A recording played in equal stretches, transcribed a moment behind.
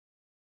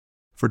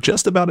for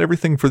just about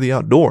everything for the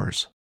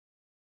outdoors.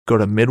 Go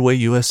to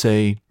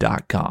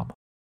MidwayUSA.com.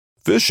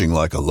 Fishing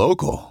like a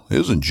local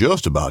isn't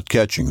just about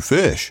catching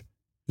fish.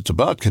 It's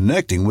about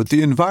connecting with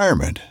the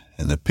environment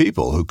and the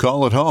people who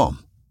call it home.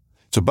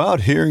 It's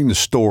about hearing the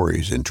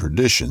stories and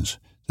traditions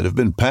that have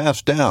been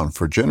passed down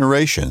for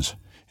generations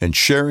and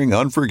sharing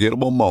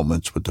unforgettable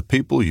moments with the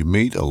people you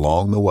meet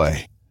along the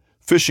way.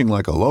 Fishing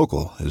like a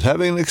local is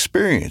having an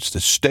experience that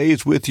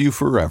stays with you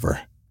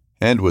forever.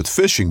 And with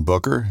Fishing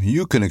Booker,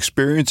 you can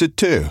experience it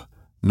too,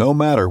 no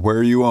matter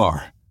where you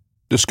are.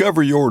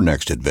 Discover your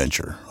next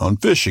adventure on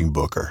Fishing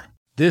Booker.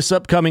 This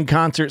upcoming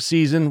concert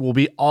season will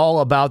be all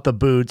about the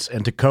boots,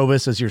 and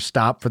Tecovas is your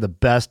stop for the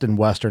best in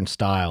Western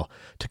style.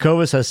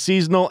 Tecovas has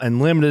seasonal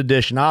and limited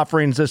edition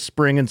offerings this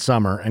spring and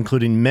summer,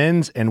 including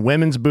men's and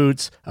women's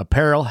boots,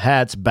 apparel,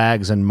 hats,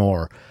 bags, and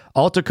more.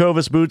 All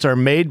Tecovas boots are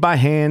made by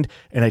hand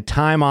in a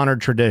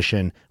time-honored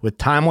tradition with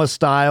timeless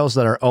styles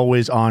that are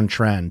always on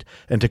trend.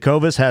 And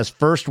Tecovas has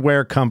first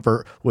wear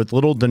comfort with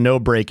little to no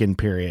break-in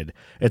period.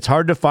 It's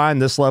hard to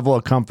find this level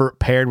of comfort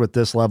paired with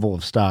this level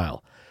of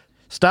style.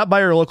 Stop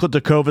by your local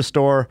Tecovas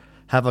store,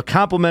 have a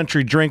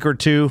complimentary drink or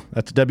two,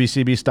 that's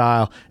WCB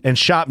style, and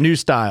shop new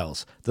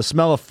styles. The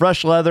smell of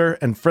fresh leather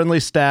and friendly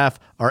staff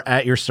are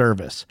at your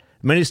service.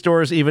 Many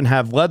stores even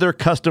have leather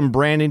custom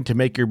branding to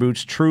make your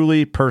boots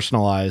truly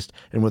personalized.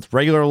 And with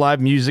regular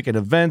live music and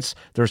events,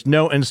 there's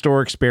no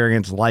in-store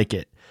experience like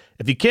it.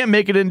 If you can't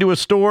make it into a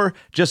store,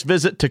 just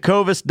visit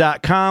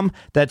tecovas.com.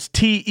 That's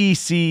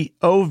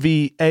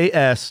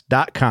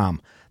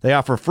TECOVAS.com. They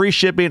offer free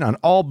shipping on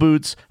all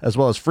boots, as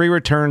well as free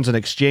returns and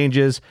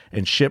exchanges,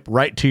 and ship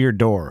right to your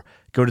door.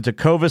 Go to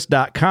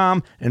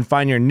tecovas.com and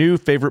find your new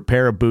favorite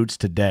pair of boots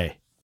today.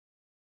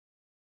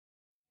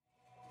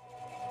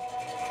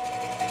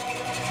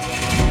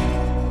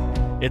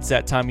 It's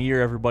that time of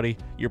year, everybody.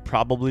 You're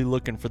probably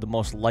looking for the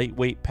most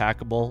lightweight,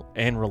 packable,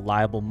 and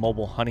reliable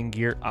mobile hunting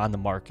gear on the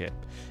market.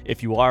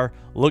 If you are,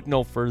 look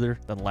no further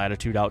than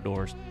Latitude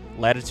Outdoors.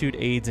 Latitude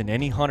aids in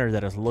any hunter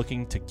that is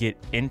looking to get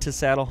into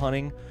saddle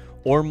hunting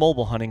or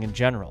mobile hunting in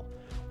general,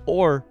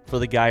 or for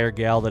the guy or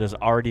gal that is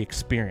already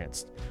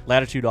experienced.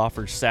 Latitude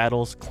offers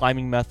saddles,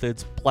 climbing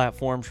methods,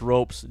 platforms,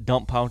 ropes,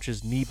 dump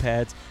pouches, knee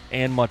pads,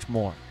 and much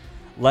more.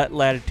 Let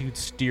Latitude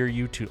steer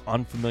you to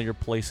unfamiliar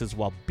places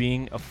while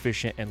being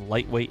efficient and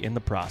lightweight in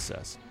the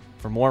process.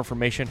 For more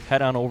information,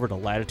 head on over to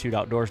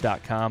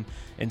latitudeoutdoors.com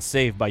and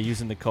save by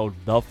using the code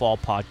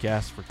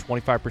THEFALLPODCAST for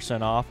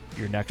 25% off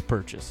your next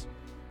purchase.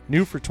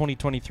 New for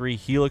 2023,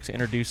 Helix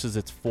introduces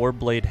its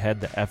 4-blade head,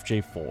 the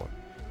FJ4.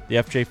 The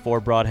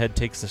FJ4 broadhead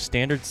takes the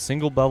standard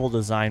single bevel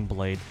design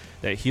blade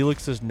that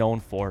Helix is known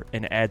for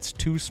and adds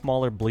 2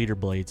 smaller bleeder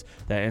blades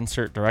that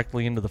insert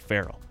directly into the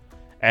ferrule,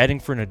 adding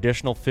for an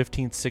additional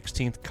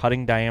 15/16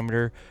 cutting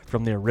diameter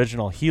from the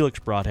original Helix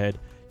broadhead,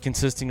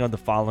 consisting of the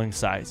following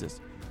sizes: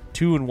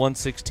 2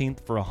 1/16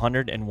 for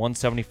 100 and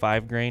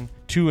 175 grain,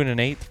 2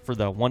 1/8 for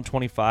the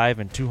 125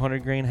 and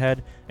 200 grain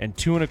head, and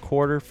 2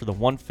 1/4 for the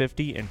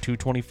 150 and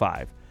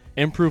 225.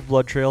 Improve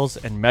blood trails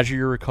and measure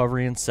your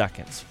recovery in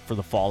seconds for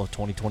the fall of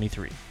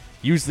 2023.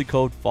 Use the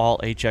code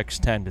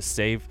FALLHX10 to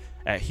save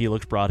at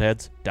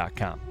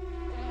helixbroadheads.com.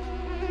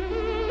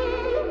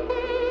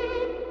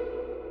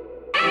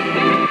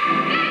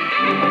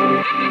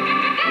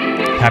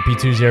 Happy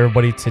Tuesday,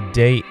 everybody.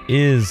 Today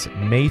is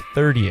May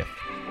 30th,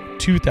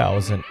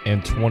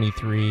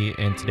 2023,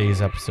 and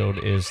today's episode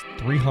is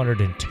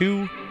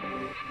 302.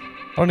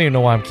 I don't even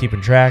know why I'm keeping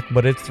track,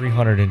 but it's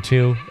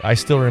 302. I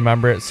still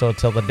remember it, so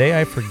till the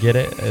day I forget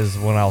it is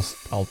when I'll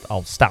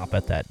stop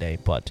at that day.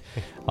 But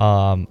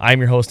I'm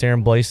your host,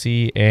 Aaron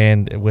Blasey,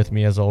 and with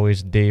me, as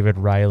always, David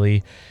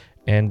Riley,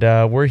 and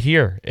we're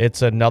here.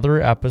 It's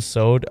another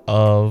episode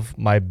of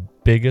my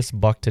biggest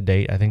buck to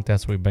date. I think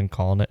that's what we've been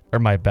calling it, or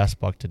my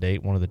best buck to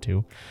date, one of the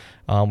two.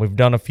 We've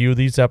done a few of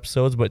these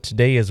episodes, but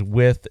today is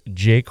with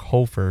Jake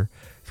Hofer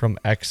from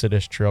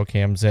Exodus Trail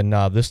Cams, and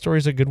this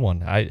story's a good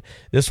one.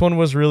 This one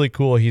was really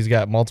cool. He's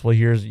got multiple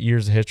years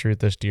of history with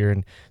this deer,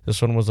 and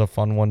this one was a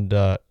fun one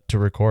to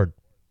record.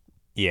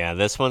 Yeah,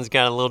 this one's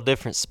got a little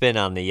different spin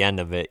on the end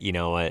of it. You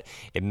know, it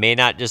may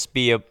not just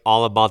be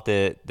all about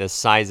the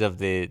size of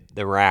the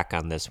rack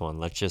on this one.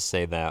 Let's just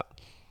say that.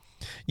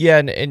 Yeah,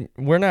 and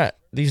we're not.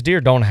 These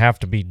deer don't have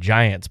to be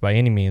giants by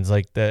any means.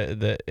 Like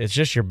it's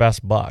just your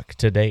best buck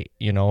to date,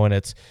 you know. And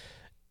it's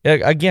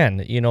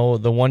again, you know,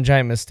 the one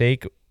giant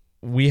mistake.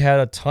 We had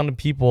a ton of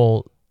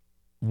people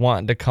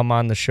wanting to come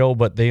on the show,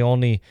 but they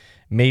only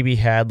maybe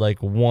had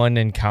like one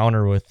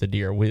encounter with the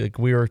deer. We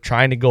were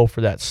trying to go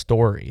for that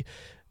story,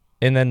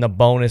 and then the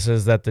bonus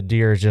is that the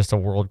deer is just a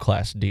world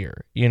class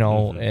deer, you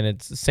know. And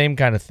it's the same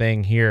kind of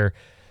thing here.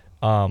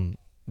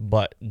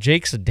 But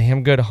Jake's a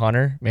damn good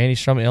hunter, man.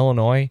 He's from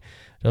Illinois,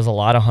 does a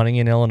lot of hunting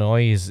in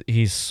Illinois.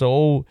 He's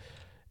so,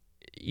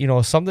 you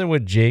know, something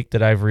with Jake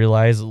that I've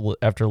realized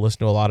after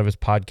listening to a lot of his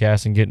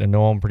podcasts and getting to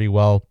know him pretty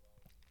well.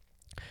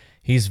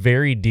 He's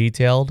very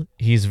detailed.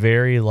 He's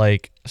very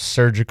like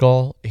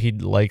surgical. He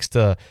likes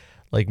to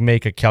like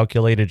make a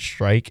calculated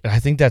strike. And I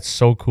think that's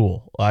so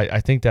cool. I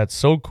think that's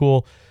so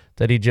cool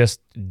that he just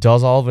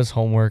does all of his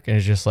homework and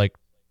is just like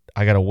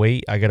I gotta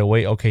wait.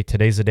 Okay,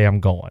 today's the day I'm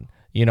going.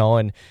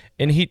 And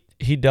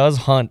he does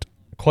hunt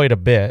quite a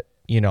bit.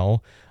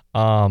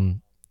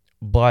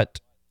 But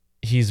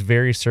he's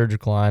very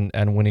surgical on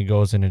when he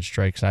goes in and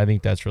strikes. And I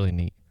think that's really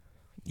neat.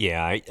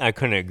 Yeah, I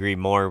couldn't agree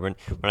more. When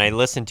I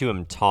listen to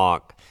him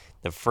talk,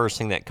 the first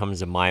thing that comes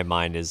to my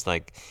mind is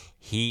like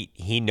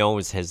he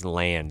knows his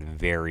land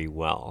very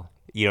well.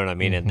 You know what I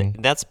mean? And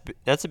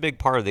that's a big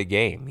part of the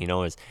game.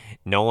 Is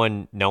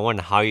knowing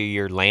how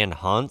your land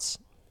hunts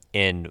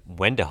and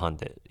when to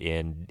hunt it.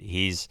 And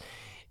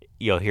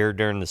you'll hear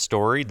during the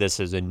story, this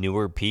is a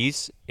newer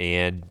piece,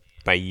 and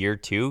by year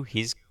 2,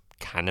 he's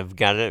kind of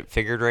got it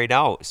figured right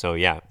out. So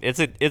yeah, it's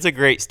a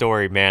great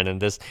story, man.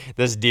 And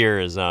this deer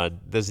is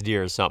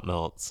something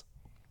else.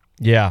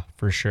 Yeah,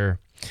 for sure.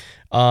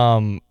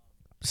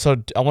 So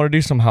I want to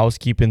do some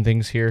housekeeping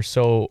things here.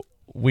 So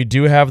we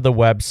do have the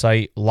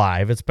website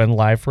live. It's been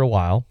live for a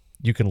while.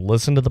 You can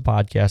listen to the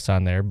podcast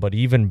on there, but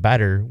even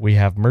better, we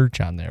have merch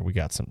on there. We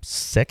got some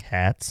sick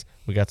hats.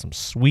 We got some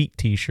sweet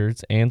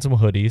t-shirts and some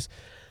hoodies.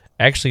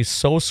 Actually,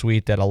 so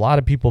sweet that a lot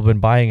of people have been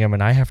buying them,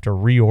 and I have to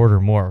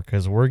reorder more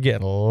because we're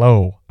getting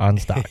low on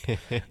stock,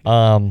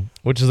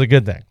 which is a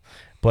good thing.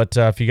 But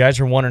if you guys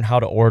are wondering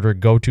how to order,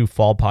 go to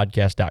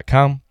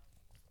fallpodcast.com,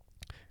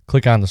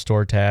 click on the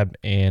store tab,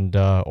 and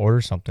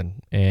order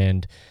something.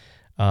 And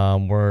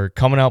we're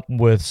coming up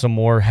with some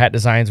more hat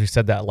designs. We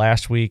said that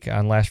last week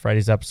on last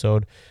Friday's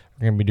episode.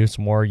 We're going to be doing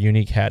some more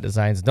unique hat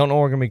designs. Don't know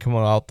when we're going to be coming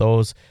out with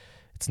those.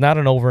 It's not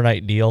an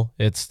overnight deal.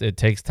 It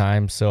takes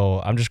time.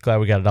 So I'm just glad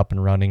we got it up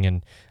and running,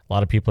 and a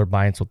lot of people are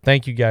buying. So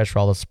thank you guys for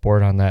all the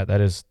support on that. That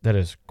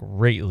is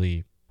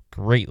greatly,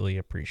 greatly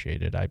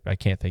appreciated. I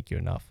can't thank you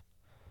enough.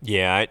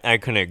 Yeah, I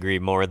couldn't agree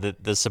more.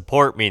 The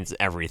support means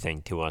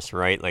everything to us,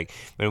 right? Like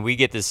when we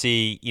get to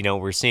see,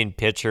 we're seeing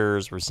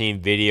pictures, we're seeing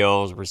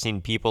videos, we're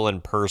seeing people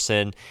in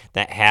person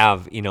that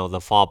have,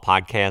 the Fall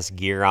Podcast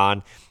gear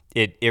on.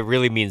 It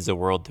really means the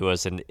world to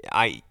us, and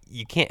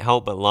you can't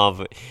help but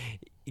love.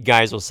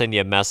 Guys will send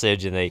you a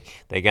message, and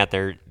they got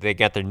their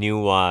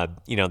new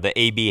the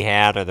AB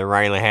hat or the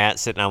Riley hat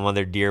sitting on one of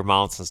their deer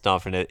mounts and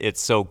stuff, and it's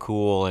so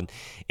cool. And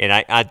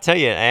I tell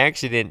you, I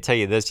actually didn't tell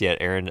you this yet,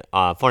 Aaron.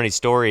 Funny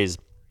story is,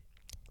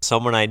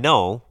 someone I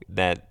know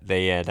that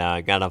they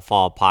had got a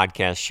Fall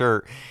Podcast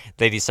shirt.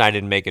 They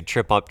decided to make a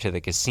trip up to the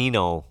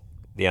casino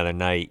the other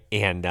night,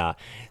 and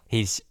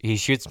he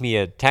shoots me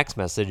a text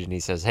message, and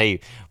he says, "Hey,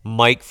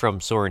 Mike from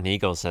Soaring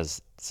Eagle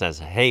says,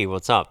 hey,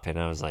 what's up?" And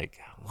I was like,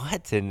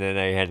 "What?" And then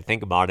I had to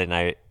think about it,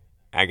 and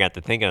I got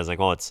to thinking. I was like,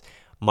 "Well, it's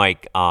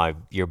Mike,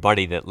 your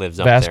buddy that lives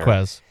up there."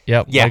 Vasquez.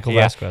 Yep. Yeah, Michael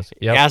Vasquez.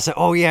 Yep. Yeah, I said,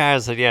 "Oh yeah." I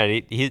said, "Yeah,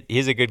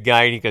 he's a good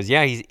guy." And he goes,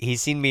 "Yeah,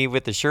 he's seen me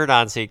with the shirt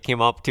on, so he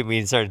came up to me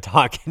and started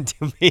talking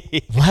to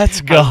me." Let's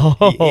go.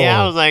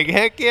 I was like,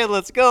 "Heck yeah,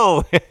 let's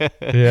go."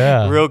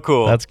 Yeah. Real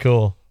cool. That's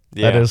cool.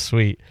 Yeah. That is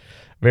sweet.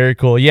 Very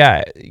cool.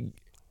 Yeah.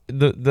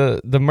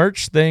 The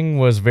merch thing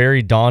was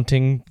very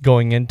daunting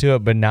going into it,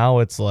 but now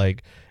it's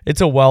like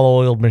it's a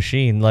well-oiled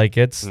machine. Like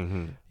it's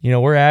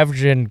we're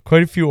averaging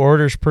quite a few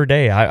orders per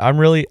day.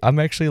 I'm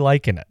actually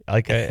liking it.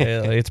 Like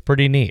it's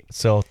pretty neat.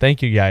 So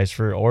thank you guys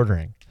for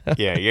ordering.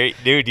 Yeah,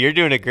 you're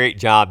doing a great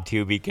job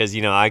too, because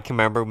I can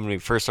remember when we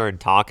first started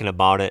talking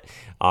about it.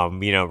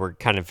 We're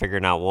kind of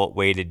figuring out what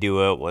way to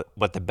do it,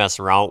 what the best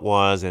route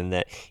was, and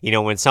that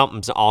when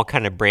something's all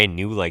kind of brand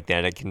new like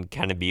that, it can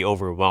kind of be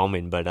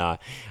overwhelming. But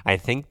I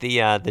think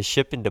the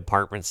shipping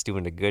department's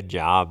doing a good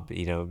job.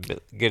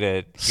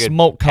 Good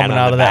smoke coming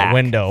out of that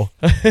window.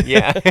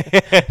 Yeah,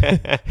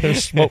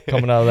 there's smoke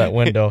coming out of that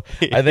window.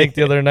 I think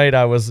the other night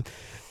I was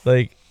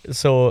like,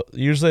 so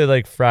usually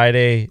like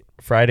Friday,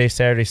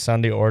 Saturday,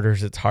 Sunday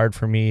orders, it's hard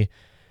for me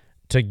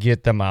to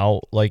get them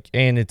out. Like,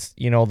 and it's,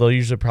 they'll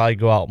usually probably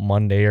go out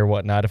Monday or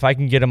whatnot. If I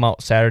can get them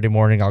out Saturday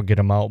morning, I'll get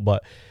them out.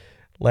 But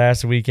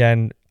last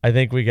weekend, I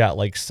think we got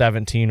like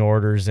 17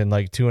 orders in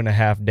like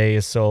 2.5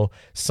 days. So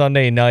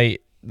Sunday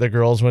night, the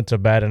girls went to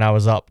bed and I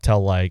was up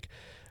till like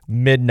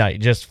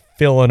midnight, just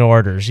filling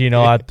orders.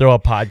 I'd throw a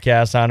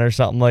podcast on or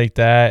something like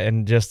that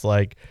and just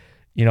like,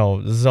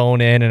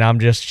 zone in, and I'm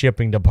just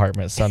shipping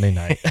department Sunday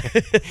night.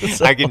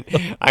 So.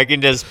 I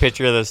can just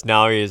picture this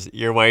now. Is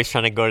your wife's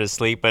trying to go to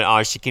sleep, but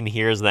all she can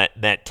hear is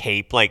that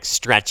tape like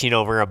stretching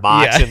over a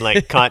box and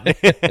like cutting.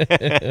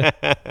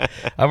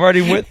 I've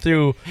already went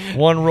through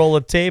 1 roll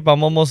of tape.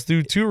 I'm almost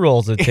through 2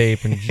 rolls of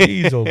tape, and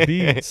geez, oh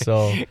beat.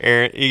 So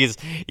Aaron, he's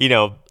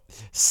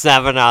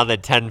 7 out of the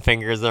 10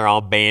 fingers are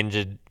all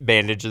bandaged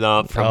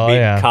up from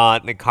being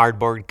cut, and the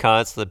cardboard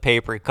cuts, the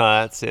paper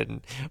cuts, and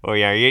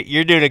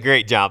you're doing a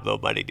great job though,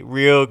 buddy.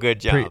 Real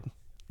good job.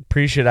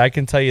 Appreciate it. I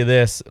can tell you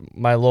this: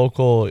 my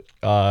local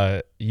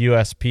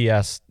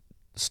USPS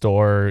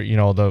store,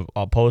 the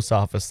post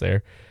office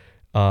there.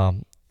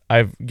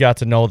 I've got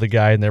to know the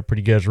guy, and they're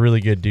pretty good. He's a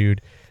really good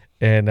dude,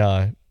 and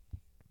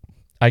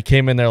I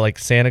came in there like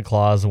Santa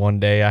Claus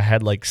one day. I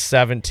had like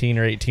 17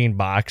 or 18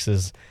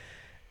 boxes.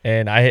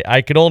 And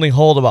I could only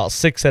hold about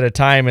 6 at a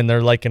time, and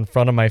they're like in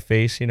front of my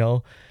face, I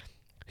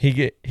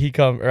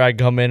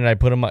come in and I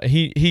put him.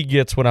 He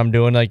gets what I'm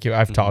doing. Like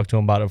I've talked to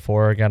him about it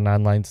before. I got an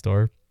online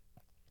store.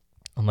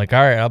 I'm like,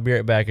 all right, I'll be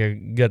right back. I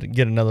get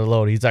another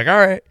load. He's like, all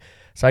right.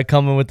 So I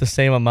come in with the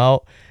same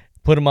amount,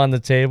 put them on the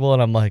table,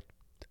 and I'm like,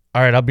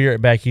 all right, I'll be right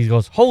back. He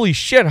goes, holy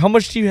shit, how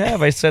much do you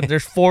have? I said,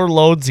 there's 4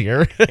 loads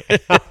here.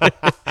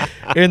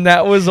 And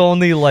that was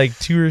only like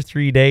 2 or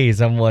 3 days.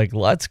 I'm like,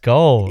 let's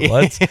go.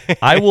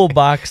 I will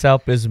box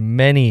up as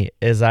many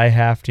as I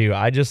have to.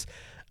 I just,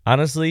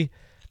 honestly,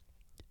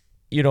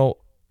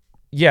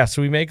 yes,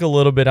 we make a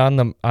little bit on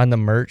the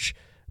merch,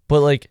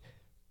 but like,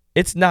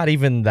 it's not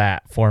even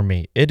that for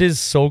me. It is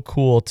so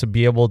cool to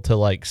be able to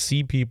like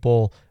see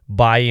people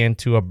buy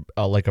into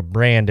a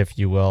brand, if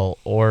you will,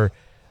 or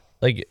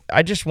like,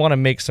 I just want to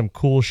make some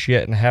cool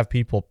shit and have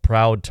people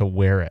proud to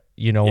wear it,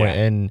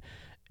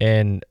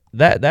 and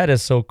that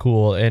is so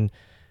cool. And,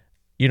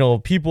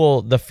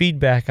 people, the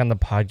feedback on the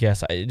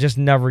podcast, it just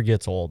never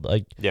gets old.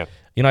 Like,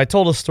 I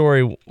told a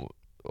story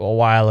a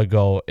while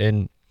ago,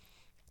 and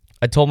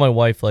I told my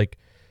wife, like,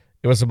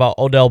 it was about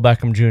Odell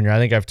Beckham Jr. I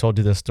think I've told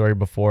you this story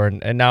before,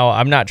 and now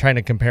I'm not trying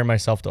to compare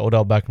myself to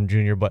Odell Beckham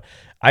Jr., but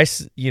I,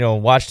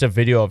 watched a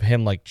video of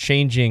him, like,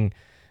 changing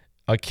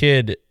a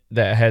kid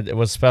that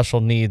was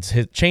special needs,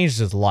 changed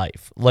his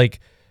life.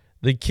 Like,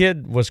 the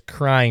kid was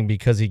crying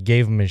because he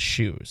gave him his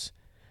shoes.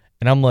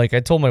 And I'm like, I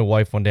told my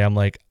wife one day, I'm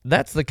like,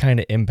 that's the kind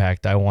of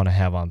impact I want to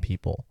have on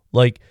people.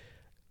 Like,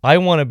 I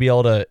want to be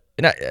able to,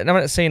 and I'm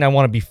not saying I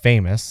want to be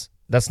famous.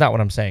 That's not what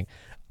I'm saying.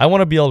 I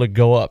want to be able to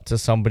go up to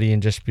somebody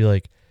and just be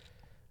like,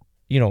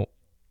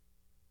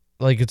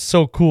 like, it's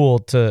so cool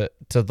to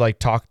like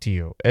talk to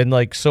you and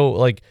like, so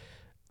like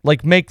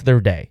make their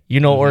day,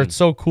 or it's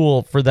so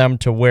cool for them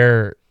to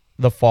wear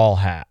the fall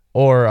hat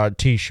or a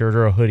t-shirt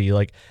or a hoodie,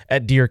 like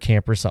at deer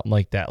camp or something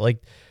like that.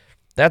 Like,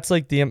 that's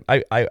like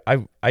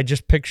I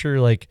just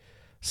picture like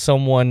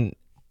someone,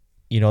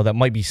 that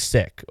might be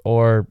sick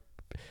or,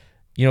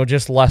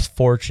 just less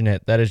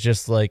fortunate, that is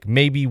just like,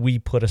 maybe we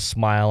put a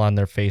smile on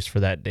their face for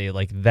that day.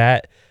 Like,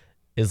 that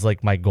is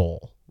like my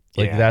goal.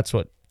 Like, that's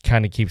what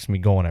kind of keeps me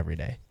going every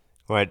day.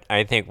 Well,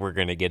 I think we're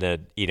going to get a,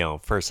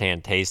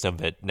 firsthand taste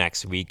of it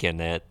next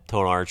weekend at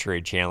Total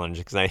Archery Challenge,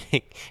 because I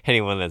think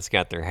anyone that's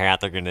got their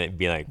hat, they're going to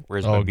be like,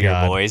 where's my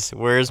beer, boys?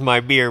 Where's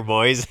my beer,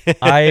 boys?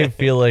 I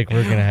feel like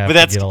we're going to have to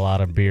get a lot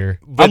of beer.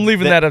 I'm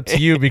leaving that up to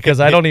you, because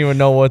I don't even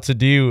know what to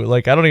do.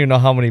 Like, I don't even know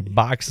how many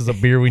boxes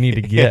of beer we need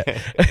to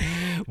get.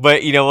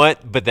 But you know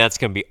what? But that's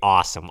going to be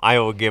awesome. I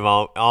will give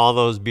out all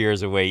those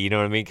beers away, you know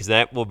what I mean? Because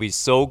that will be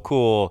so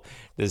cool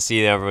to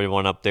see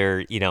everyone up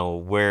there,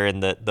 wearing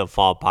the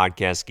fall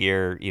podcast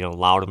gear,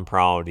 loud and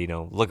proud,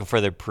 looking for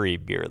their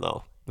pre-beer,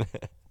 though.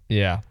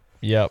 Yeah.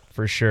 Yep,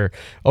 for sure.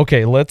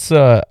 Okay, let's,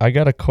 I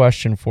got a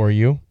question for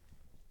you.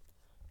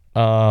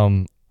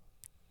 And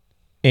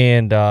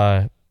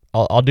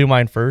I'll do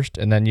mine first,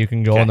 and then you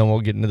can go, and then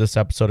we'll get into this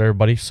episode,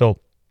 everybody.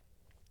 So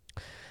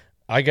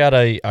I got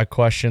a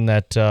question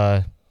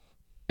that,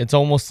 it's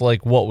almost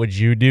like, what would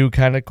you do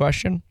kind of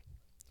question.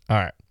 All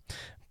right.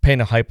 Paint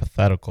a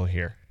hypothetical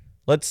here.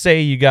 Let's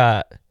say you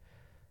got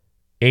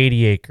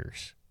 80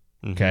 acres,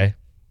 okay?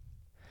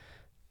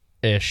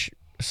 Ish,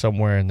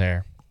 somewhere in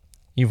there.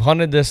 You've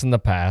hunted this in the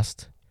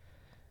past.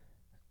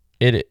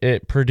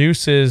 It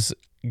produces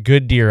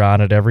good deer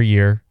on it every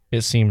year,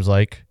 it seems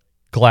like.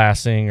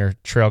 Glassing or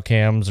trail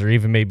cams, or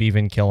maybe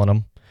even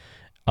killing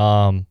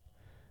them.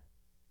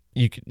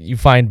 You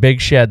find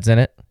big sheds in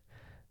it,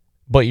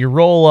 but you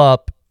roll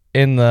up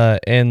in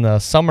the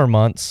summer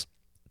months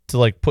to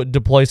like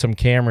deploy some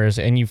cameras,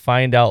 and you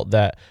find out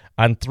that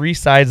on 3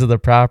 sides of the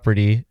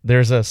property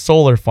there's a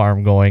solar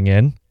farm going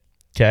in,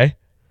 okay?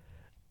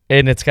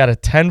 And it's got a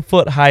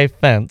 10-foot high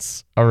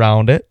fence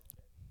around it,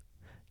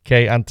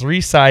 okay, on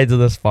 3 sides of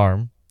this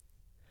farm.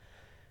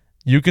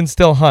 You can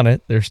still hunt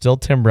it. There's still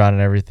timber on it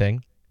and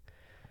everything.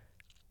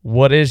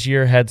 What is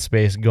your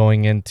headspace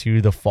going into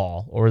the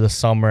fall or the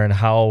summer, and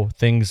how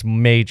things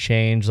may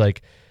change?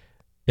 Like,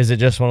 is it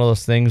just one of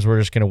those things we're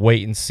just going to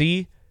wait and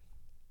see?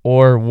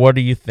 Or what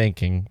are you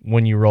thinking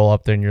when you roll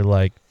up there and you're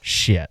like,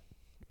 shit?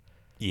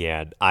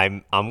 Yeah,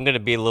 I'm going to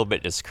be a little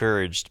bit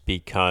discouraged,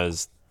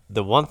 because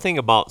the one thing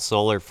about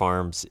solar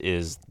farms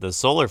is the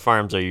solar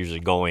farms are usually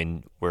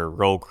going where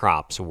row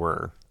crops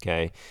were,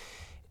 okay?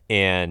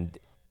 And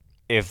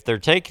if they're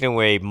taking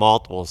away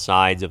multiple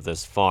sides of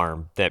this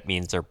farm, that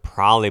means they're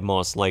probably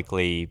most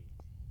likely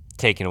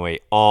taking away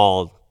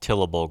all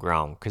tillable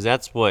ground, because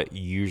that's what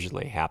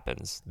usually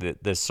happens.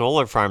 The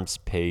solar farms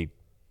pay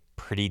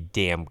pretty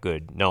damn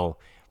good, no,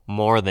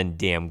 more than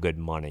damn good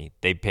money.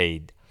 They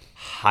paid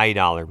high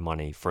dollar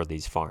money for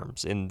these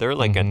farms, and they're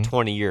like a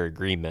 20-year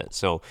agreement.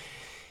 So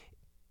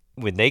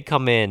when they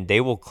come in, they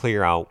will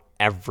clear out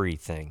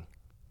everything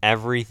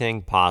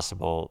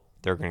possible.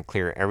 They're going to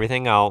clear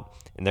everything out,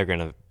 and they're going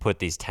to put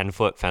these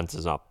 10-foot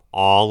fences up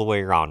all the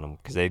way around them,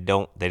 because they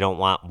don't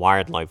want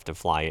wildlife to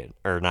fly in,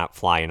 or not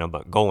fly in them,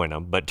 but go in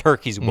them. But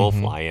turkeys will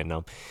fly in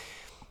them.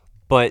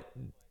 But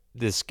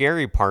the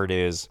scary part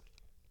is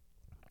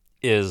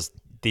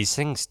these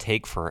things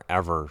take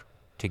forever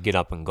to get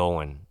up and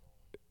going.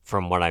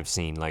 From what I've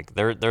seen, like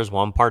there's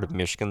one part of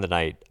Michigan that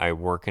I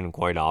work in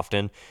quite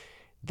often,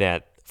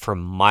 that for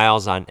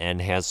miles on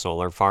end has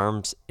solar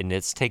farms, and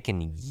it's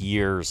taken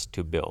years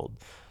to build.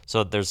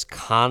 So there's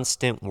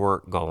constant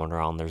work going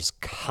around. There's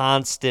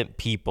constant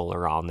people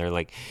around there.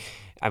 Like,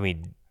 I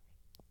mean,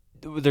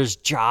 there's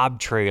job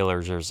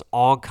trailers. There's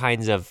all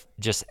kinds of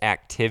just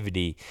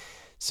activity.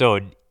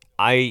 So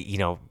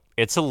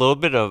it's a little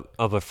bit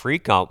of a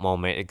freak out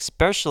moment,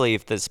 especially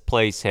if this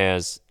place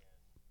has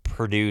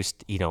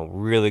produced,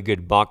 really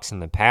good bucks in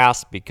the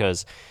past,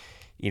 because,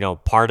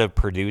 part of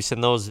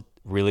producing those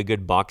really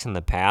good bucks in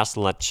the past,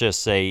 let's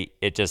just say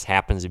it just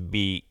happens to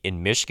be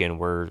in Michigan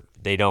where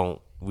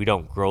we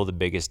don't grow the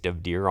biggest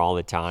of deer all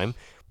the time,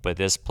 but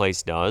this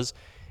place does.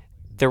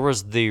 There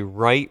was the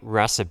right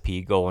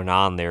recipe going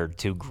on there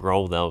to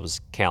grow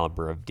those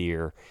caliber of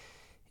deer,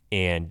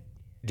 and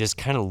just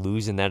kind of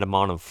losing that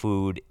amount of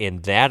food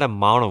and that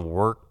amount of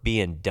work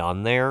being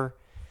done there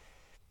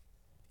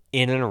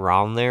in and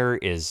around there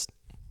is,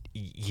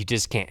 you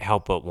just can't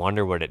help but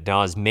wonder what it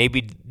does.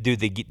 Maybe do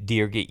the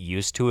deer get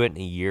used to it in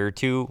a year or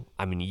two?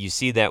 I mean, you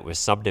see that with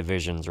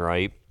subdivisions,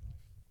 right?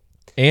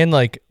 And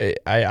like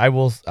I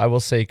will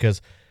say,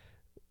 because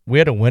we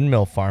had a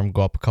windmill farm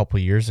go up a couple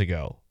years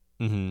ago,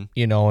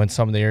 in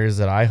some of the areas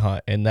that I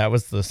hunt, and that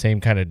was the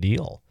same kind of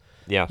deal.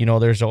 Yeah.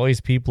 There's always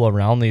people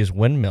around these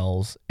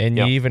windmills, and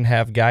you even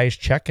have guys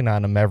checking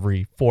on them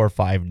every 4 or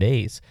 5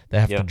 days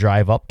that have to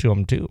drive up to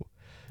them too.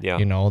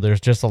 Yeah.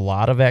 There's just a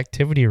lot of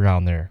activity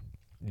around there.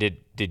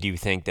 Did you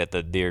think that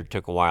the deer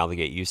took a while to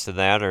get used to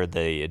that, or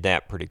they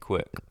adapt pretty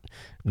quick?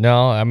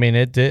 No, I mean,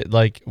 it did.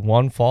 Like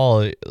one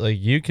fall, like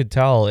you could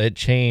tell it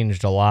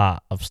changed a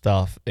lot of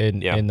stuff in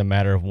the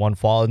matter of one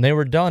fall, and they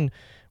were done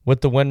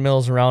with the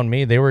windmills around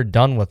me. They were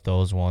done with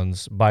those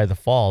ones by the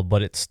fall,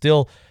 but it's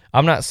still,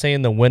 I'm not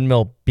saying the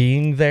windmill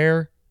being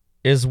there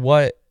is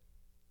what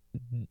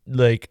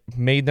like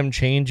made them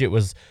change. It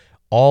was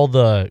all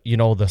the,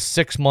 the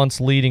 6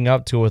 months leading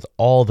up to it, with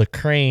all the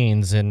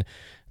cranes and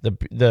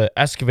the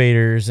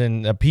excavators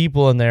and the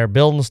people in there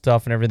building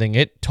stuff and everything.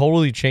 It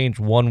totally changed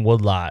one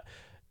woodlot.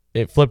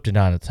 It flipped it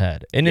on its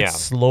head, and it's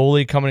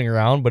slowly coming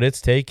around, but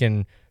it's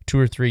taken 2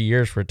 or 3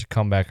 years for it to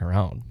come back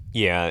around.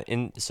 Yeah.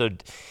 And so,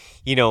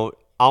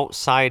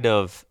 outside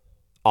of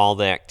all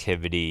the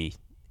activity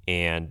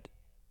and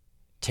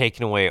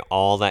taking away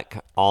all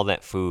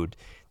that food,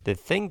 the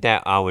thing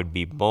that I would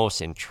be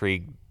most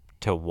intrigued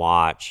to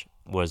watch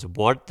was,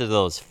 what do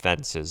those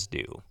fences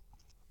do?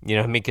 You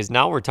know what I mean? Because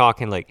now we're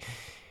talking like,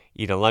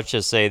 let's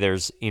just say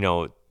there's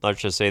a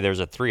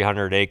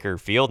 300-acre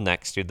field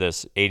next to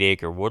this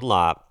 8-acre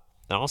woodlot,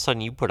 and all of a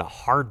sudden you put a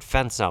hard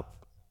fence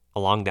up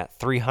along that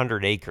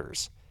 300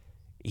 acres.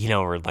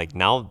 Or like,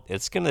 now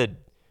it's got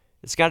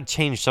to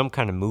change some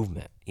kind of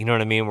movement. You know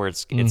what I mean? Where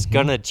it's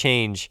gonna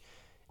change.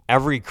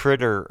 Every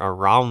critter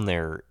around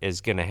there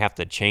is gonna have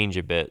to change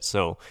a bit.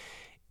 So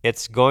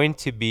it's going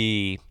to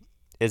be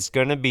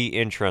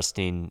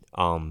interesting.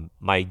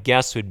 My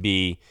guess would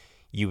be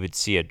you would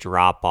see a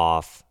drop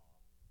off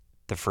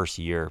the first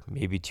year,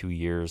 maybe 2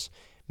 years,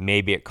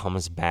 maybe it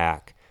comes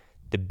back.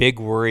 The big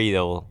worry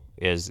though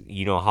is,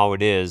 how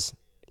it is,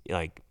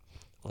 like,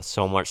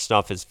 so much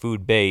stuff is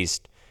food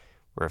based,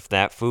 where if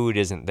that food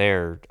isn't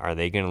there, are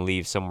they going to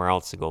leave somewhere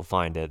else to go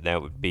find it?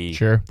 That would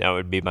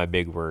be my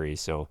big worry.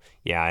 So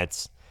yeah,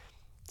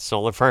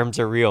 solar farms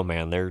are real,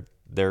 man. They're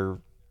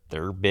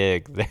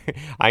big.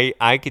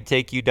 I could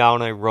take you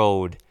down a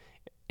road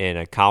in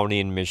a county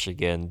in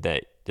Michigan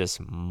that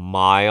just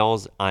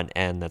miles on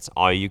end, that's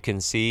all you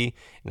can see,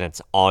 and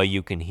that's all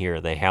you can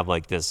hear. They have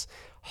like this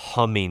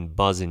humming,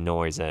 buzzing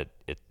noise at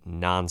it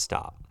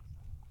nonstop.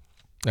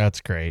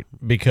 That's great,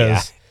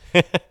 because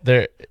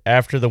they're,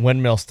 after the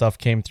windmill stuff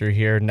came through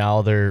here,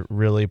 now they're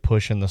really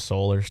pushing the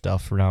solar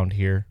stuff around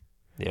here.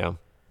 Yeah.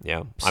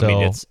 So, I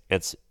mean,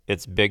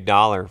 it's big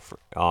dollar.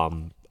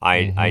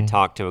 I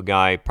talked to a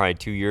guy probably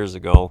 2 years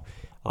ago.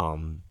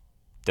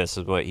 This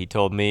is what he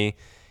told me.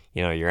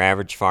 Your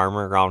average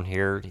farmer around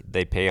here,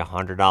 they pay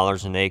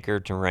 $100 an acre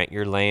to rent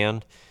your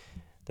land.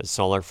 The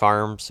solar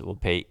farms will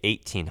pay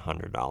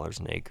 $1,800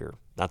 an acre.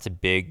 That's a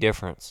big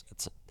difference.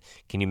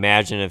 Can you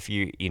imagine if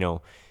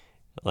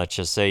let's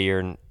just say you're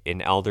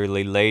an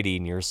elderly lady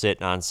and you're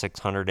sitting on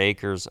 600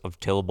 acres of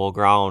tillable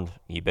ground.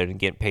 You've been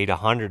getting paid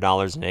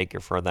 $100 an acre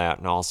for that,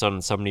 and all of a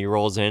sudden somebody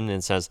rolls in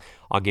and says,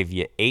 "I'll give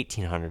you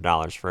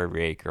 $1,800 for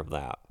every acre of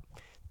that."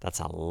 That's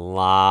a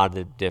lot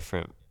of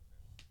different.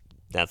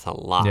 That's a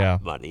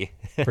lot, buddy.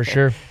 For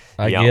sure.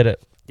 I get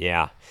it.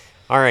 Yeah.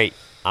 All right.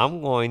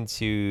 I'm going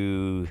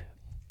to.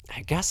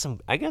 I got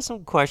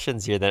some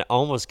questions here that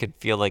almost could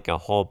feel like a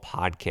whole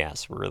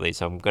podcast, really.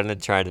 So I'm gonna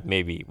try to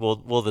maybe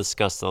we'll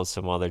discuss those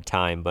some other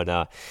time. But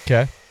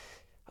okay.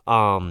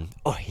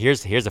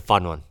 Here's a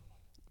fun one,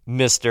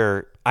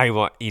 Mister. I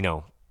want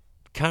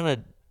kind of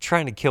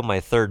trying to kill my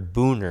third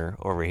booner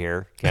over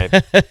here.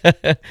 Okay.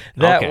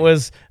 That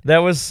was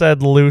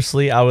said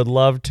loosely. I would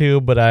love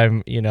to, but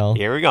I'm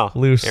Here we go.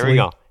 Loosely. Here we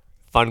go.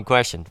 Fun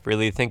question.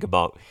 Really think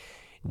about.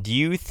 Do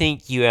you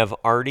think you have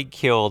already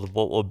killed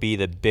what will be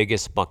the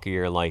biggest buck of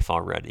your life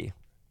already?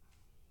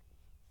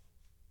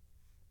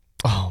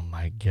 Oh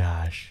my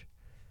gosh.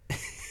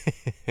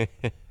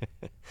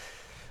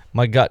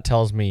 My gut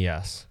tells me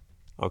yes.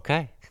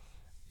 Okay.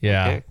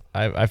 Yeah, Okay.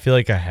 I feel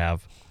like I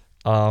have.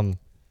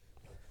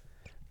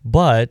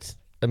 But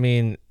I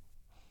mean,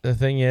 the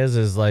thing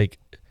is like,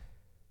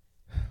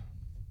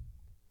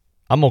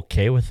 I'm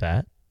okay with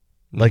that.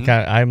 Like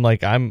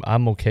Mhm.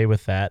 I'm okay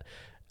with that.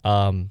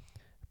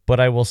 But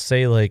I will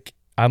say, like,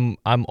 I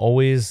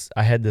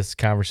had this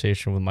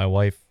conversation with my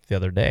wife the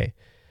other day.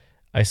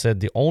 I said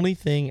the only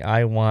thing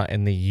I want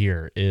in the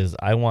year is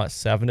I want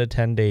 7 to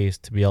 10 days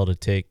to be able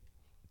to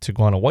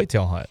go on a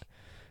whitetail hunt,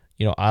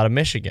 out of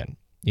Michigan.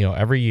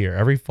 Every year,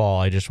 every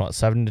fall, I just want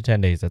 7 to 10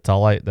 days. That's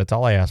all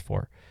I ask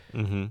for.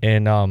 Mhm.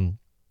 And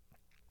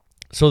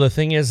so the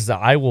thing is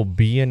that I will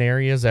be in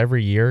areas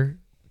every year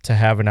to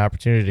have an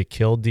opportunity to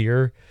kill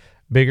deer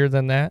bigger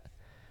than that.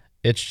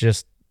 It's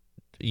just,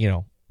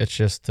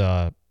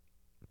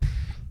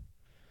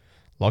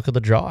 luck of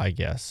the draw, I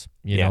guess.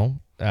 Yeah.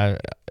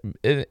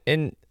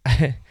 And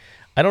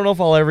I don't know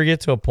if I'll ever get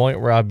to a point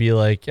where I'll be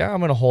like, yeah, I'm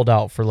going to hold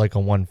out for like a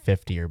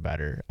 150 or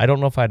better. I don't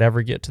know if I'd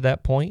ever get to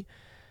that point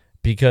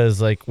because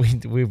like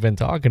we've been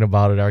talking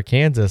about it,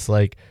 Arkansas,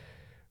 like,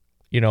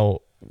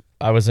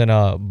 I was in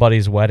a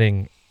buddy's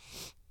wedding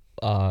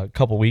a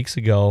couple weeks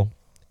ago,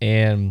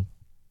 and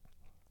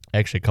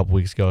actually a couple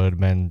weeks ago, it had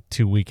been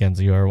 2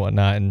 weekends ago or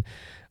whatnot. And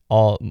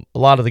a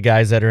lot of the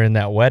guys that are in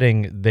that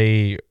wedding,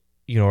 they,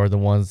 are the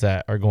ones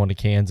that are going to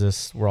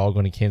Kansas. We're all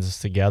going to Kansas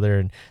together,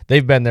 and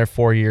they've been there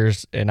 4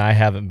 years, and I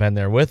haven't been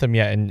there with them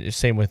yet. And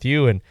same with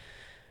you. And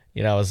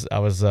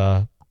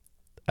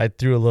I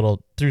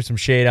threw some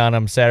shade on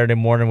them Saturday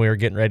morning. We were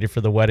getting ready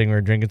for the wedding. We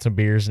were drinking some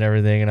beers and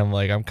everything, and I'm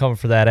like, I'm coming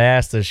for that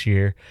ass this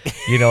year,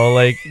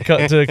 like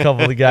to a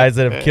couple of the guys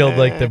that have killed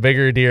like the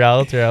bigger deer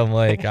out there. I'm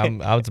like,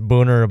 I'm out to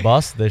booner or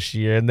bust this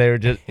year, and they were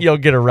just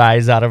get a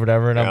rise out of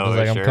whatever, and I'm just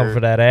like, I'm coming for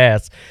that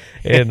ass,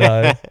 and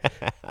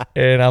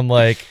and I'm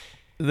like.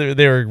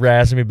 They were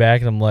razzing me back,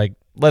 and I'm like,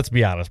 let's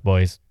be honest,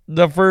 boys.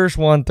 The first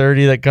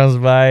 130 that comes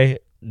by,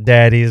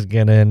 Daddy's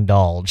going to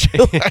indulge.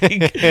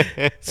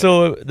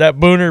 So that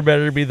booner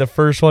better be the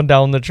first one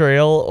down the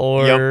trail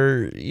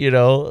or,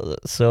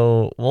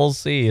 so we'll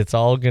see. It's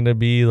all going to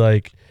be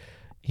like,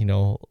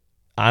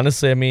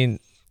 honestly, I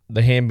mean,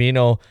 the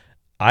Hambino,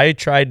 I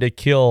tried to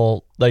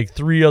kill like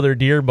 3 other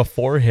deer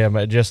before him.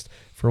 Just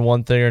for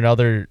one thing or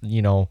another,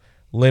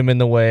 limb in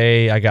the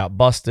way. I got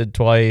busted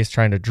twice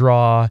trying to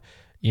draw.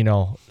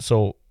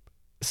 So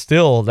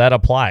still that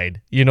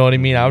applied, you know what I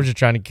mean? I was just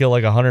trying to kill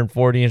like a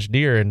 140-inch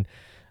deer, and,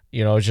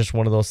 it's just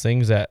one of those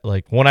things that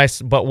like when I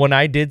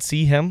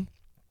seen him,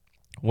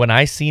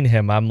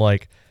 I'm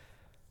like,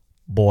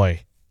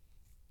 boy,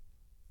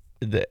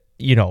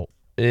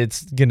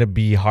 it's going to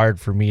be hard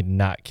for me to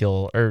not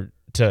kill or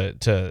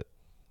to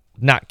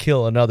not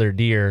kill another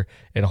deer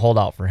and hold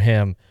out for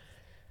him.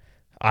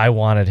 I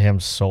wanted him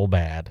so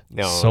bad,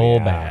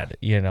 bad,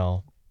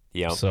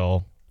 Yep.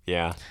 So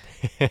yeah.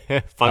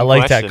 I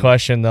like that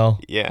question though.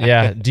 Yeah.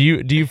 Yeah. Do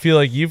you feel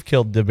like you've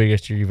killed the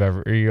biggest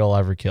deer you'll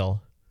ever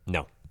kill?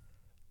 No.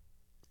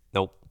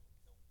 Nope.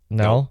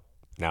 No?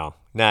 No.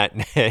 Not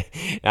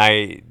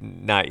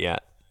not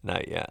yet.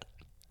 Not yet.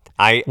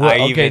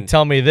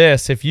 Tell me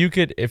this. If you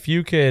could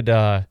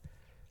I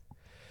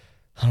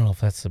don't know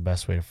if that's the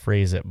best way to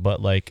phrase it,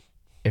 but like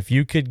if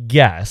you could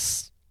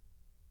guess,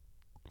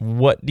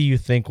 what do you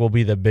think will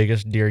be the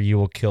biggest deer you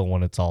will kill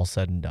when it's all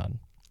said and done?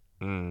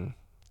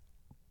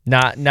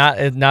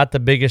 Not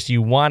the biggest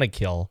you want to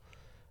kill,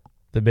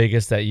 the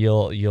biggest that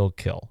you'll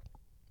kill.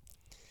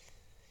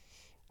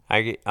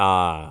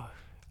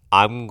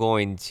 I'm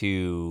going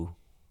to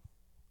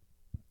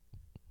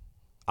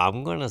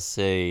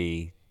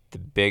say the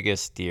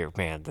biggest deer.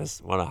 Man,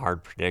 what a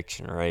hard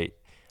prediction, right?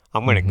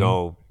 I'm going to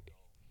go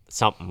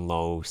something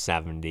low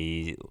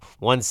 70,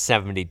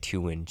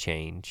 172 and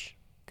change.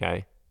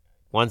 Okay,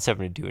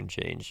 172 and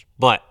change.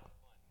 But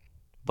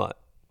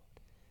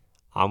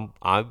I'm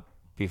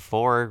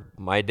before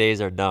my days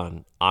are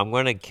done, I'm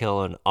going to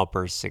kill an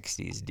upper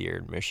 60s deer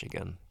in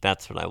Michigan.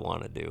 That's what I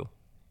want to do.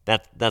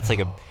 That's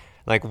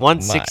like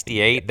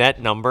 168.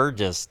 That number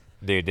just,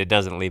 dude, it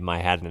doesn't leave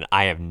my head, and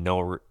I have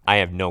no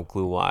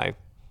clue why.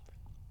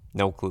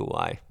 No clue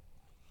why.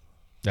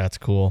 That's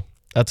cool.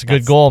 That's a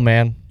good goal,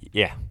 man.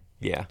 Yeah.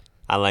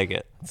 I like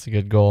it. That's a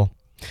good goal.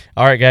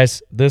 All right,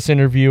 guys, this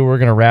interview, we're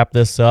going to wrap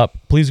this up.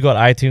 Please go to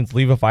iTunes,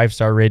 leave a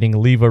 5-star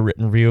rating, leave a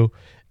written review.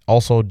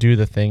 Also, do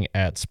the thing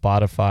at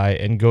Spotify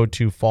and go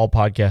to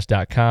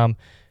fallpodcast.com.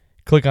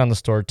 Click on the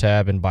store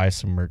tab and buy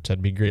some merch.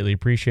 That'd be greatly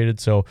appreciated.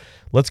 So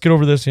let's get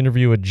over this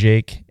interview with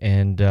Jake.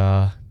 And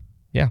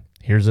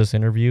here's this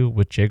interview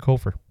with Jake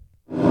Hofer.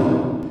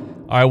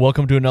 All right,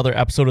 welcome to another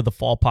episode of the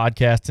Fall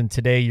Podcast. And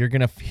today you're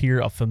going to hear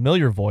a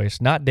familiar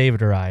voice, not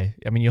David or I.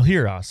 I mean, you'll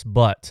hear us,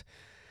 but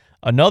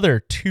another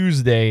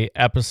Tuesday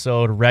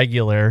episode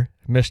regular,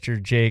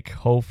 Mr. Jake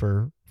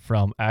Hofer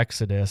from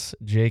Exodus.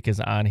 Jake is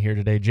on here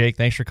today. Jake,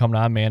 thanks for coming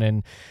on,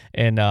 man.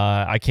 And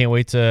I can't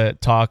wait to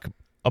talk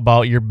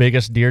about your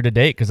biggest deer to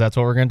date, because that's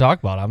what we're going to talk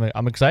about.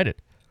 I'm excited.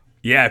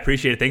 Yeah, I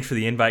appreciate it. Thanks for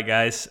the invite,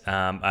 guys.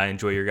 I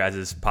enjoy your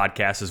guys'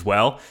 podcast as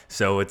well,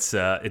 so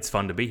it's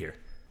fun to be here.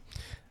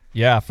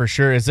 Yeah, for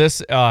sure. Is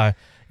this,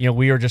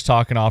 we were just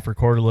talking off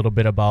record a little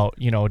bit about,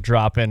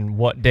 dropping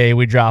what day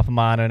we drop them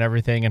on and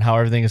everything, and how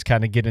everything is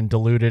kind of getting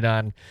diluted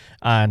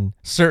on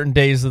certain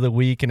days of the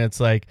week. And it's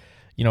like,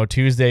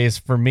 Tuesdays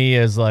for me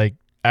is like,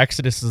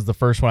 Exodus is the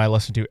first one I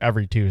listen to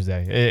every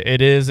Tuesday.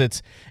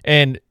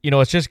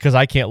 It's just because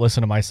I can't listen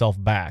to myself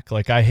back.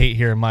 Like, I hate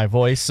hearing my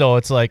voice, so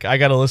it's like I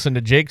got to listen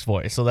to Jake's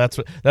voice. So that's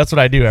what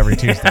I do every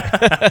Tuesday.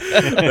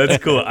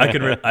 That's cool.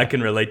 I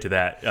can relate to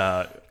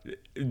that.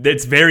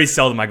 It's very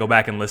seldom I go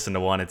back and listen to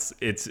one. It's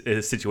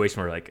a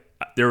situation where like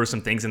there were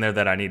some things in there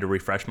that I need to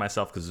refresh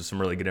myself because there's some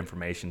really good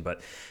information,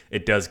 but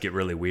it does get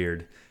really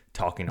weird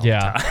talking all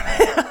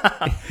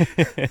the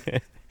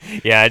time.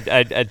 Yeah,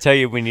 I tell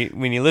you, when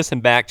you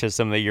listen back to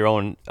some of your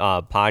own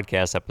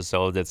podcast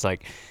episodes, it's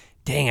like,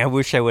 dang, I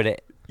wish I would have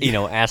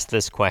asked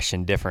this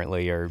question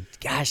differently, or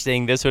gosh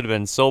dang, this would have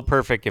been so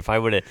perfect if I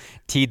would have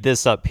teed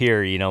this up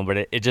here, but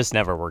it just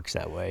never works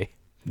that way.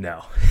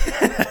 No.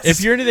 If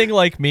you're anything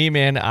like me,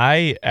 man,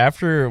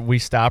 after we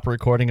stop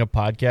recording a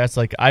podcast,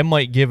 like I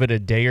might give it a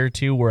day or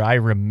two where I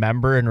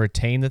remember and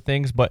retain the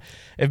things, but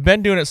I've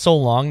been doing it so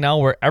long now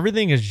where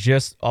everything is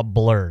just a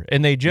blur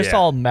and they just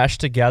all mesh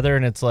together,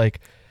 and it's like,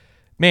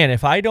 man,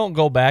 if I don't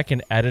go back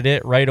and edit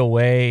it right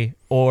away,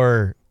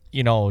 or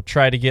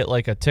try to get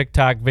like a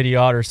TikTok video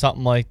out or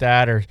something like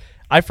that, or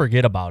I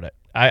forget about it.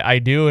 I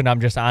do, and I'm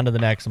just on to the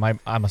next.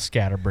 I'm a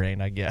scatterbrain,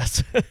 I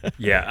guess.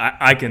 Yeah,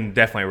 I can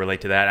definitely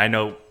relate to that. I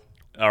know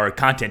our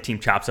content team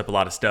chops up a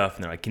lot of stuff,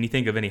 and they're like, can you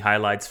think of any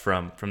highlights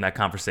from that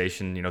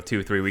conversation, 2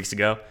 or 3 weeks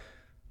ago?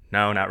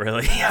 No, not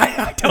really.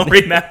 I don't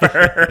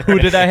remember. Who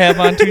did I have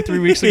on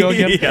 2-3 weeks ago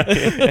again?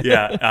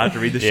 Yeah, I have to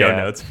read the show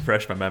notes,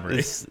 refresh my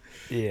memory.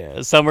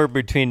 Somewhere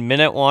between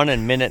minute 1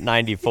 and minute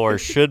 94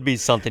 should be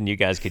something you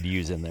guys could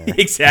use in there.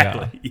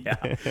 Exactly.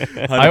 Yeah.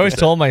 I always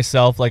told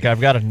myself, like,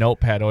 I've got a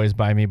notepad always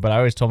by me, but I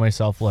always told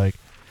myself, like,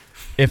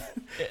 if,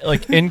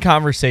 like, in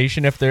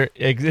conversation, if there,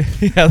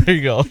 yeah, there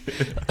you go.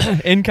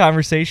 In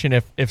conversation,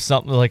 if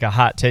something like a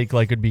hot take,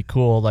 like, would be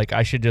cool, like,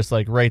 I should just,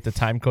 like, write the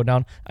time code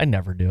down. I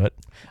never do it.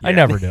 Yeah. I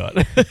never do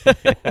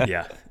it.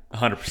 Yeah.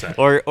 100%.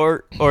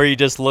 Or you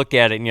just look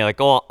at it and you're like,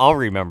 oh, I'll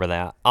remember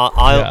that.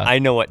 I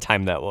know what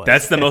time that was.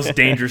 That's the most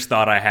dangerous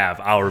thought I have.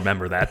 I'll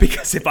remember that,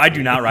 because if I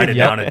do not write it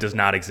down, it does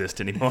not exist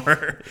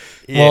anymore.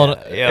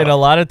 And a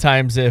lot of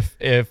times if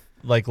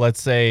like,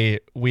 let's say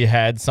we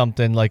had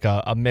something like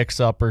a mix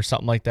up or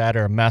something like that,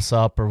 or a mess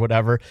up or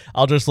whatever,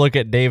 I'll just look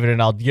at David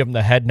and I'll give him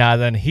the head nod,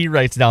 then he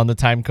writes down the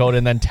time code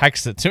and then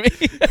texts it to me.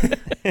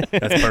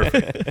 That's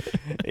perfect.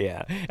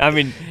 Yeah. I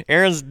mean,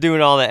 Aaron's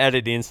doing all the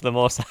editing, so the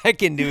most I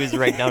can do is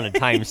write down a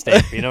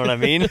timestamp. You know what I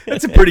mean?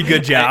 That's a pretty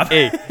good job.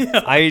 Hey,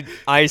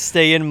 I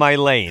stay in my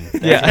lane.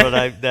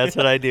 That's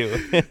what I do.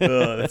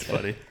 Oh, that's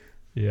funny.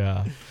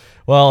 Yeah.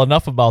 Well,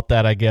 enough about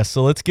that, I guess.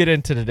 So let's get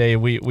into today.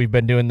 We've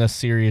been doing this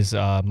series,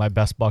 my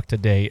best buck to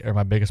date, or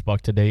my biggest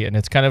buck to date, and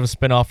it's kind of a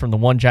spinoff from the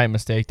one giant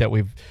mistake that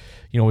we've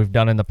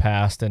done in the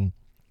past,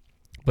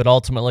 but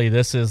ultimately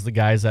this is the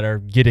guys that are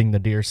getting the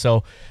deer.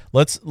 So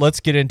let's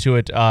get into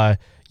it.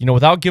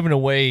 Without giving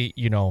away,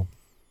 the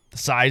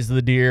size of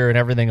the deer and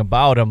everything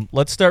about him,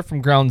 let's start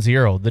from ground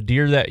zero. The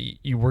deer that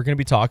we're going to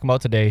be talking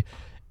about today.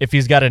 If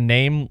he's got a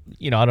name,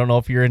 I don't know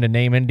if you're into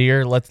naming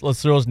deer.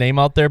 Let's throw his name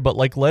out there, but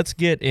like, let's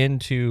get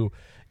into,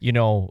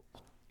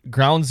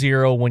 ground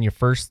zero when you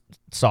first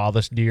saw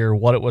this deer,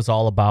 what it was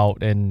all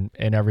about, and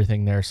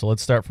everything there. So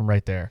let's start from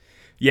right there.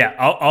 Yeah,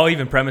 I'll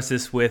even premise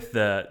this with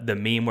the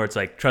meme where it's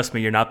like, trust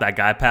me, you're not that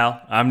guy,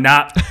 pal. I'm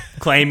not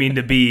claiming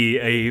to be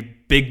a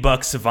big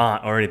buck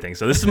savant or anything.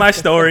 So this is my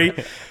story.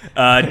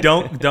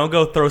 Don't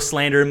go throw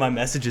slander in my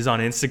messages on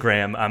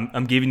Instagram.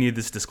 I'm giving you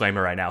this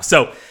disclaimer right now.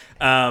 So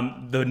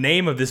the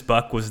name of this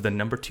buck was the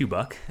number 2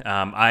 buck.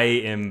 I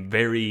am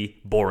very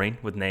boring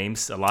with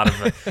names. A lot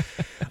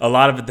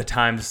of the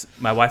times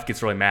my wife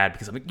gets really mad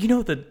because I'm like,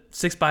 the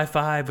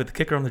 6x5 with the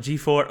kicker on the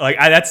G4. Like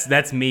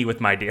that's me with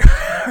my deer.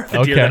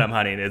 The deer that I'm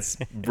hunting. It's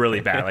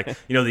really bad. Like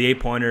the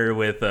 8-pointer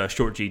with a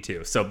short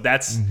G2. So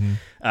that's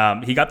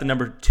he got the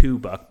number 2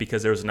 buck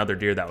because there was another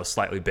deer that was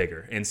slightly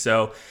bigger. And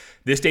so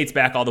this dates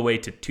back all the way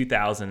to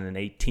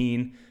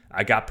 2018.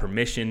 I got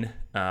permission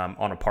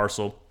on a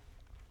parcel.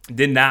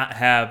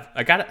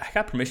 I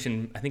got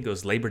permission, I think it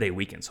was Labor Day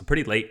weekend, so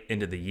pretty late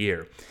into the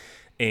year.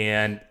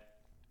 And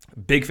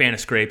big fan of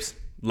scrapes,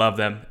 love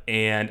them.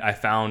 And I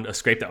found a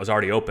scrape that was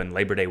already open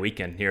Labor Day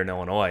weekend here in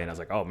Illinois. And I was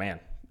like, oh man,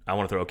 I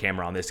want to throw a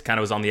camera on this. Kind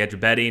of was on the edge of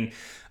bedding.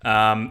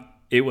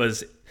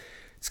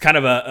 It's kind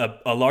of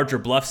a larger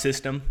bluff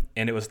system,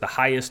 and it was the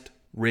highest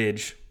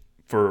ridge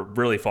for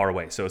really far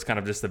away. So it's kind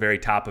of just the very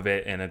top of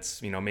it, and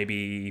it's,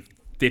 maybe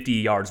 50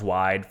 yards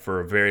wide for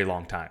a very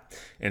long time.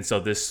 And so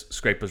this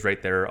scrape was right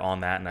there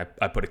on that, and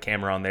I put a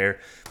camera on there,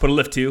 put a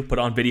lift 2, put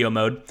on video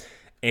mode,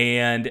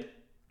 and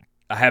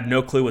I have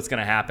no clue what's going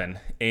to happen.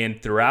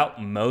 And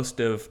throughout most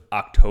of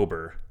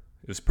October,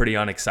 it was pretty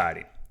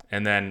unexciting.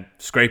 And then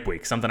scrape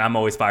week, something I'm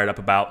always fired up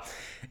about.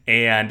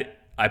 And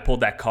I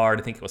pulled that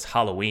card, I think it was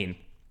Halloween.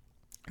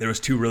 There was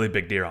 2 really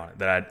big deer on it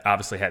that I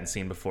obviously hadn't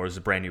seen before. It was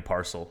a brand new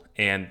parcel.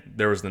 And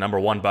there was the number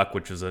 1 buck,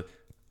 which was a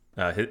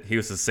He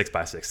was a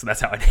 6x6, so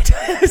that's how I named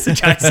it. It's a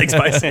giant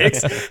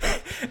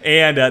 6x6.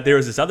 And there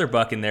was this other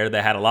buck in there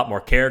that had a lot more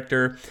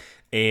character,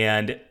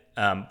 and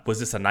was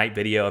just a night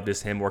video of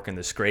just him working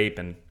the scrape.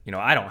 And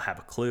I don't have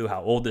a clue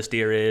how old this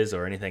deer is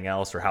or anything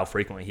else, or how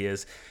frequently he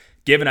is.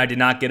 Given I did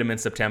not get him in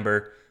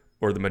September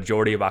or the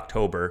majority of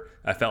October,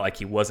 I felt like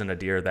he wasn't a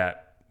deer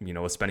that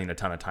was spending a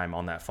ton of time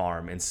on that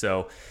farm. And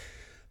so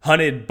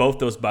hunted both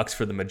those bucks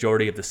for the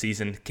majority of the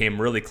season, came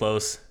really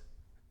close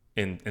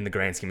in the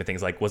grand scheme of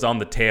things, like was on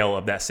the tail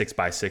of that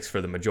 6x6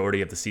 for the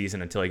majority of the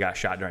season until he got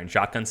shot during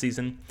shotgun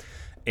season.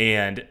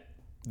 And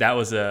that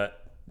was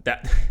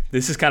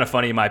this is kind of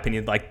funny in my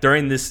opinion. Like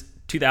during this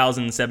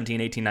 2017,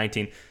 18,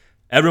 19,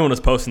 everyone was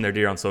posting their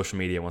deer on social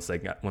media once they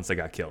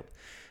got killed.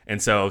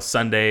 And so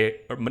Sunday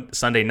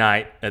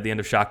night at the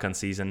end of shotgun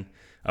season,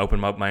 I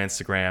opened up my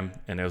Instagram,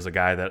 and it was a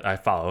guy that I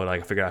followed. I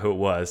figured out who it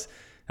was.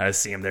 I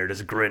see him there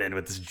just grinning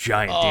with this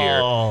giant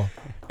deer.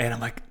 And I'm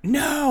like,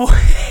 no.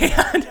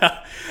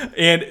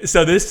 and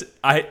so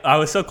I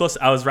was so close.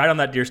 I was right on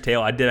that deer's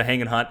tail. I did a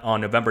hang and hunt on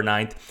November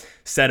 9th.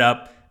 Set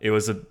up. It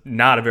was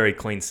not a very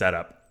clean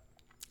setup.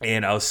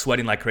 And I was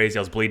sweating like crazy.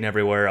 I was bleeding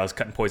everywhere. I was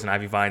cutting poison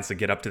ivy vines to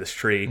get up to this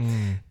tree.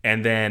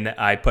 And then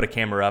I put a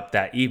camera up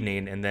that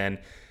evening. And then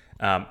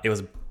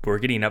we're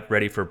getting up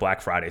ready for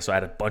Black Friday. So I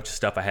had a bunch of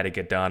stuff I had to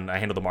get done. I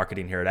handled the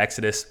marketing here at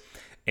Exodus.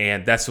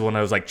 And that's when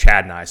I was like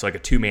Chad and I, so like a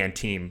 2-man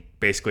team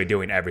basically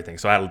doing everything.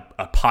 So I had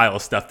a pile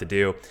of stuff to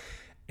do.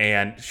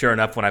 And sure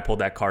enough, when I pulled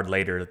that card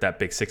later, that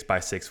big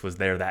 6x6 was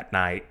there that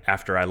night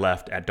after I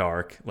left at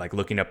dark, like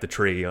looking up the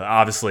tree.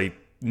 Obviously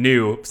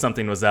knew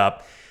something was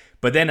up.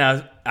 But then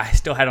I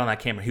still had on that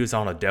camera. He was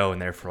on a doe in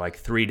there for like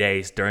 3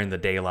 days during the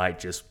daylight,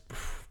 just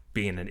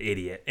being an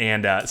idiot.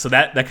 And so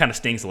that kind of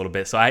stings a little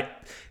bit. So I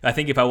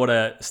think if I would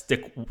have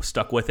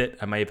stuck with it,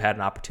 I may have had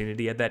an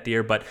opportunity at that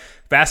deer. But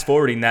fast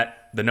forwarding that,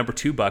 the number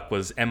 2 buck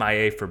was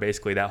MIA for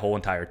basically that whole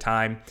entire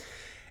time.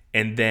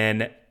 And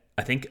then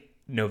I think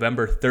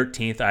November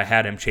 13th, I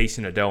had him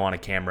chasing a doe on a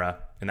camera,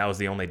 and that was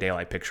the only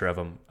daylight picture of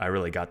him I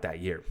really got that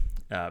year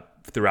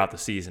throughout the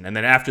season. And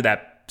then after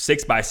that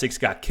 6x6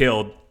 got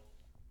killed,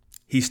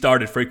 he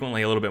started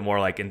frequently a little bit more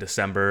like in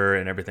December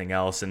and everything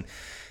else. And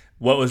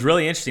what was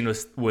really interesting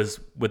was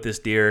with this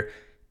deer,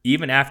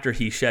 even after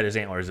he shed his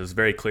antlers, it was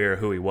very clear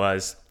who he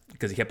was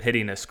because he kept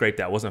hitting a scrape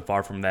that wasn't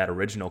far from that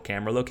original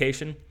camera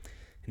location.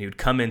 And he would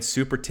come in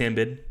super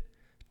timid,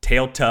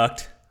 tail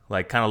tucked,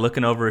 like kind of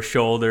looking over his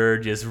shoulder,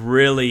 just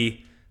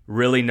really,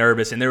 really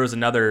nervous. And there was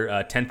another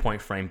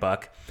 10-point frame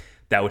buck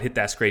that would hit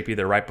that scrape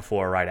either right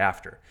before or right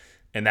after.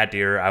 And that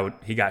deer,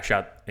 he got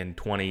shot in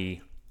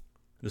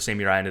the same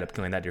year I ended up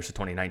killing that deer, so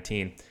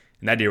 2019.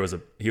 And that deer was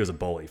a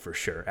bully for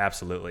sure,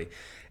 absolutely.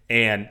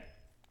 And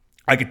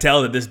I could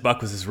tell that this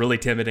buck was just really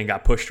timid and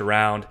got pushed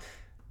around,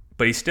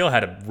 but he still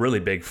had a really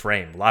big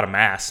frame, a lot of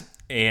mass.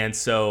 And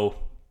so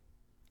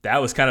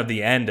that was kind of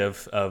the end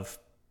of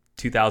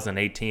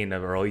 2018,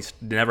 or at least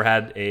never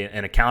had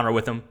an encounter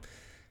with him.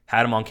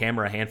 Had him on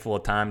camera a handful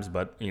of times,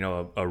 but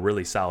a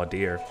really solid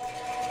deer.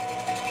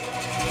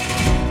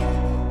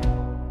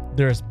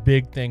 There's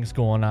big things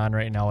going on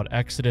right now at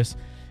Exodus.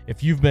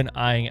 If you've been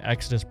eyeing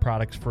Exodus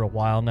products for a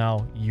while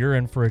now, you're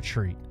in for a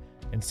treat.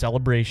 In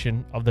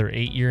celebration of their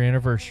 8-year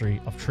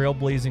anniversary of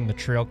trailblazing the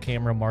trail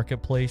camera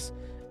marketplace,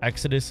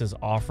 Exodus is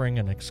offering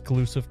an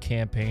exclusive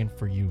campaign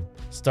for you.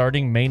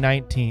 Starting May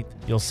 19th,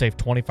 you'll save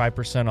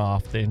 25%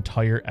 off the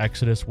entire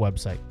Exodus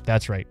website.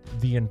 That's right,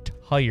 the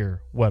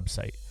entire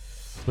website.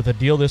 With a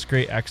deal this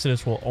great,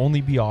 Exodus will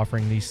only be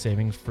offering these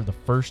savings for the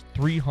first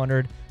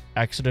 300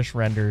 Exodus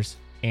renders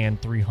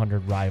and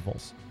 300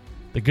 rivals.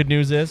 The good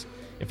news is,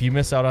 if you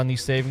miss out on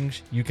these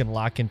savings, you can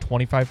lock in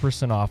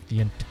 25% off the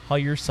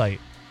entire site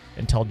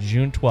until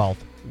June 12th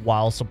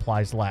while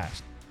supplies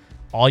last.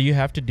 All you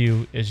have to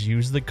do is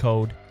use the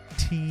code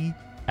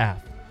TF,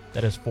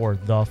 that is for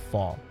the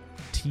fall.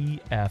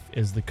 TF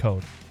is the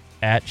code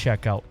at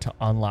checkout to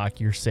unlock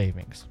your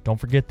savings. Don't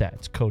forget that,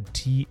 it's code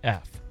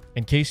TF.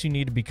 In case you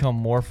need to become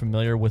more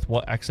familiar with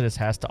what Exodus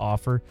has to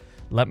offer,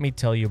 let me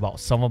tell you about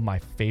some of my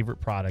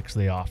favorite products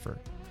they offer.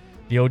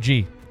 The OG,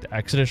 the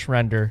Exodus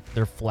Render,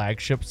 their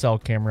flagship cell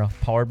camera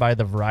powered by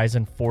the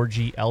Verizon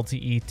 4G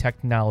LTE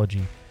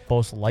technology,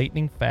 boasts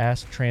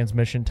lightning-fast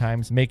transmission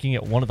times, making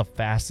it one of the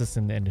fastest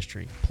in the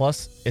industry.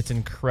 Plus, it's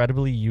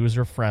incredibly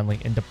user-friendly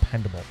and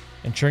dependable,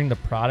 ensuring the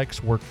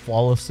products work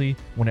flawlessly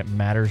when it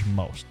matters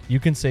most.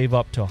 You can save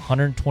up to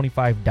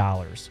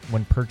 $125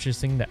 when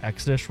purchasing the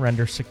Exodus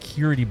Render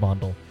Security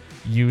Bundle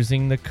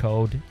using the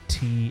code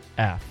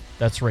TF.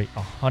 That's right,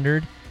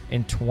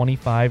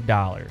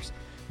 $125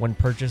 when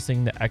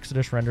purchasing the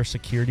Exodus Render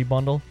Security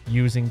Bundle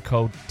using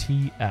code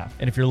TF.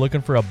 And if you're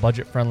looking for a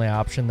budget-friendly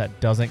option that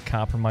doesn't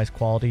compromise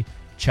quality,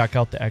 check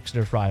out the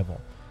Exodus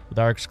Rival. With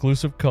our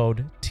exclusive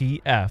code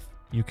TF,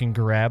 you can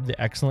grab the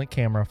excellent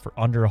camera for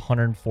under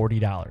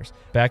 $140,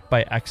 backed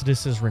by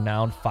Exodus's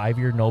renowned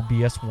 5-year no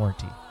BS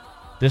warranty.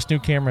 This new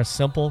camera is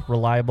simple,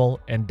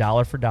 reliable, and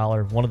dollar for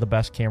dollar, one of the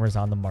best cameras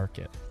on the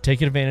market.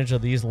 Take advantage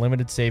of these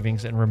limited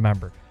savings, and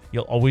remember,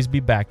 You'll always be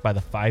backed by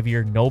the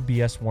 5-year no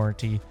BS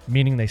warranty,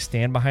 meaning they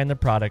stand behind their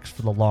products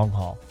for the long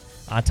haul.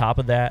 On top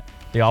of that,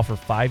 they offer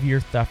 5-year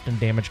theft and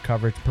damage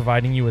coverage,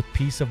 providing you with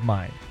peace of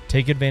mind.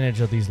 Take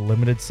advantage of these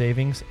limited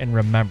savings, and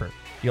remember,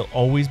 you'll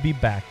always be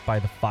backed by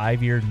the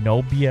 5-year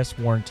no BS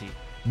warranty,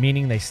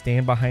 meaning they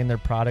stand behind their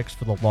products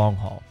for the long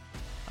haul.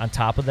 On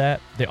top of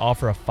that, they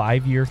offer a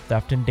 5-year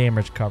theft and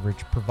damage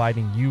coverage,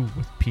 providing you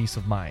with peace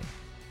of mind.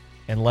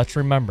 And let's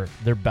remember,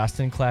 their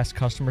best-in-class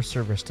customer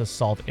service to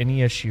solve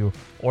any issue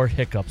or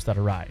hiccups that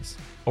arise.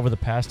 Over the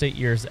past 8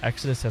 years,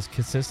 Exodus has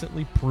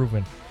consistently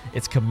proven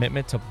its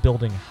commitment to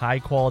building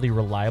high-quality,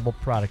 reliable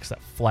products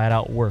that flat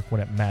out work when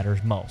it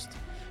matters most.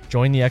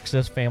 Join the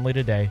Exodus family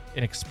today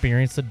and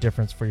experience the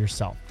difference for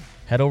yourself.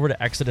 Head over to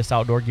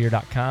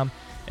ExodusOutdoorGear.com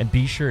and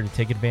be sure to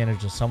take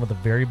advantage of some of the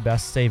very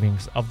best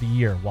savings of the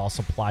year while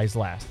supplies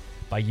last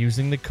by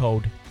using the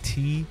code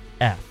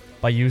TF.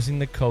 By using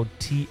the code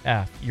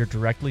TF, you're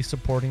directly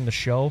supporting the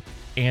show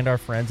and our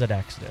friends at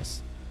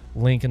Exodus.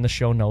 Link in the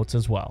show notes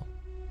as well.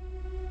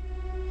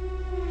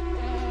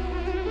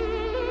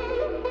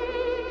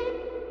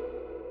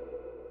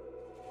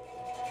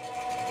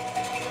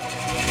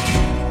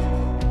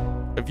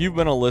 If you've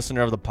been a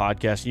listener of the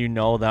podcast, you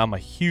know that I'm a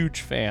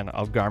huge fan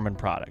of Garmin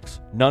products.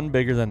 None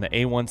bigger than the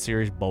A1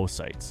 series bow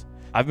sights.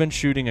 I've been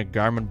shooting a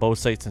Garmin bow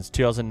sight since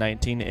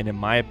 2019, and in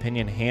my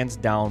opinion, hands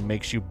down,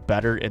 makes you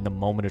better in the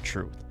moment of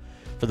truth.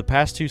 For the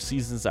past 2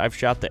 seasons, I've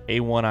shot the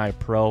A1i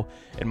Pro,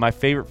 and my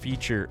favorite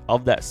feature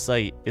of that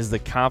sight is the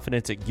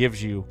confidence it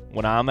gives you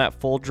when I'm at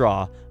full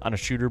draw on a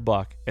shooter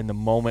buck and the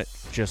moment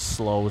just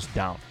slows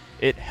down.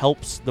 It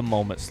helps the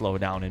moment slow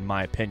down, in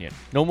my opinion.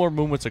 No more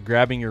movements of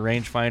grabbing your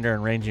rangefinder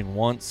and ranging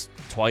once,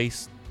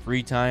 twice,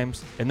 3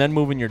 times, and then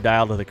moving your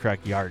dial to the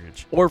correct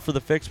yardage. Or for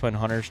the fixed pin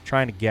hunters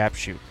trying to gap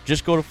shoot.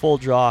 Just go to full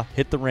draw,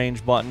 hit the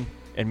range button,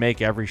 and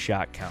make every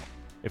shot count.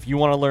 If you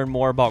want to learn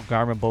more about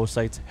Garmin bow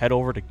sights, head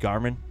over to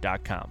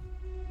Garmin.com.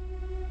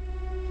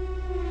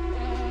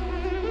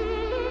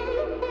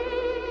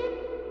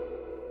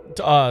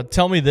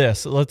 Tell me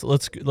this.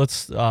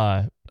 Let's.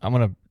 I'm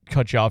gonna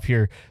cut you off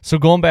here. So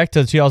going back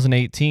to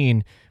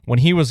 2018, when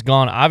he was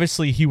gone,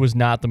 obviously he was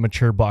not the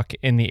mature buck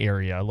in the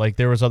area. Like,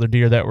 there was other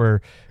deer that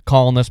were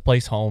calling this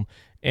place home,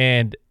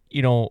 and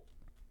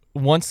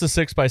once the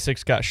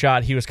 6x6 got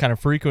shot, he was kind of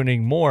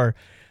frequenting more.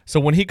 So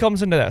when he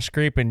comes into that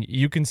scrape and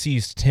you can see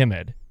he's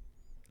timid,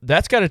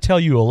 that's got to tell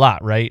you a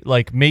lot, right?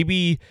 Like,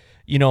 maybe,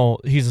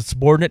 he's a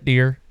subordinate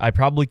deer. I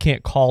probably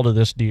can't call to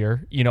this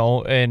deer,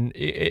 and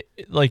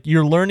like,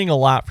 you're learning a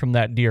lot from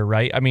that deer,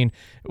 right? I mean,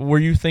 were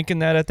you thinking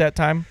that at that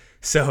time?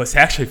 So it's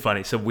actually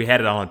funny. So we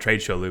had it on a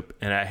trade show loop,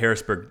 and at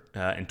Harrisburg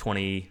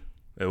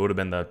it would have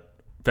been the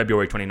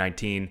February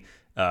 2019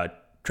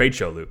 trade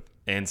show loop.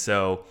 And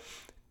so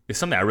it's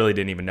something I really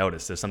didn't even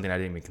notice. There's something I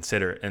didn't even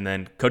consider. And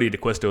then Cody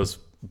DeQuisto's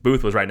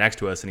booth was right next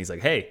to us, and he's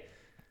like, "Hey,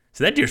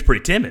 so that deer's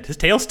pretty timid. His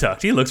tail's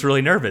tucked. He looks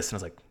really nervous." And I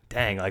was like,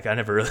 "Dang, like, I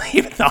never really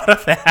even thought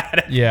of that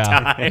at the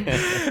time."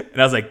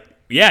 And I was like,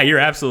 "Yeah, you're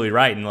absolutely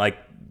right." And like,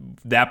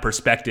 that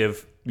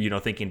perspective,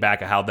 thinking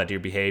back of how that deer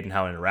behaved and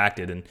how it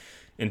interacted. And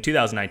in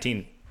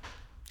 2019,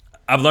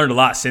 I've learned a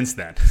lot since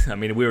then. I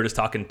mean, we were just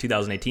talking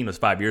 2018 was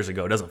 5 years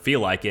ago. It doesn't feel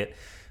like it,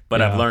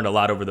 but I've learned a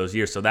lot over those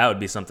years. So that would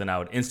be something I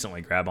would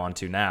instantly grab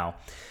onto now.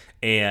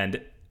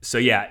 And so,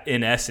 yeah,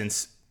 in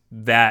essence,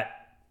 that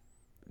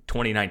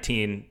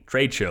 2019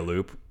 trade show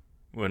loop,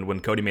 when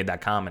Cody made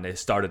that comment, it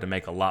started to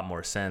make a lot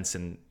more sense,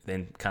 and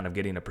then kind of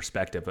getting a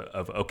perspective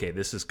of, okay,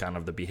 this is kind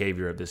of the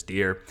behavior of this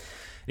deer.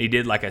 And he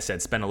did, like I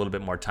said, spend a little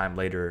bit more time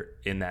later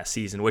in that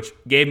season, which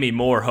gave me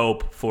more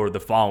hope for the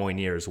following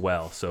year as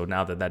well. So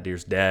now that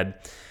deer's dead,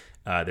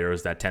 there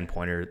was that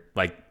 10-pointer,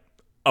 like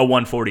a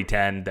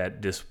 140-10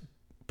 that just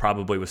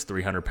probably was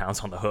 300 pounds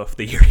on the hoof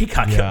the year he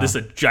got killed. This is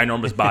a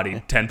ginormous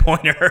body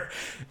 10-pointer,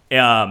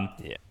 or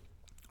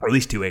at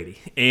least 280.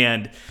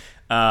 And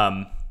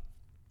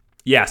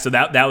so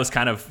that was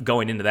kind of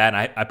going into that.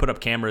 And I put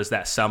up cameras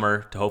that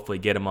summer to hopefully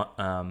get him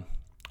on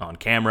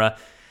camera.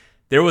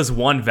 There was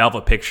one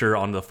velvet picture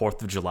on the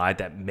 4th of July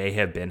that may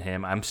have been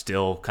him. I'm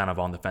still kind of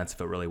on the fence if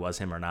it really was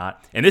him or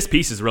not. And this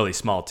piece is really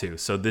small too.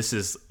 So this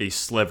is a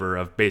sliver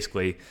of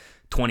basically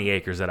 20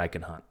 acres that I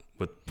can hunt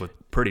with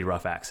pretty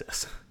rough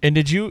access.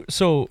 And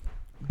so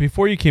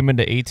before you came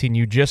into 18,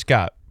 you just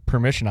got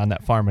permission on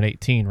that farm in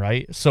 18,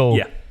 right? So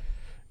yeah.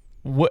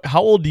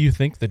 How old do you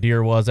think the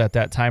deer was at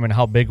that time, and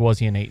how big was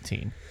he in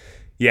 18?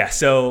 Yeah,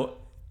 so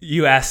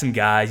you ask some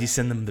guys, you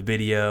send them the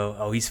video.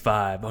 Oh, he's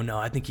 5. Oh, no,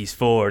 I think he's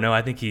 4. No,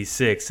 I think he's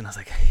 6. And I was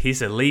like,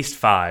 he's at least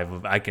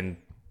 5. I can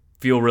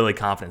feel really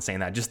confident saying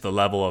that. Just the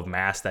level of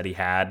mass that he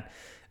had,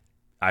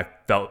 I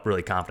felt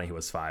really confident he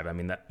was 5. I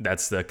mean,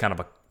 that's the kind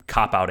of a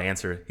cop-out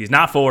answer. He's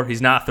not 4.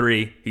 He's not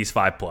 3. He's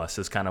 5+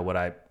 is kind of what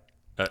I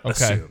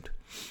assumed.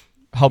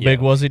 How big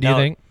was he, do you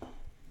think?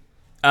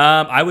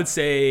 I would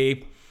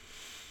say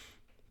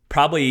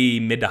probably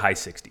mid to high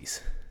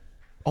 60s.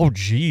 Oh,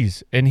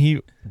 geez. And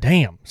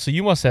so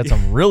you must have had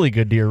some really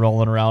good deer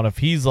rolling around if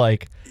he's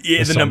like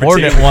the number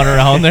 2 one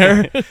around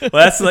there. Well,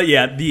 that's like,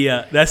 that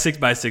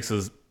 6x6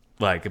 was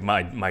like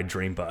my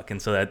dream buck.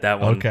 And so that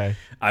one, Okay.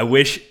 I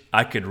wish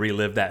I could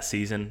relive that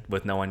season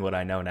with knowing what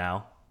I know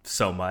now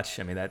so much.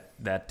 I mean, I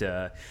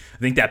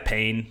think that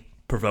pain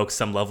provokes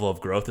some level of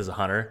growth as a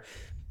hunter,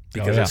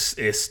 because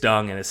it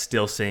stung and it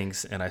still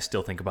stings, and I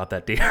still think about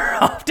that deer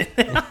often,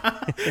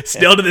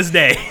 still to this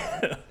day.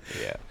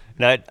 Yeah.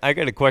 Now, I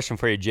got a question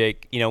for you,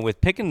 Jake.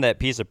 With picking that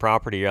piece of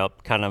property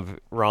up kind of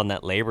around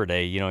that Labor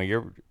Day,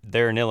 you're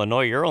there in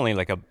Illinois, you're only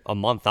like a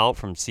month out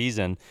from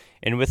season.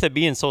 And with it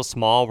being so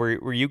small,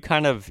 were you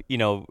kind of,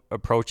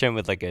 approaching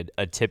with like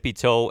a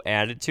tippy-toe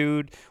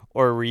attitude?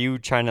 Or were you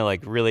trying to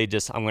like really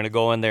just, I'm going to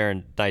go in there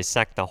and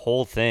dissect the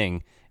whole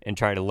thing and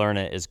try to learn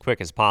it as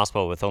quick as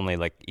possible with only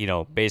like,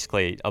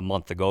 basically a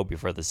month to go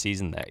before the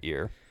season that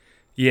year?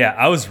 Yeah,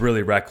 I was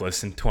really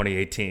reckless in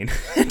 2018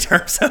 in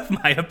terms of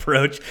my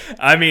approach.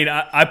 I mean,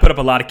 I put up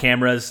a lot of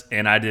cameras,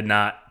 and I did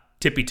not,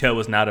 tippy-toe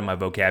was not in my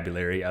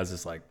vocabulary. I was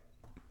just like,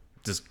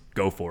 just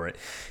go for it.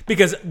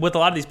 Because with a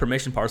lot of these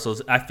permission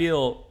parcels, I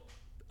feel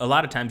a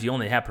lot of times you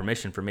only have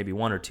permission for maybe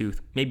 1 or 2,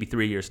 maybe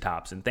 3 years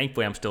tops. And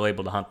thankfully, I'm still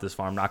able to hunt this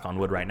farm, knock on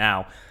wood, right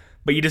now.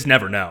 But you just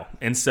never know.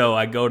 And so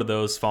I go to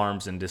those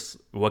farms and just,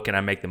 what can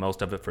I make the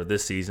most of it for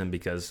this season?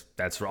 Because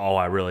that's all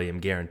I really am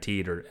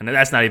guaranteed. And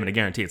that's not even a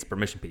guarantee, it's a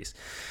permission piece.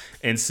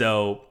 And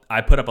so I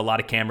put up a lot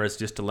of cameras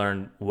just to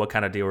learn what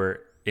kind of deer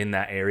were in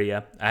that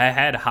area. I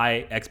had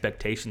high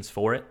expectations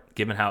for it,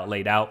 given how it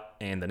laid out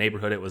and the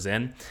neighborhood it was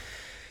in.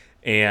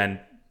 And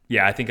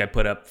yeah, I think I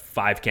put up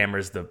 5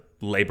 cameras the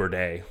Labor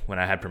Day when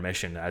I had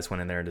permission. I just went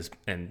in there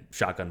and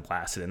shotgun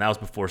blasted. And that was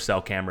before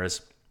cell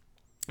cameras.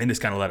 And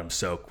just kind of let them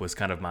soak was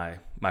kind of my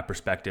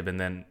perspective. And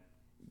then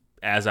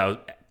as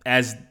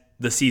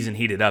the season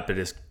heated up, it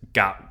just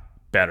got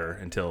better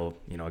until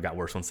it got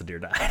worse once the deer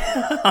died.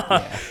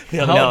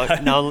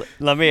 Now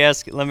let me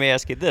ask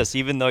you this: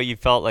 even though you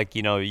felt like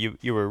you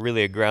were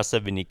really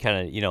aggressive and you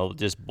kind of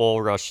just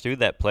bull rushed through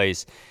that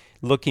place,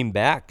 looking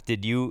back,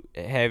 did you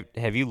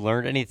have you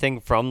learned anything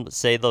from,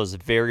 say, those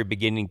very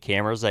beginning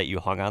cameras that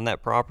you hung on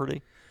that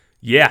property?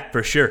 Yeah,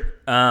 for sure.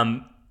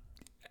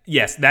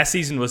 Yes, that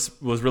season was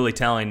really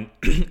telling.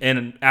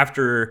 And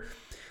after,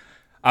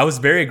 I was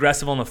very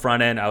aggressive on the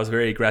front end. I was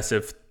very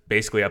aggressive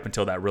basically up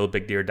until that real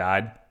big deer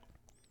died.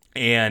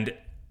 And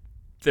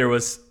there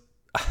was,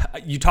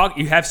 you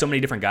have so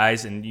many different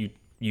guys, and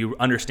you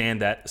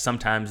understand that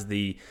sometimes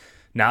the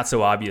not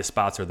so obvious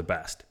spots are the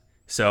best.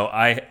 So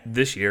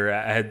this year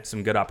I had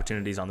some good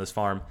opportunities on this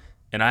farm,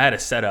 and I had a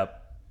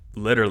setup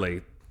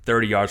literally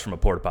 30 yards from a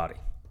porta potty.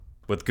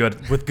 With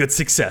good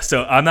success.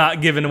 So I'm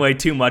not giving away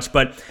too much,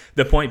 but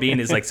the point being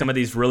is, like, some of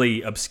these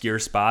really obscure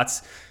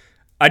spots,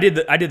 I did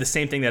the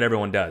same thing that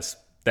everyone does,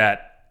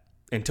 that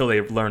until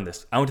they learn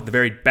this. I went to the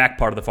very back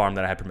part of the farm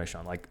that I had permission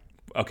on. Like,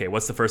 okay,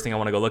 what's the first thing I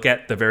want to go look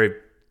at? The very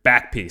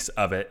back piece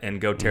of it,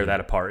 and go tear that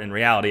apart. In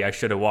reality, I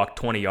should have walked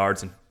 20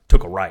 yards and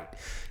took a right.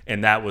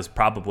 And that was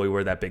probably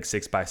where that big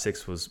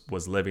 6x6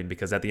 was living,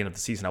 because at the end of the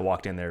season, I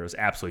walked in there, it was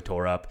absolutely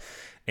tore up.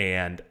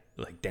 And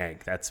like, dang,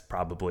 that's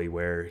probably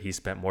where he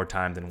spent more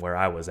time than where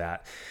I was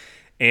at.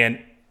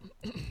 And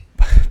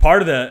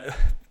part of the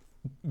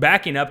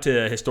backing up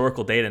to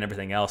historical data and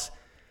everything else,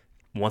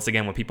 once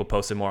again, when people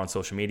posted more on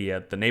social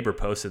media, the neighbor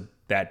posted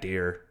that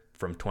deer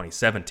from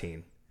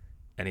 2017.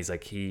 And he's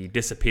like, he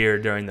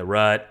disappeared during the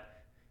rut.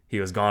 He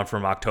was gone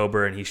from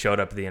October, and he showed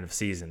up at the end of the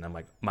season. I'm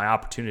like, my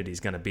opportunity is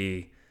going to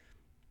be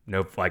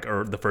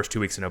the first 2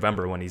 weeks of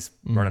November when he's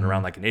running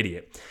around like an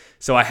idiot.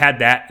 So I had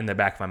that in the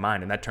back of my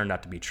mind, and that turned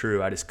out to be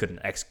true. I just couldn't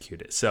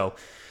execute it. So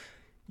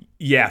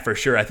yeah, for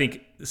sure. I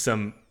think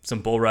some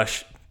bull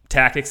rush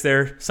tactics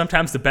there.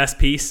 Sometimes the best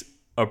piece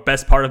or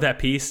best part of that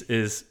piece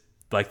is,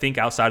 like, think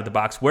outside of the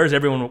box. Where does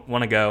everyone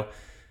want to go?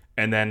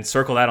 And then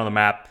circle that on the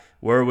map.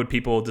 Where would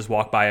people just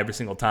walk by every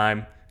single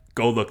time?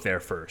 Go look there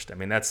first. I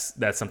mean, that's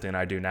something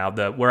I do now.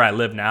 Where I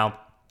live now,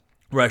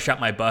 where I shot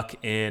my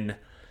buck in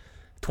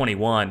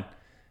 21,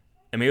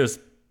 I mean, it was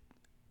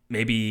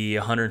maybe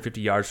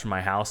 150 yards from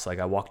my house. Like,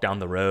 I walked down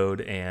the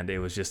road, and it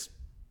was just,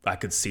 I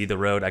could see the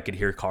road. I could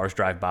hear cars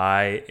drive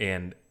by,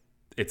 and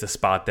it's a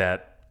spot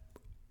that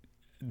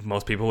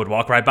most people would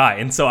walk right by.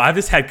 And so I've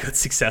just had good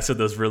success with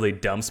those really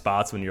dumb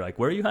spots when you're like,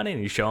 where are you hunting?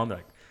 And you show them, they're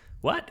like,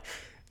 what?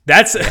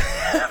 That's,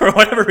 for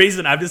whatever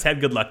reason, I've just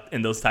had good luck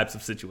in those types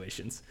of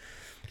situations.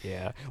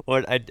 Yeah.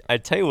 Well, I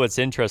tell you what's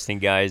interesting,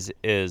 guys,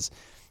 is,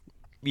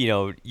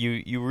 you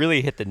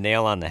really hit the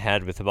nail on the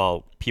head with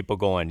about people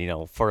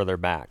going, further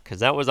back, because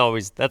that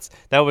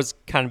was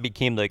kind of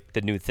became like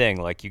the new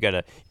thing. Like, you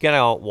gotta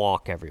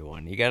outwalk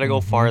everyone. You gotta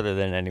go farther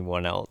than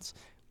anyone else.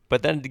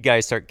 But then the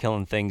guys start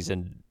killing things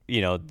and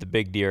the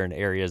big deer in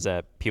areas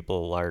that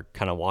people are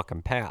kind of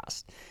walking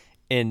past.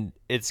 And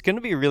it's going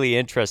to be really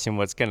interesting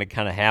what's going to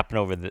kind of happen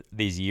over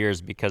these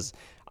years, because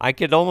I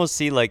could almost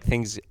see like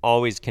things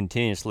always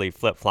continuously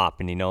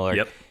flip-flopping,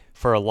 Yep.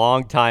 For a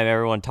long time,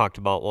 everyone talked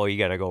about, well, you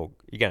got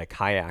to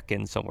kayak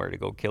in somewhere to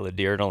go kill a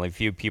deer, and only a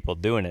few people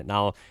doing it.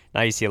 Now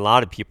you see a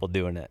lot of people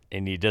doing it,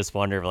 and you just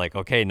wonder, like,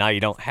 okay, now you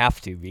don't have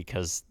to,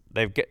 because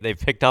they've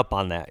picked up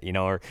on that,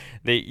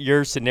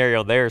 your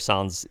scenario there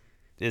sounds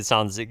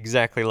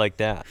exactly like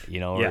that,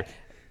 Yeah.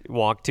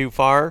 walk too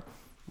far,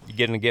 you're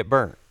going to get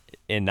burnt.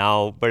 And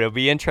now, but it'll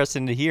be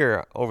interesting to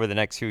hear over the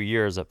next few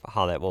years of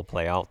how that will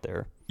play out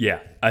there. Yeah,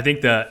 I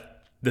think the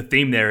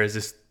theme there is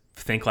just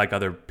think like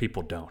other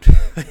people don't.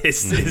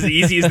 It's as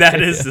easy as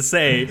that is to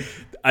say.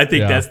 I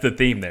think that's the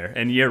theme there.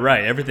 And you're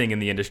right. Everything in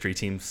the industry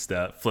seems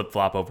to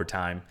flip-flop over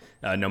time,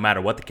 no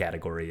matter what the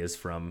category is,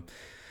 from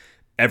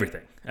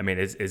everything. I mean,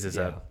 it's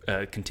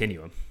a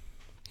continuum.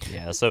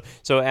 Yeah, so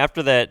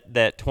after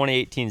that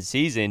 2018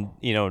 season,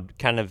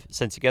 kind of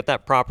since you got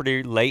that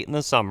property late in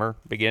the summer,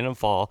 beginning of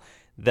fall,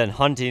 then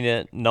hunting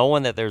it,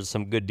 knowing that there's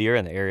some good deer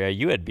in the area,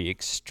 you would be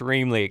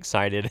extremely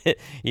excited,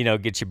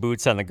 get your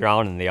boots on the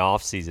ground in the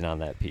off season on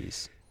that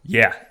piece.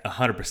 Yeah,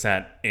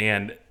 100%.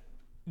 And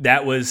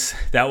that was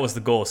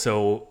the goal.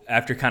 So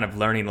after kind of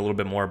learning a little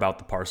bit more about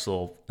the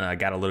parcel, I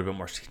got a little bit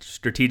more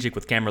strategic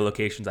with camera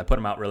locations. I put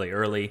them out really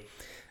early,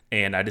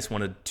 and I just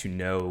wanted to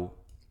know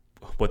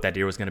what that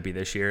deer was going to be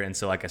this year. And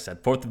so, like I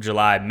said, 4th of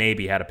July,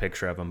 maybe had a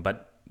picture of him,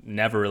 but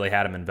never really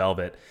had him in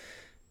velvet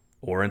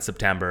or in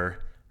September.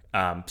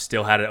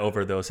 Still had it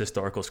over those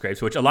historical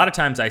scrapes, which a lot of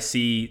times I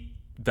see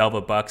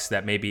velvet bucks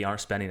that maybe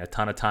aren't spending a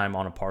ton of time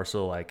on a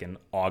parcel, like in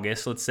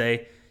August, let's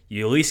say.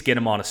 You at least get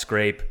them on a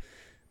scrape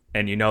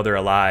and they're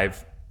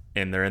alive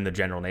and they're in the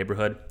general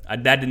neighborhood.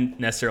 That didn't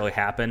necessarily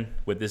happen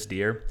with this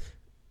deer,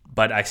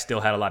 but I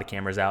still had a lot of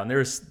cameras out. And there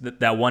was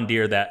that one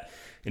deer that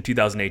in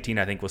 2018,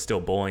 I think was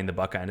still bullying the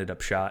buck I ended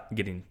up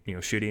shooting.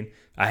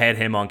 I had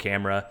him on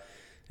camera,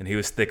 and he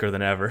was thicker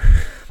than ever.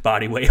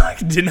 Body weight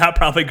did not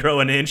probably grow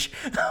an inch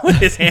with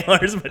his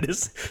antlers, but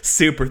just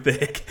super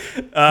thick.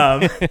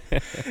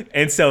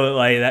 And so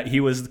that he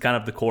was kind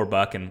of the core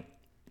buck,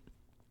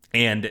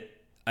 and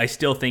I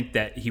still think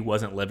that he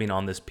wasn't living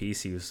on this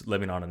piece. He was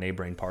living on a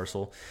neighboring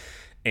parcel.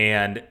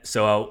 And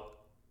so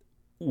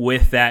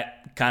with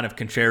that kind of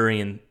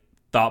contrarian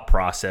thought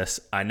process,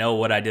 I know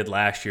what I did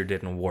last year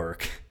didn't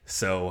work.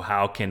 So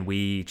how can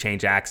we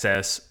change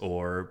access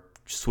or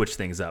switch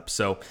things up?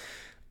 So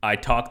I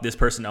talked this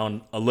person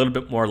on a little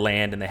bit more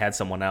land, and they had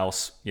someone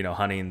else,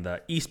 hunting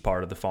the east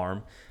part of the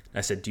farm.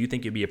 I said, do you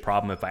think it'd be a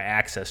problem if I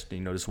accessed,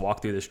 just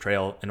walk through this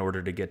trail in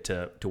order to get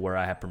to where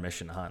I have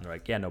permission to hunt? And they're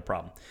like, yeah, no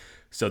problem.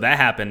 So that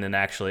happened, and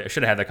actually I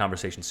should have had that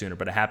conversation sooner,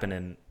 but it happened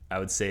in, I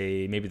would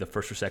say, maybe the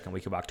first or second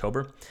week of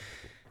October.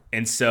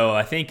 And so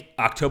I think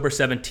October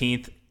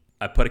 17th,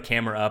 I put a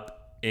camera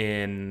up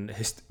in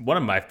one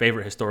of my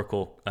favorite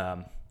historical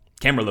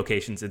camera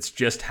locations. It's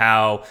just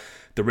how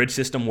the ridge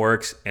system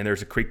works, and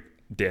there's a creek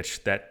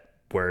ditch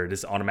where it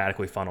just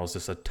automatically funnels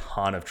just a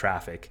ton of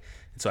traffic.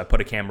 And so I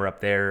put a camera up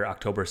there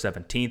October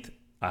 17th.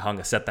 I hung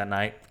a set that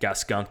night, got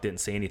skunked,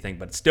 didn't see anything,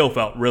 but still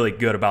felt really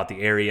good about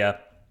the area.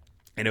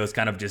 And it was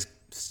kind of just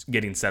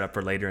getting set up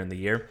for later in the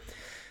year.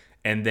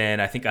 And then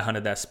I think I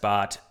hunted that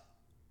spot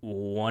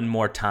one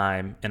more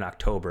time in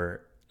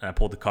October, and I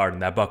pulled the card,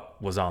 and that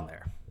buck was on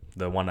there,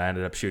 the one I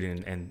ended up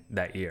shooting in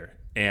that year.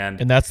 And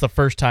that's the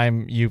first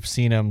time you've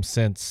seen him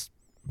since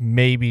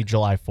maybe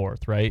July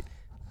 4th, right?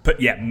 But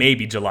yeah,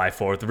 maybe July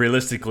 4th.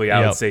 Realistically,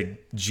 I would say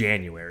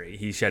January.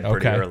 He shed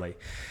pretty early.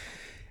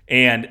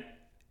 And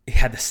he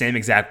had the same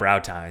exact brow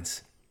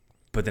tines,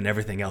 but then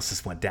everything else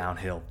just went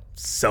downhill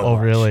so much. Oh,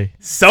 really?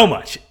 So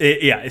much.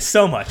 It's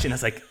so much. And I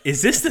was like,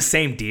 is this the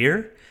same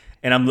deer?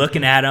 And I'm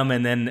looking at him,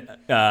 and then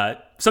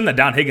something that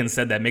Don Higgins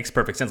said that makes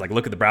perfect sense. Like,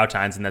 look at the brow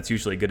tines, and that's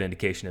usually a good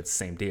indication it's the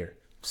same deer.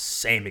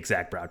 Same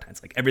exact brow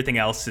tines. Like, everything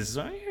else is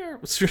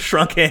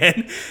shrunk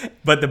in,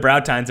 but the brow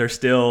tines are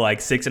still like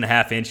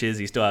 6.5 inches.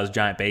 He still has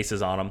giant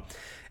bases on them.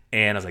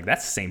 And I was like,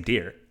 that's the same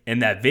deer. In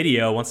that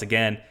video, once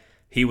again,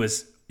 he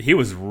was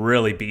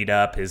really beat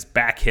up. His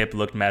back hip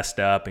looked messed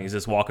up, and he's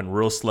just walking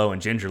real slow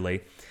and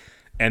gingerly.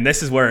 And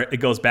this is where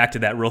it goes back to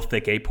that real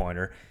thick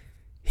 8-pointer.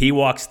 He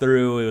walks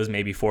through, it was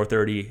maybe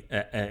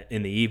 4:30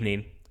 in the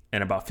evening,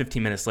 and about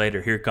 15 minutes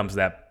later, here comes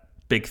that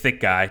big,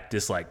 thick guy,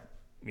 just like,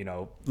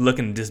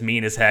 looking just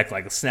mean as heck,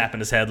 like snapping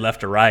his head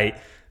left to right,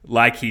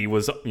 like he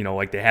was,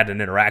 like they had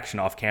an interaction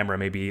off camera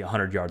maybe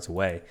 100 yards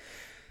away.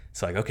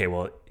 It's like, okay,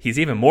 well, he's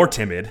even more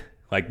timid,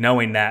 like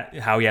knowing that,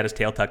 how he had his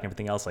tail tucked and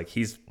everything else, like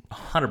he's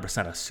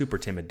 100% a super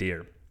timid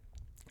deer.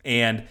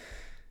 And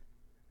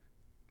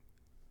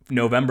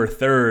November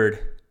 3rd,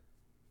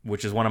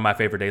 which is one of my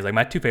favorite days, like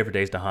my two favorite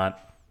days to hunt.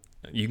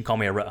 You can call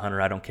me a rut hunter.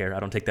 I don't care.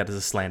 I don't take that as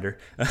a slander.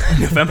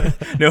 November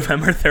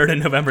 3rd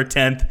and November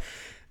 10th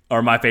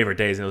are my favorite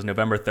days. And it was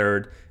November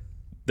 3rd.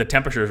 The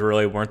temperatures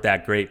really weren't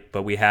that great,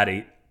 but we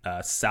had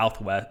a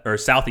southwest or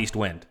southeast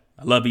wind.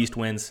 I love east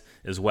winds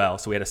as well.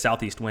 So we had a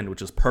southeast wind,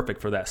 which was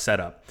perfect for that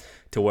setup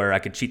to where I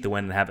could cheat the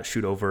wind and have it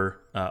shoot over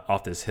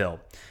off this hill.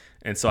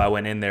 And so I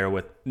went in there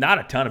with not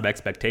a ton of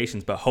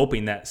expectations, but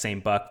hoping that same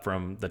buck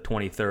from the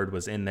 23rd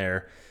was in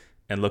there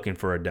and looking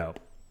for a doe.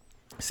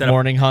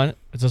 Morning hunt?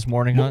 Is this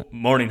morning hunt?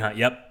 Morning hunt,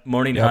 yep.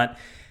 Morning hunt.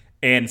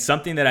 And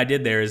something that I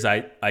did there is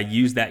I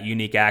used that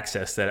unique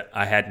access that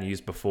I hadn't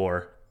used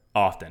before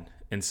often.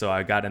 And so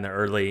I got in there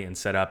early and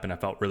set up, and I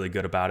felt really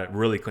good about it.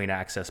 Really clean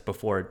access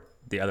before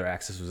the other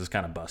access was just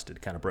kind of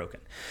busted, kind of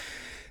broken.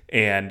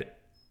 And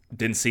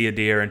didn't see a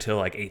deer until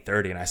like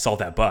 8:30, and I saw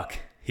that buck.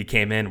 he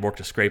came in, worked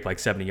a scrape like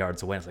 70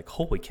 yards away. I was like,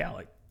 holy cow,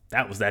 like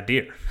that was that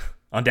deer,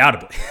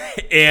 undoubtedly.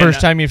 And,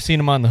 First time you've seen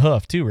him on the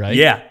hoof too, right?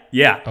 Yeah.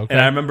 Okay. And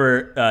I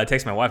remember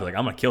texting my wife, like,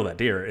 I'm going to kill that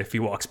deer if he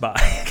walks by.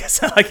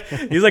 Because like,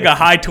 he's like a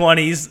high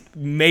 20s,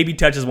 maybe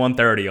touches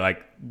 130.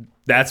 Like,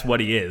 that's what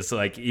he is.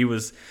 Like, he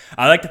was,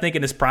 I like to think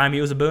in his prime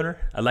he was a booner.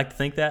 I like to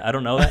think that. I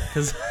don't know that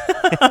because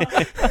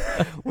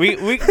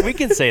we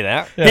can say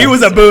that. he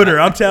was a booner,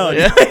 I'm telling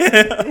you.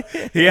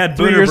 He had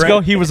 3 booner years ago,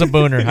 brains. he was a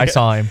booner. I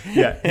saw him.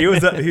 Yeah,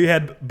 he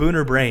had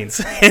booner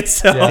brains. And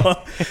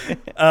so,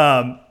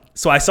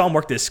 so I saw him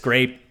work this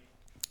scrape.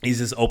 He's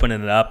just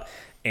opening it up,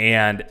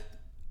 and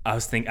I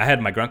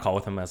had my grunt call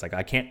with him. I was like,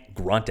 I can't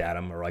grunt at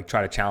him or like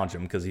try to challenge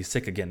him because he's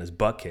sick of getting his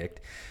butt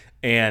kicked.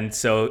 And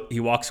so he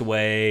walks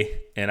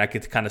away, and I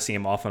could kind of see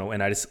him off,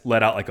 and I just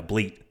let out like a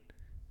bleat.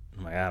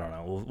 I'm like, I don't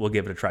know, we'll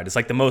give it a try. It's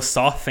like the most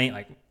soft, faint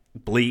like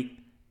bleat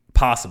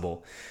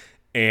possible.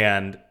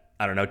 And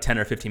I don't know, 10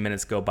 or 15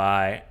 minutes go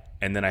by,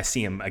 and then I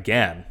see him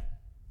again,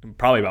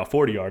 probably about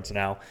 40 yards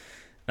now.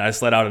 And I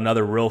just let out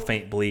another real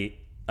faint bleat.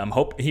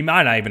 He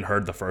might not even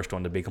heard the first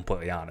one, to be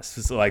completely honest.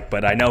 It's like,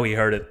 but I know he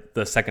heard it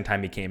the second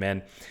time he came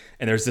in.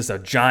 And there's just a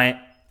giant,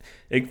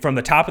 from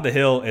the top of the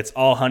hill, it's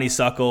all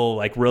honeysuckle,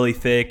 like really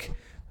thick.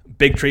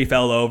 Big tree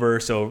fell over,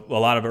 so a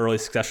lot of early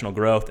successional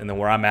growth. And then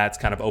where I'm at, it's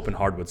kind of open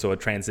hardwood, so it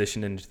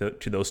transitioned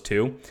into those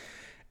two.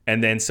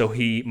 And then so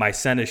my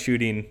scent is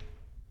shooting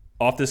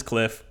off this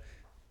cliff,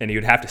 and he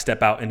would have to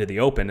step out into the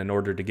open in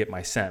order to get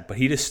my scent. But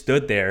he just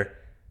stood there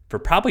for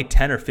probably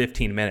 10 or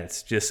 15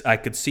 minutes. Just, I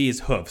could see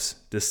his hoofs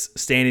just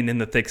standing in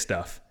the thick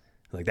stuff.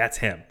 Like, that's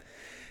him.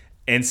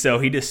 And so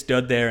he just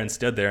stood there. I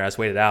just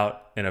waited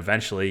out, and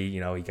eventually, he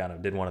kind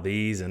of did one of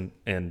these and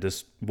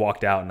just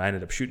walked out, and I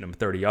ended up shooting him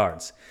 30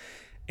 yards.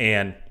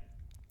 And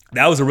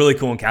that was a really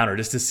cool encounter,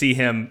 just to see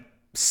him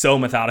so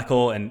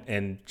methodical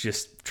and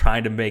just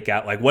trying to make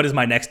out, like, what is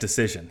my next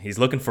decision? He's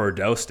looking for a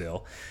doe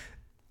still,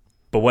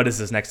 but what is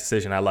his next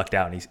decision? I lucked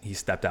out, and he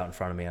stepped out in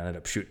front of me, and I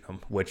ended up shooting him,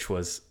 which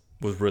was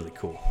really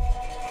cool.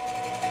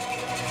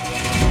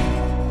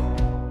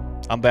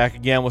 I'm back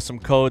again with some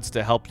codes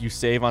to help you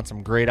save on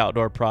some great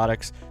outdoor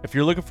products. If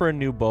you're looking for a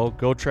new bow,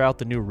 go try out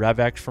the new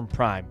RevX from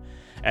Prime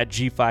at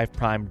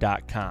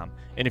g5prime.com.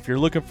 And if you're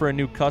looking for a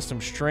new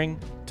custom string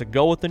to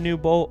go with the new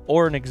bow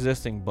or an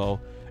existing bow,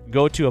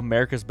 go to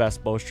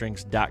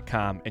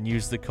americasbestbowstrings.com and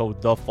use the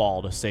code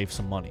THEFALL to save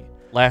some money.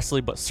 Lastly,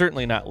 but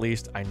certainly not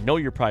least, I know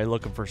you're probably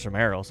looking for some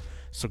arrows,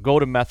 so go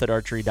to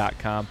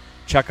methodarchery.com,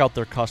 check out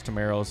their custom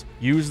arrows,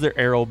 use their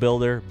arrow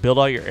builder, build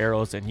out your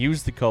arrows, and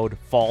use the code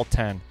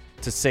FALL10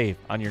 to save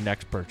on your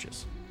next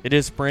purchase. It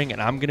is spring,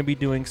 and I'm going to be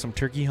doing some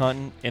turkey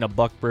hunting in a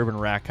Buck Bourbon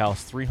Rack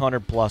House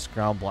 300 plus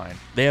ground blind.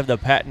 They have the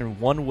patented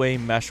one-way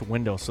mesh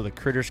window so the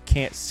critters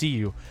can't see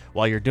you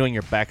while you're doing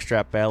your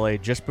backstrap ballet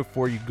just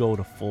before you go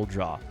to full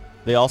draw.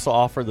 They also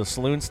offer the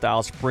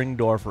saloon-style spring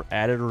door for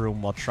added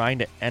room while trying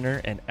to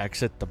enter and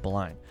exit the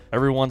blind.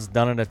 Everyone's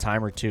done it a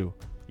time or two.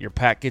 Your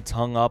pack gets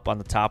hung up on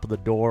the top of the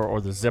door,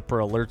 or the zipper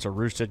alerts a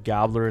roosted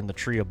gobbler in the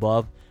tree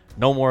above.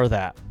 No more of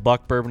that.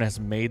 Buck Bourbon has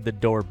made the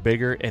door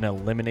bigger and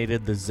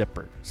eliminated the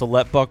zipper. So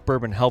let Buck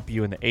Bourbon help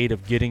you in the aid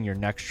of getting your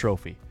next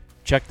trophy.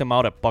 Check them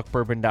out at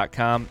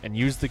buckbourbon.com and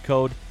use the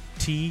code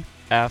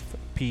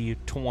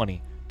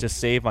TFP20 to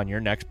save on your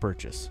next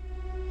purchase.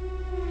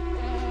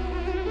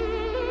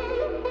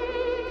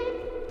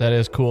 That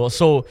is cool.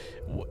 So,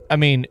 I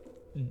mean,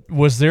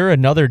 was there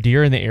another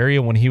deer in the area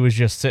when he was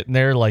just sitting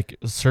there, like,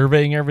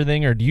 surveying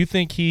everything? Or do you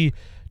think he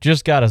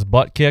just got his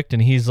butt kicked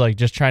and he's, like,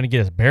 just trying to get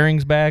his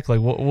bearings back? Like,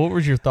 what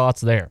was your thoughts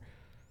there?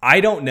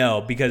 I don't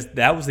know, because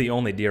that was the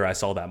only deer I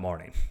saw that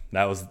morning.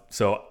 That was,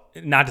 so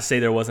not to say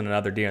there wasn't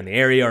another deer in the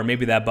area, or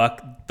maybe that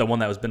buck, the one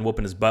that was been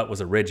whooping his butt,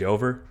 was a ridge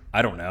over.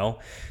 I don't know.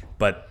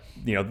 But,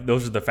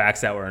 those are the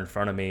facts that were in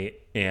front of me.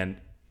 And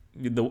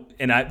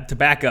to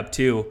back up,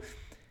 too,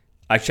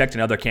 I checked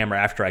another camera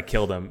after I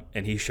killed him,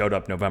 and he showed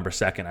up November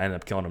 2nd. I ended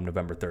up killing him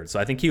November 3rd. So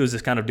I think he was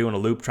just kind of doing a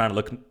loop,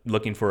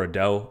 looking for a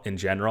doe in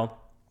general.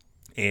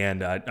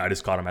 And I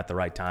just caught him at the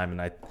right time.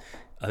 And I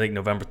think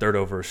November 3rd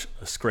over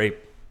a scrape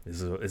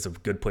is a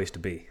good place to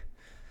be.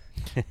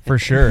 For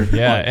sure,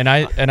 yeah.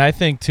 and I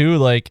think too,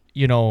 like,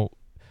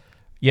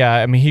 yeah,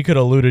 I mean, he could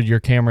have looted your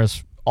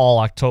cameras all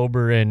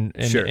October and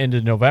Sure. into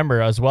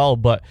November as well,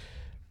 but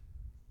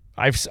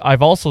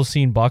I've also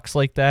seen bucks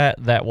like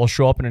that will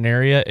show up in an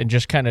area and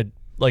just kind of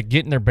like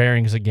getting their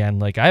bearings again.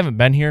 Like, I haven't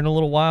been here in a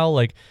little while,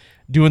 like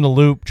doing the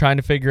loop, trying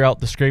to figure out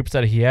the scrapes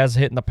that he has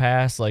hit in the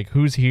past, like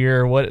who's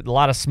here, a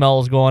lot of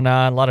smells going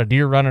on, a lot of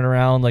deer running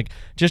around, like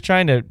just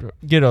trying to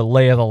get a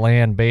lay of the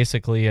land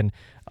basically. And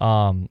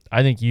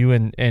I think you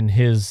and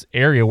his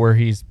area where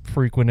he's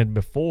frequented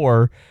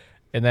before,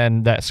 and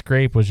then that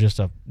scrape was just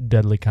a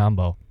deadly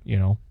combo,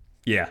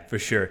 Yeah, for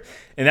sure.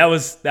 And that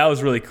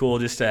was really cool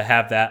just to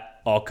have that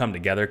all come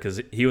together,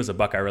 because he was a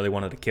buck I really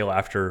wanted to kill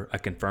after I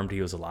confirmed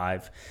he was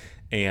alive.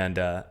 And,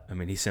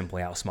 he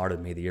simply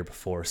outsmarted me the year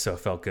before, so it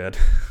felt good.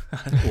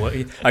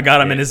 I got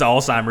him in his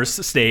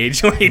Alzheimer's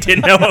stage when he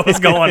didn't know what was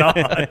going on,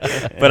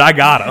 but I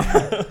got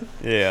him.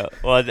 Yeah.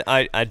 Well,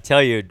 I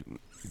tell you,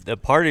 the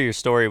part of your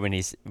story when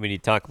you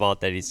talk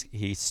about that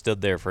he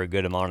stood there for a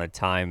good amount of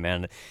time,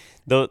 man.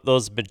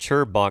 Those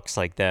mature bucks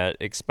like that,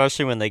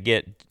 especially when they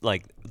get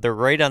like they're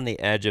right on the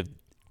edge of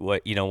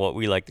what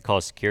we like to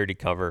call security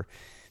cover,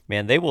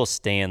 man, they will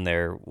stand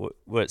there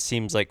what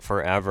seems like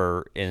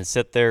forever and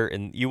sit there,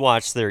 and you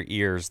watch their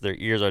ears. Their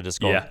ears are just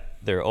going,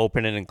 they're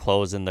opening and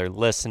closing. They're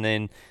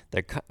listening.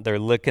 They're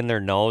licking their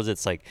nose.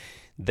 It's like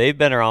they've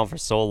been around for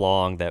so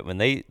long that when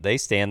they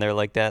stand there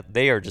like that,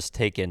 they are just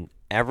taking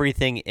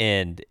everything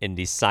in and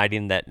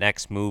deciding that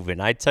next move.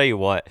 And I tell you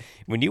what,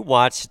 when you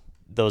watch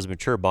those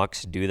mature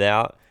bucks do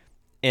that,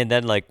 and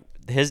then like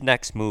his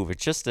next move,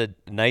 it's just a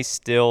nice,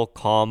 still,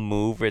 calm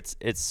move.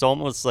 It's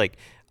almost like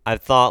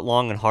I've thought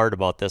long and hard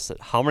about this.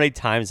 How many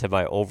times have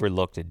I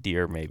overlooked a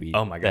deer maybe?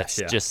 Oh my gosh,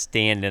 that's just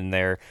standing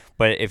there.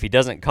 But if he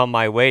doesn't come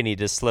my way and he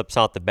just slips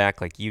out the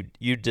back, like you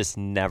just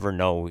never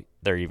know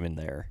they're even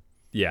there.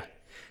 Yeah.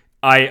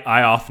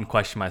 I often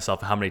question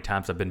myself how many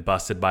times I've been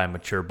busted by a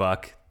mature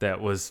buck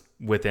that was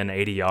within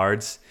 80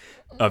 yards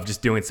of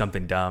just doing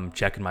something dumb,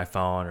 checking my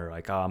phone, or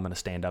like, oh, I'm going to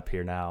stand up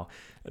here now.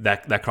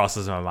 That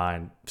crosses my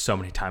mind so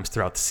many times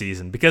throughout the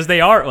season, because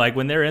they are like,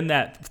 when they're in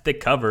that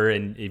thick cover,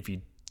 and if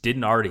you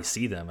didn't already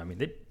see them, I mean,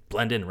 they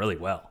blend in really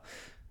well.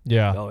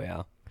 Yeah. Oh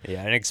yeah.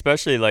 Yeah, and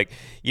especially like,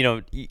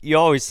 you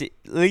always see,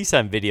 at least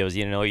on videos,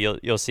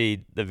 you'll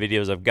see the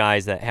videos of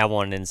guys that have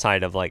one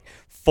inside of like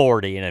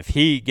 40, and if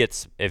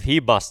he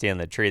busts in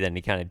the tree, then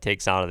he kind of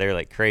takes out of there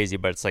like crazy.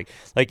 But it's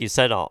like you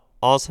said, all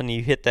of a sudden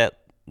you hit that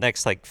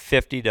next like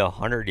 50 to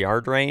 100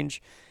 yard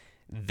range,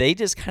 they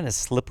just kind of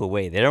slip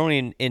away. They don't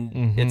even.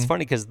 It's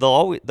funny because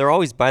they're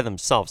always by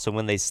themselves. So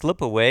when they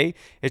slip away,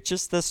 it's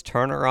just this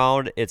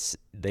turnaround.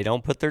 They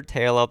don't put their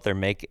tail up.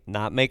 They're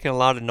not making a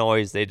lot of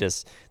noise.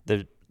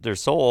 They're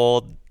so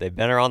old. They've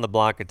been around the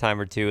block a time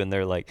or two, and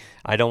they're like,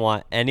 I don't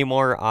want any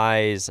more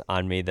eyes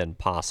on me than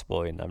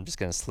possible, and I'm just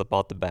gonna slip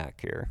out the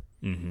back here.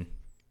 Mm-hmm.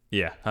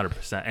 Yeah,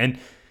 100%. And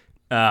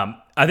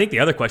I think the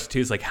other question too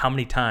is like, how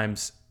many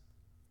times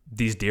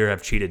these deer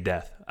have cheated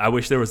death? I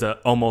wish there was a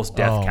almost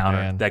death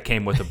counter that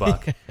came with a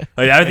buck.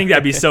 Like, I think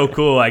that'd be so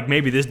cool. Like,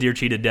 maybe this deer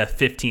cheated death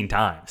 15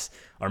 times,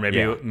 or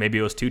maybe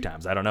it was 2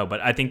 times. I don't know,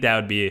 but I think that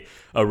would be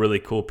a really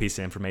cool piece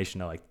of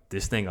information. To like,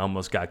 this thing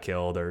almost got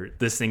killed, or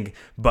this thing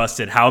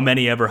busted how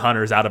many ever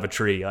hunters out of a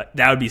tree. Like,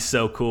 that would be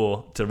so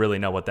cool to really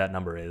know what that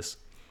number is.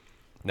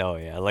 No,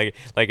 yeah, like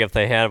if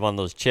they had one of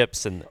those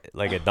chips, and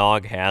like a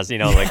dog has,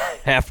 like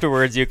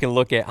afterwards you can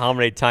look at how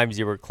many times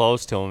you were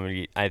close to him.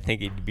 And I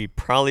think you'd be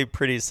probably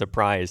pretty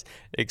surprised,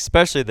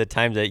 especially the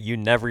times that you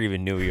never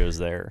even knew he was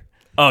there.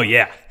 Oh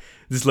yeah,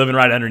 just living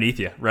right underneath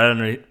you,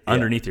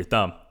 underneath your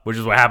thumb, which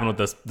is what happened with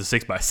the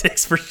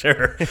 6x6 for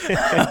sure.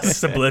 I was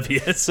just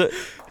oblivious.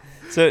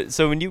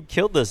 So when you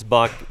killed this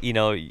buck,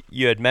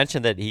 you had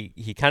mentioned that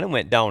he kind of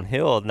went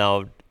downhill.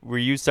 Now, were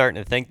you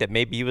starting to think that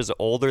maybe he was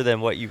older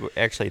than what you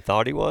actually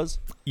thought he was?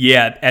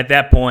 Yeah, at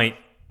that point,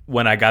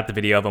 when I got the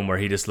video of him where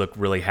he just looked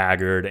really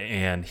haggard,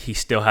 and he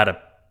still had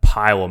a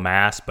pile of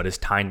mass, but his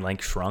tine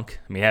length shrunk.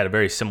 I mean, he had a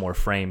very similar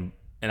frame,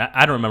 and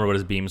I don't remember what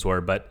his beams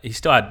were, but he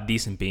still had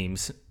decent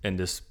beams and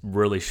just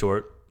really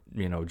short,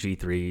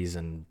 G3s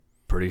and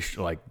pretty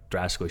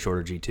drastically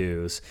shorter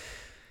G2s.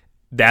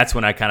 That's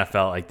when I kind of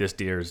felt like this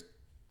deer is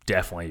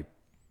definitely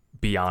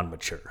beyond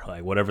mature.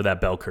 Like, whatever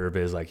that bell curve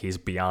is, like, he's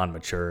beyond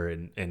mature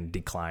and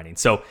declining.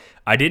 So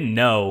I didn't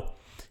know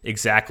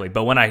exactly,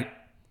 but when I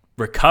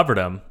recovered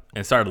him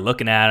and started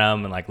looking at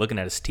him and like looking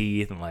at his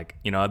teeth, and like,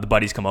 the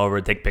buddies come over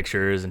and take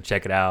pictures and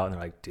check it out, and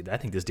they're like, dude, I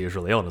think this deer's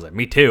really old. And I was like,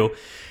 me too.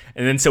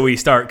 And then so we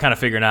start kind of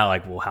figuring out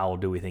like, well, how old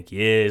do we think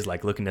he is?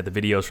 Like, looking at the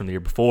videos from the year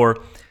before,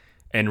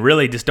 and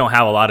really just don't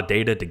have a lot of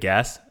data to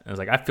guess. And I was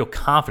like, I feel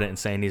confident in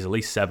saying he's at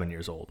least 7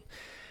 years old.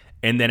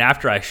 And then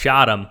after I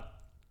shot him,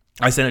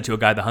 I sent it to a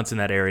guy that hunts in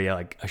that area.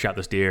 Like, I shot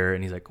this deer,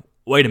 and he's like,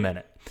 wait a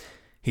minute.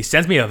 He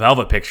sends me a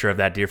velvet picture of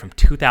that deer from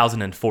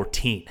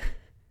 2014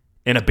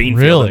 in a bean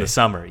field in the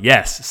summer.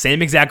 Yes,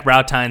 same exact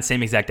brow tine,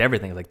 same exact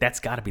everything. I was like, that's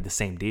got to be the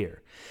same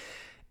deer.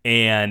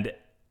 And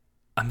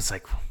I'm just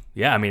like,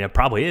 yeah, I mean, it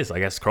probably is. I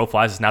guess crow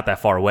flies is not that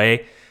far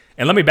away.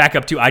 And let me back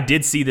up too. I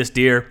did see this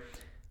deer.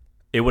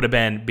 It would have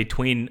been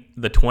between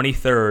the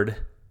 23rd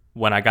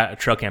when I got a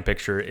trail cam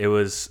picture. It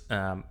was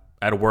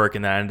at work,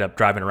 and then I ended up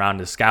driving around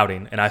to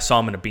scouting, and I saw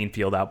him in a bean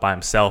field out by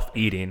himself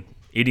eating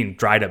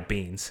dried up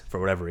beans for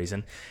whatever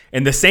reason.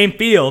 In the same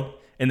field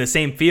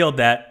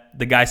that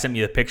the guy sent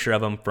me the picture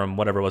of him from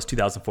whatever it was,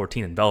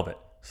 2014 in velvet.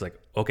 It's like,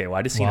 okay, well,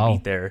 I just seen him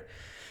eat there.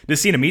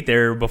 Just seen him eat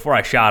there before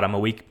I shot him, a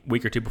week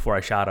or two before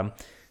I shot him.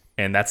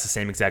 And that's the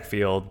same exact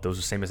field. Those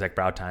are the same exact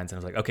brow tines. And I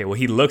was like, okay, well,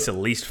 he looks at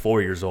least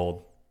 4 years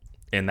old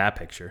in that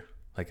picture.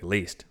 Like, at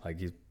least. Like,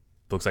 he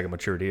looks like a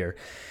mature deer.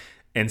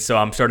 And so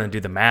I'm starting to do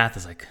the math.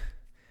 It's like,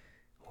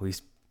 well,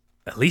 he's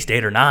at least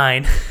 8 or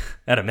 9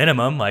 at a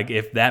minimum, like,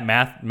 if that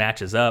math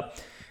matches up.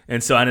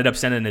 And so I ended up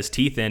sending his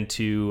teeth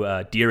into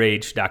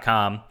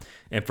deerage.com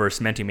and for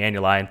cementing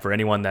manuli. And for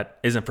anyone that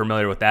isn't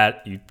familiar with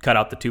that, you cut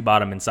out the 2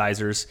 bottom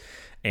incisors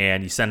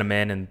and you send them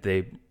in, and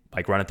they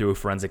like run it through a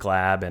forensic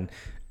lab. And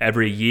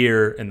every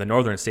year in the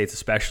northern states,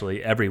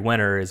 especially, every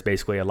winter is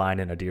basically a line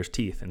in a deer's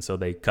teeth. And so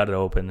they cut it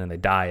open and they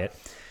dye it.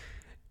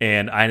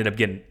 And I ended up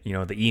getting,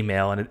 the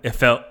email, and it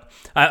felt,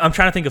 I'm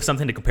trying to think of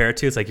something to compare it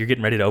to. It's like you're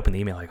getting ready to open the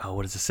email, like, oh,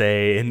 what does it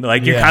say? And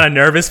like, you're kind of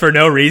nervous for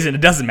no reason.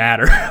 It doesn't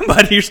matter,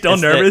 but you're still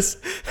nervous.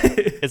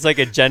 It's like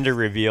a gender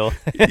reveal.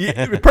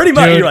 Pretty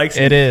much. Dude, You're like,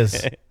 it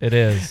is.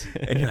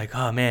 And you're like,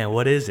 oh man,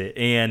 what is it?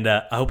 And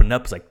I opened it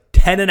up, it's like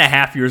 10 and a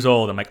half years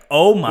old. I'm like,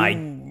 oh my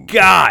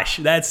gosh,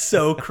 that's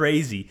so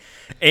crazy.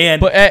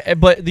 And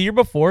but the year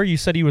before, you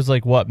said he was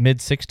like, what,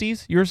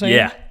 mid-60s, you were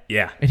saying?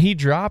 Yeah. And he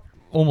dropped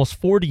almost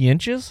 40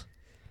 inches?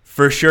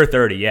 For sure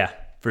 30, yeah.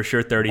 For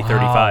sure 30,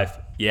 35.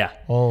 Yeah.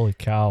 Holy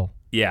cow.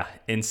 Yeah.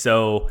 And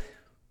so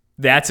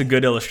that's a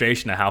good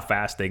illustration of how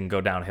fast they can go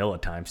downhill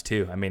at times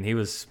too. I mean, he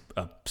was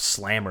a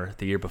slammer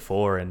the year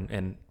before,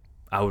 and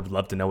I would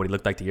love to know what he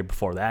looked like the year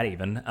before that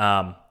even.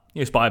 He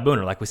was probably a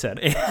booner, like we said.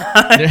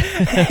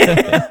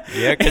 Yeah,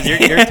 because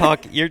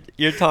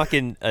you're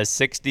talking a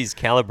 60s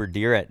caliber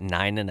deer at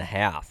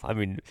 9.5. I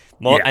mean,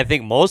 I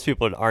think most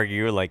people would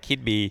argue like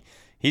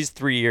he's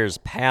 3 years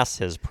past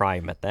his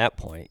prime at that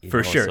point.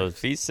 For sure. So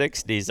if he's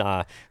 60s,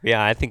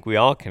 I think we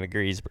all can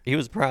agree he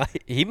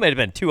might have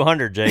been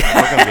 200, Jake.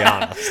 We're gonna be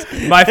honest.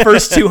 My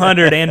first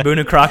 200 and Boone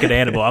and Crockett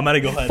animal. I'm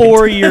gonna go ahead.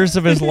 4 years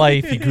of his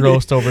life, he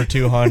grossed over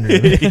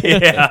 200.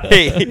 Yeah.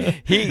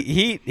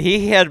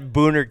 He had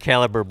Booner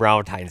caliber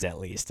brown tines at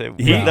least.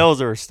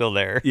 Those are still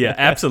there. Yeah,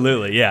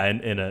 absolutely. Yeah,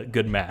 in a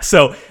good mass.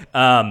 So,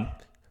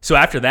 so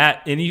after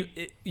that, and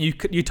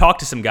you talk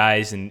to some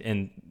guys,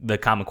 and the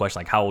common question,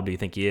 like, how old do you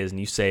think he is? And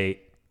you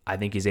say, I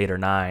think he's 8 or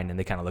 9. And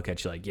they kind of look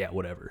at you like, yeah,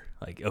 whatever.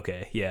 Like,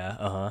 okay, yeah,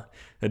 uh-huh.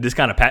 They're just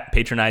kind of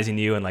patronizing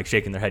you and like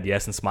shaking their head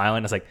yes and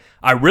smiling. It's like,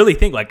 I really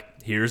think like,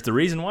 here's the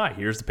reason why.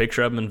 Here's the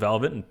picture of him in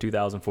velvet in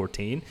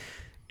 2014.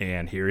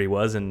 And here he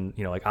was. And,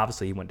 like,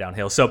 obviously he went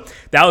downhill. So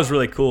that was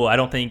really cool. I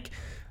don't think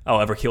I'll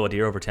ever kill a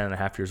deer over 10 and a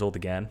half years old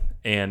again.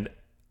 And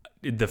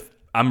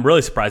I'm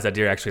really surprised that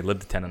deer actually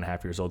lived to 10 and a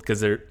half years old,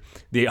 because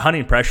the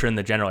hunting pressure in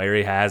the general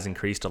area has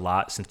increased a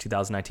lot since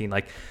 2019.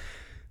 Like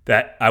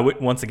that, I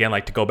would once again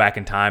like to go back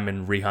in time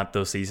and rehunt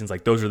those seasons.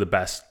 Like those are the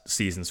best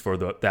seasons for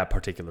that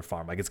particular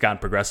farm. Like it's gotten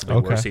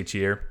progressively worse each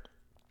year,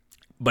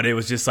 but it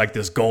was just like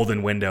this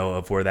golden window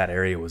of where that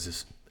area was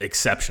just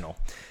exceptional.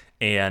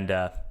 And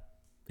I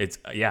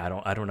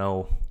don't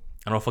know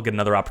if I'll get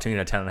another opportunity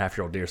at a 10 and a half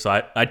year old deer.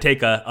 So I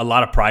take a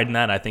lot of pride in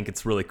that. I think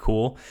it's really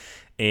cool.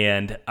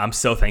 And I'm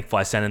so thankful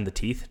I sent in the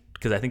teeth,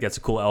 because I think that's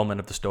a cool element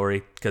of the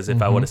story. Because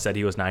if I would have said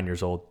he was 9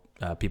 years old,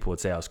 people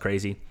would say I was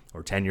crazy.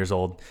 Or 10 years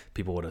old,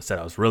 people would have said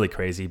I was really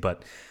crazy.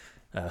 But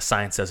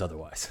science says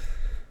otherwise.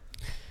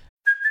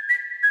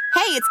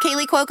 Hey, it's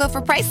Kaylee Cuoco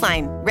for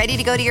Priceline. Ready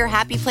to go to your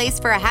happy place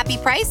for a happy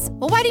price?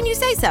 Well, why didn't you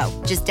say so?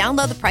 Just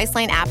download the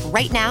Priceline app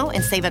right now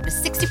and save up to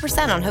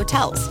 60% on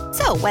hotels.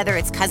 So whether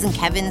it's Cousin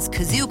Kevin's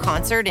Kazoo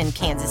Concert in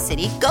Kansas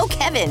City, go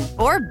Kevin,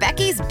 or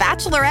Becky's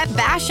Bachelorette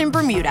Bash in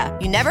Bermuda,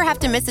 you never have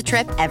to miss a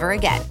trip ever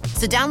again.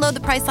 So download the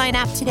Priceline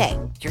app today.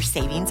 Your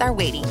savings are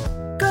waiting.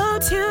 Go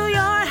to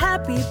your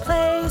happy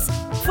place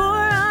for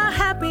a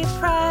happy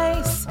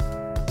price.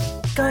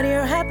 Go to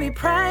your happy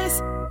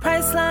price,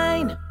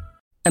 Priceline.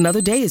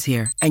 Another day is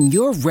here, and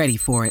you're ready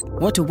for it.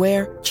 What to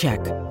wear? Check.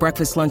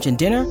 Breakfast, lunch, and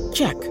dinner?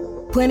 Check.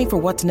 Planning for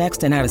what's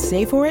next and how to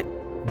save for it?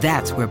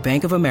 That's where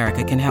Bank of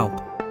America can help.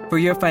 For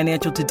your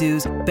financial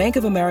to-dos, Bank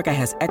of America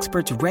has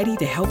experts ready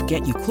to help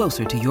get you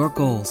closer to your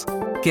goals.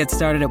 Get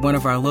started at one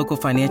of our local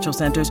financial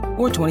centers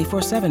or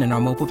 24/7 in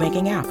our mobile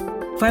banking app.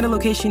 Find a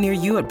location near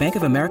you at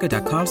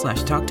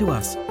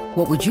bankofamerica.com/talktous.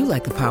 What would you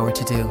like the power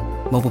to do?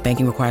 Mobile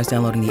banking requires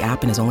downloading the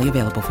app and is only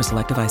available for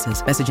select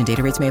devices. Message and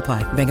data rates may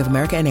apply. Bank of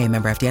America NA,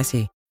 member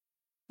FDIC.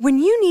 When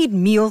you need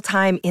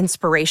mealtime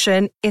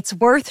inspiration, it's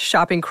worth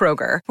shopping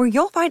Kroger, where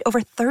you'll find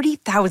over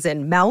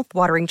 30,000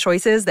 mouth-watering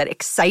choices that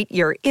excite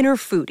your inner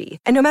foodie.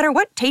 And no matter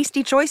what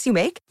tasty choice you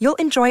make, you'll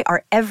enjoy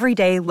our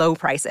everyday low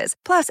prices,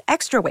 plus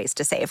extra ways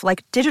to save,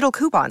 like digital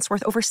coupons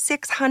worth over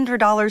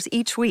 $600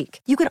 each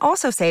week. You can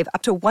also save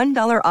up to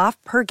 $1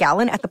 off per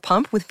gallon at the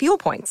pump with fuel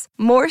points.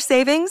 More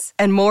savings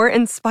and more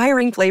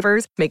inspiring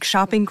flavors make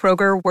shopping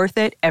Kroger worth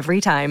it every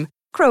time.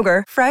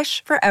 Kroger,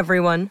 fresh for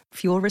everyone.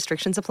 Fuel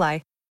restrictions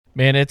apply.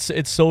 Man, it's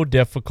so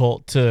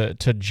difficult to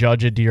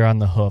judge a deer on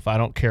the hoof. I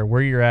don't care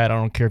where you're at. I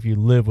don't care if you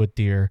live with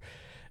deer.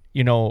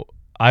 I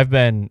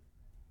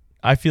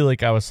feel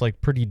like I was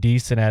like pretty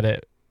decent at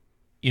it,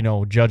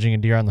 judging a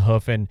deer on the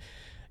hoof. And,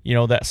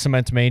 that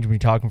cement mange, when you're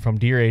talking from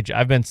deer age,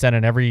 I've been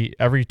sending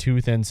every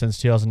tooth in since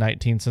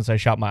 2019, since I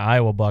shot my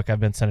Iowa buck. I've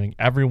been sending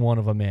every one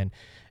of them in.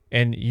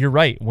 And you're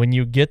right. When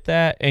you get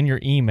that in your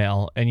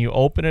email and you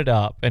open it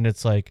up and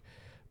it's like,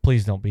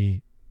 please don't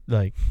be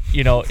like,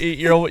 you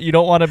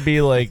don't want to be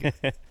like,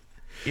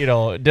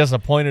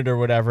 disappointed or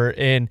whatever.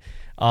 And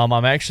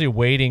I'm actually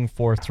waiting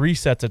for 3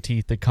 sets of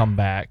teeth to come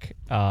back.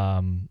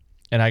 And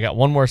I got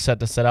one more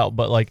set to set out.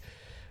 But like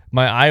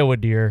my Iowa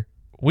deer,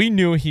 we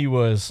knew he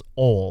was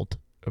old,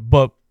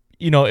 but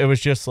it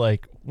was just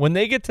like when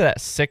they get to that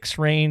 6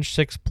 range,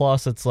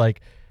 6+, it's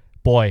like,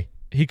 boy,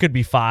 he could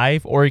be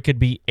 5 or he could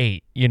be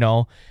 8, you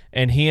know,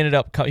 and he ended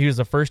up, he was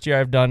the first year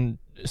I've done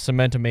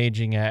cementum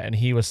aging at, and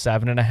he was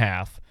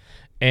 7.5.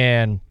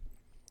 And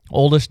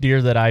oldest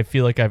deer that I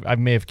feel like I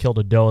may have killed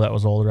a doe that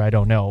was older. I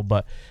don't know,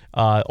 but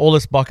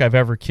oldest buck I've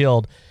ever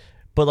killed.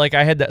 But like,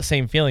 I had that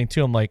same feeling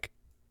too. I'm like,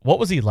 what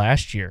was he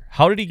last year?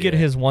 How did he get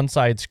his one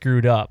side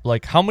screwed up?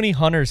 Like, how many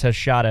hunters has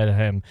shot at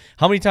him?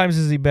 How many times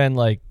has he been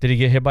like, did he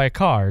get hit by a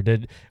car?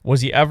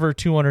 Was he ever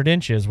 200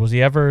 inches? Was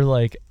he ever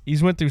like,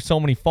 he's went through so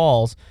many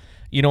falls,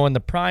 you know, and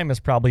the prime is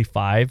probably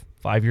 5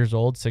 years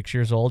old, 6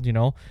 years old, you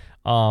know.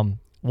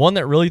 One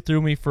that really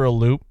threw me for a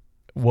loop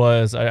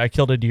was I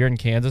killed a deer in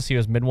Kansas. He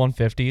was mid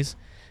 150s.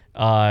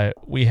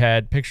 We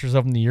had pictures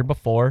of him the year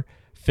before.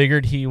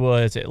 Figured he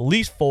was at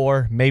least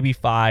 4, maybe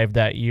 5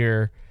 that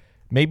year.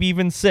 Maybe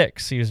even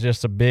 6. He was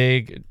just a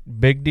big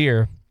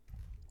deer.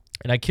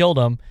 And I killed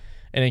him,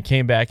 and he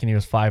came back, and he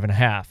was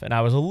 5.5. And I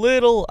was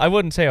I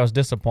wouldn't say I was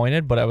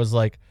disappointed, but I was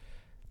like,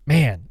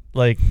 man,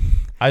 like,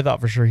 I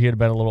thought for sure he had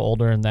been a little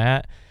older than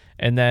that.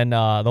 And then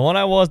the one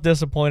I was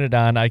disappointed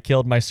on, I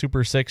killed my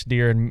Super 6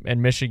 deer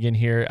in Michigan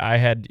here. I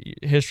had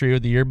history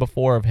with the year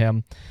before of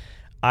him.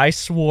 I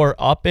swore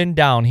up and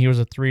down he was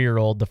a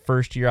 3-year-old the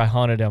first year I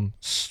hunted him,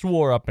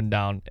 swore up and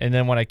down. And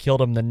then when I killed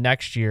him the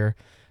next year,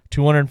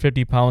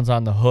 250 pounds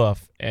on the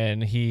hoof,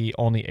 and he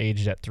only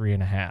aged at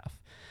 3.5.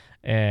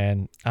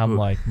 And I'm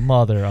like,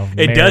 mother of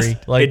Mary.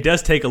 It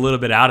does take a little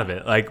bit out of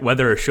it, like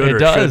whether it should or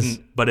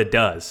shouldn't, but it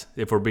does,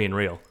 if we're being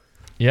real.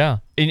 Yeah.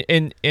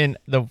 And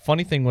the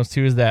funny thing was,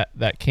 too, is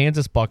that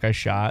Kansas buck I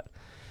shot,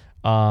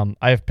 I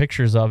have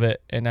pictures of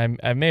it, and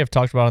I may have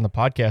talked about it on the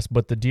podcast,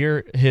 but the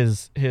deer,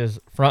 his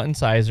front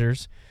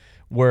incisors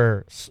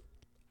were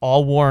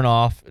all worn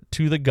off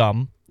to the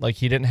gum. Like,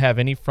 he didn't have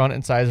any front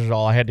incisors at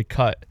all. I had to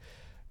cut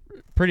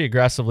pretty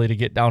aggressively to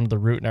get down to the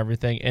root and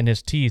everything, and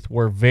his teeth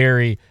were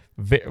very,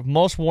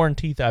 most worn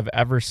teeth I've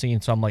ever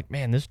seen. So I'm like,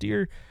 man, this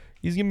deer,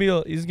 he's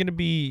gonna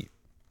be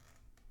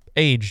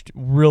aged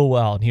real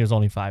well, and he was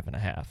only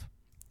 5.5.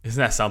 Isn't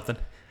that something?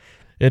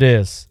 It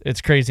is.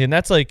 It's crazy. And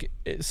that's like,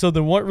 so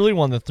the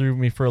one that threw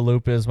me for a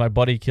loop is my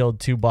buddy killed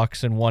 2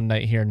 bucks in one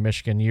night here in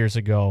Michigan years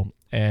ago.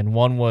 And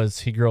one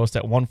was, he grossed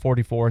at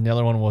 144, and the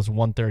other one was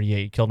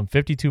 138. He killed them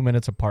 52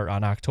 minutes apart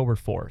on October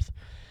 4th.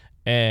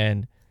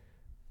 And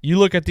you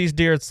look at these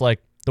deer, it's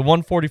like the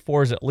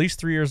 144 is at least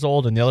 3 years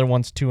old, and the other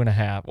one's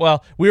 2.5.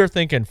 Well, we were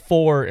thinking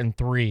 4 and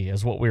 3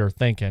 is what we were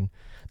thinking.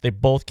 They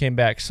both came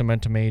back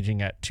cementum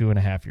aging at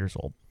 2.5 years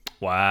old.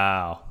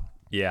 Wow.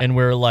 Yeah. And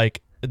we were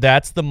like,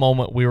 that's the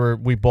moment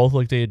we both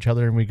looked at each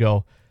other and we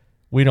go,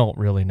 we don't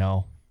really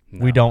know.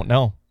 No. We don't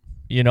know.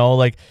 You know,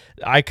 like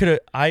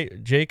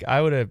Jake,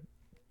 I would have,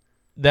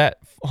 that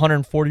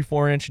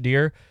 144-inch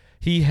deer,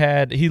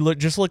 he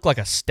looked like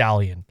a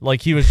stallion.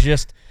 Like, he was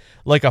just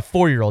like a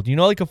 4-year-old. You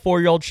know, like a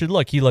 4-year-old should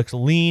look. He looks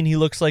lean. He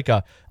looks like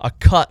a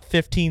cut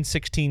 15,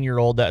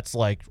 16-year-old that's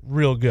like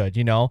real good,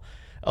 you know,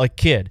 like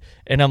kid.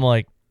 And I'm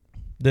like,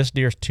 this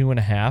deer's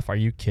 2.5. Are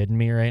you kidding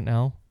me right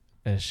now?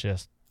 It's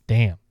just,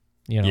 damn,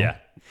 you know? Yeah.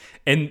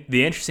 And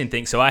the interesting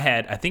thing, so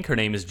I think her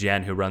name is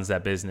Jen, who runs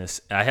that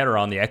business. I had her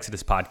on the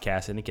Exodus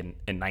podcast, I think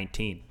in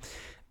 19.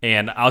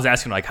 And I was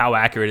asking, like, how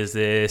accurate is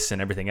this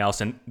and everything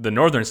else? And the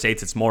northern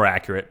states, it's more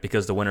accurate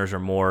because the winters are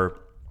more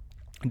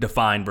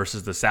defined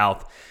versus the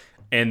south.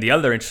 And the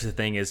other interesting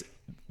thing is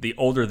the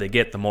older they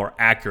get, the more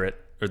accurate,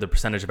 or the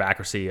percentage of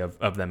accuracy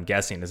of them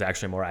guessing is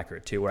actually more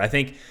accurate too. Where I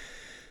think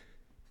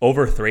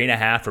over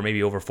 3.5 or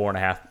maybe over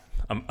 4.5,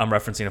 I'm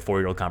referencing a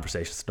 4-year-old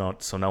conversation,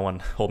 so no one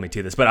hold me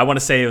to this. But I want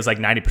to say it was like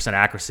 90%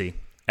 accuracy.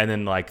 And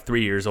then like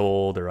 3 years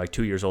old or like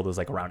 2 years old, it was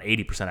like around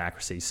 80%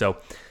 accuracy. So,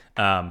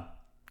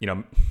 you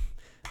know,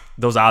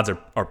 those odds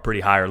are pretty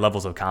high, or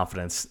levels of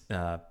confidence.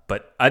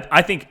 But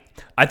I think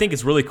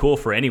it's really cool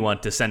for anyone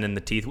to send in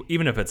the teeth,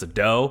 even if it's a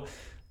doe,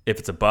 if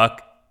it's a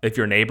buck, if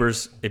you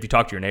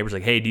talk to your neighbors,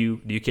 like, hey,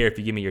 do you care if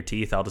you give me your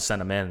teeth? I'll just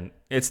send them in.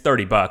 It's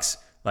 $30.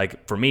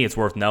 Like, for me, it's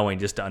worth knowing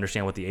just to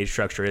understand what the age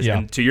structure is. Yeah.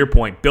 And to your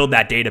point, build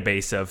that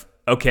database of,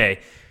 okay,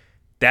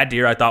 that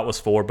deer I thought was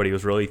 4, but he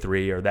was really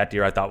 3, or that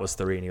deer I thought was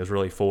 3 and he was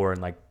really 4,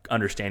 and like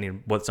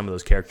understanding what some of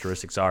those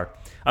characteristics are.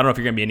 I don't know if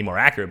you're going to be any more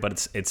accurate,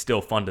 but it's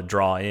still fun to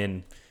draw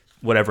in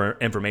whatever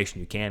information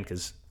you can,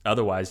 because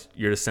otherwise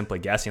you're just simply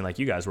guessing like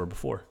you guys were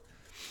before.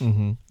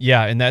 Mm-hmm.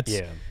 Yeah, and that's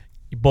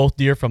both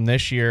deer from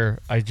this year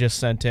I just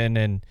sent in,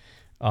 and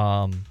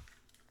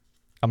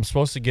I'm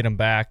supposed to get them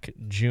back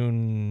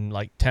June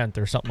like 10th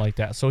or something like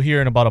that. So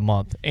here in about a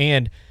month.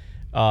 And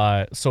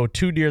so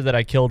 2 deer that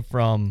I killed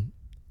from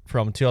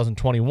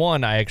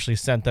 2021, I actually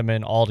sent them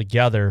in all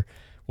together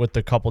with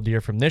the couple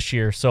deer from this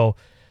year. So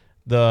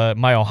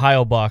my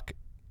Ohio buck,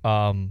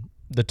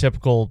 the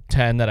typical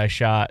 10 that I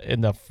shot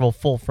in the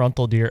full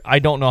frontal deer, I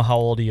don't know how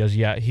old he is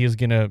yet. He is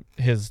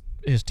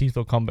his teeth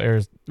will come, or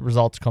his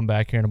results come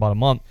back here in about a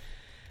month.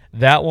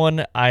 That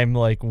one, I'm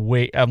like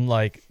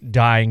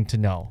dying to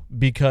know,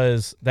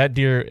 because that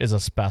deer is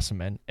a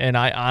specimen, and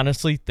I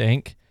honestly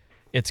think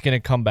it's gonna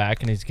come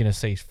back and he's gonna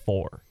say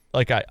 4.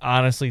 Like, I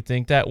honestly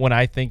think that, when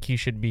I think he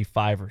should be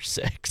 5 or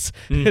 6,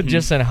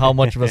 just in how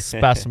much of a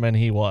specimen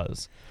he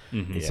was.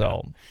 Mm-hmm.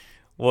 So,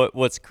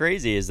 what's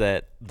crazy is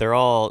that they're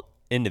all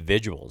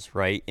individuals,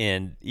 right?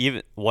 And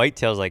even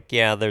whitetails, like,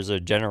 yeah, there's a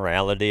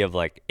generality of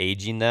like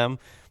aging them,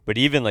 but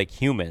even like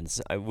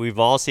humans, we've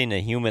all seen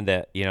a human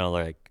that, you know,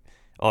 like,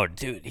 oh,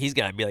 dude, he's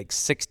got to be like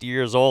 60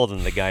 years old,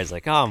 and the guy's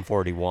like, oh, I'm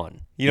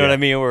 41. You know what I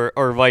mean?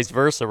 Or vice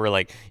versa, where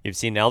like you've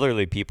seen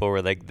elderly people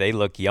where like they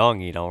look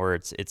young, you know, where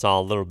it's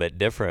all a little bit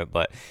different.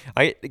 But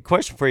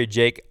question for you,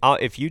 Jake,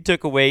 if you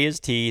took away his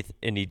teeth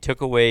and he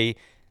took away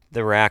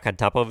the rack on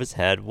top of his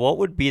head, what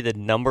would be the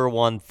number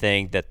one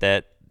thing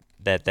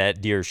that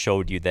deer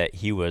showed you that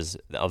he was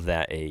of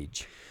that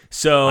age?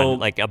 So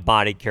like a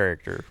body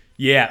character.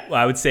 Yeah,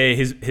 well, I would say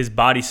his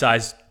body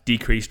size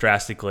decreased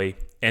drastically,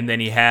 and then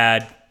he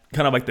had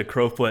kind of like the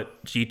Crowfoot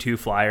G2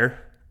 flyer,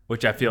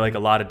 which I feel like a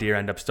lot of deer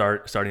end up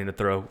starting to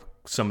throw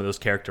some of those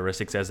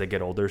characteristics as they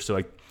get older. So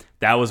like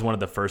that was one of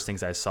the first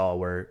things I saw,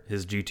 where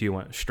his G2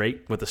 went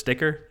straight with the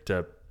sticker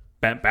to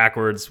bent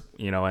backwards,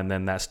 you know, and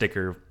then that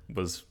sticker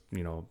was,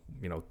 you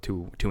know,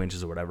 2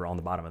 inches or whatever on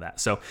the bottom of that.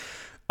 So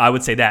I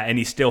would say that, and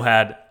he still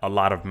had a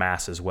lot of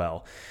mass as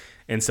well.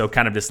 And so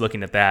kind of just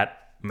looking at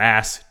that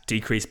mass,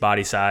 decreased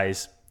body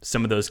size,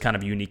 some of those kind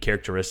of unique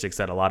characteristics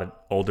that a lot of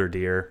older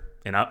deer,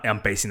 and I'm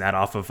basing that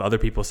off of other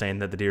people saying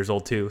that the deer's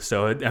old too.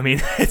 So, I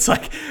mean, it's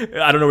like,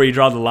 I don't know where you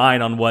draw the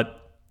line on what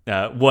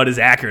is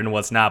accurate and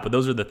what's not, but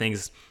those are the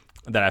things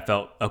that I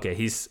felt, okay,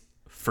 he's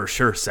for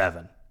sure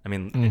 7. I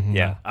mean,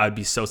 yeah, I'd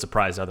be so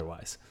surprised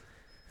otherwise.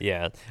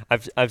 Yeah,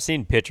 I've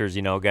seen pictures,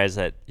 you know, guys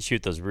that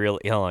shoot those real,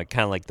 you know, like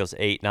kind of like those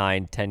 8,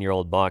 9,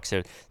 10-year-old bucks.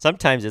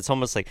 Sometimes it's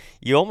almost like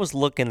you almost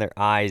look in their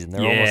eyes and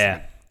they're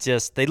almost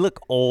just, they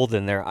look old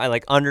in their eye,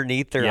 like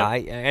underneath their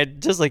eye,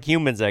 just like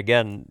humans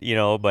again, you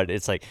know, but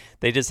it's like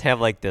they just have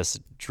like this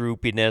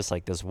droopiness,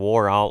 like this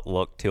wore out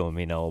look to them,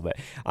 you know. But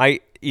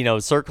you know,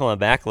 circling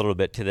back a little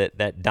bit to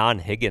that Don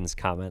Higgins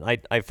comment,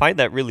 I find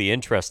that really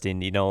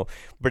interesting, you know,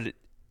 but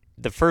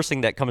the first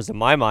thing that comes to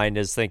my mind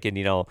is thinking,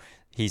 you know,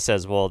 he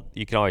says, well,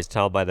 you can always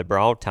tell by the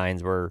brow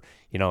tines where,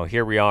 you know,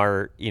 here we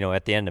are, you know,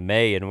 at the end of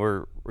May, and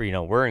we're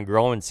in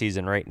growing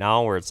season right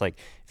now, where it's like,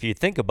 if you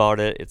think about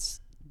it,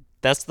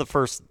 that's the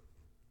first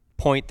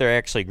point they're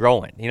actually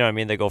growing. You know what I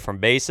mean? They go from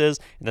bases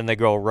and then they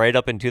grow right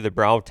up into the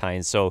brow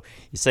tines. So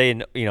you say,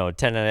 you know,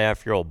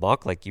 10.5-year-old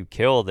buck like you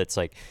killed, it's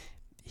like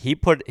he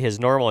put his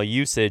normal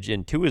usage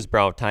into his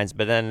brow tines,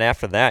 but then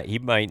after that, he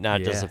might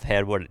not just have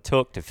had what it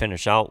took to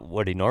finish out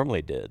what he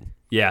normally did.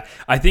 Yeah,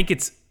 I think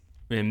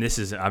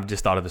I've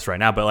just thought of this right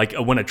now, but like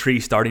when a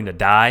tree's starting to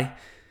die,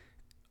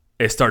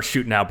 it starts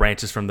shooting out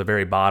branches from the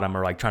very bottom,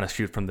 or like trying to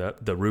shoot from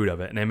the root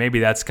of it. And then maybe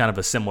that's kind of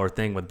a similar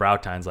thing with brow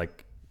tines.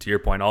 Like, to your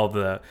point, all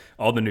the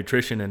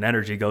nutrition and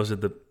energy goes to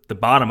the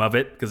bottom of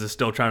it because it's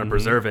still trying to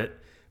preserve it,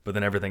 but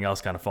then everything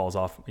else kind of falls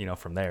off, you know,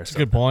 from there. That's a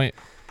good point.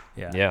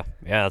 Yeah,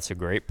 that's a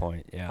great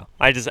point. Yeah,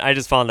 I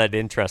just found that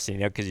interesting,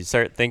 you know, because you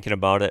start thinking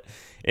about it,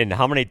 and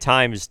how many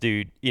times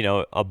do, you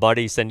know, a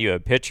buddy send you a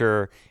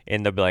picture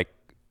and they'll be like,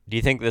 do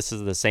you think this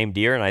is the same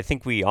deer? And I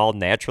think we all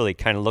naturally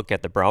kind of look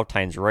at the brow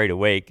tines right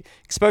away,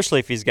 especially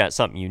if he's got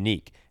something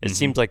unique. It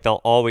seems like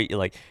they'll always,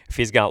 like, if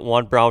he's got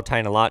one brow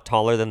tine a lot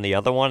taller than the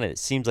other one, it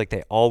seems like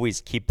they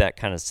always keep that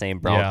kind of same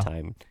brow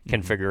tine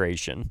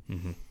configuration.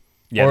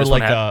 Yeah, or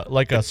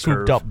like a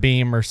swooped up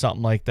beam or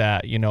something like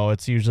that. You know,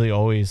 it's usually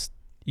always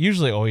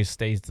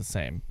stays the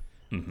same.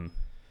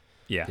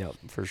 Yeah,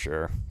 for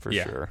sure.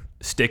 Sure.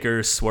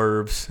 Stickers,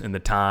 swerves, and the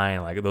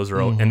tine, like those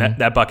are, and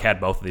that buck had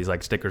both of these,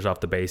 like stickers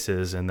off the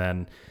bases, and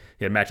then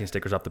he had matching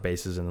stickers off the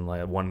bases, and then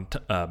like one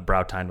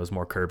brow tine was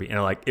more curvy,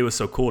 and like it was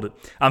so cool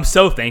I'm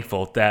so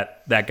thankful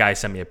that guy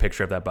sent me a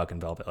picture of that buck in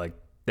velvet. Like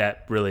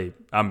that really,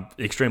 I'm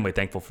extremely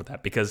thankful for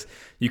that, because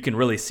you can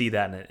really see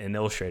that and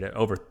illustrate it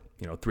over,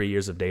 you know, 3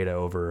 years of data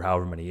over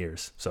however many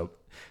years. So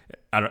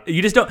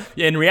you just don't.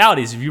 In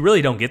reality, you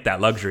really don't get that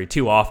luxury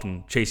too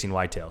often chasing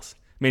whitetails.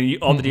 I mean,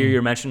 all the deer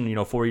you mentioned, you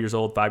know, 4 years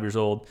old, 5 years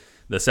old,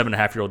 the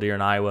 7.5-year-old deer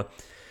in Iowa,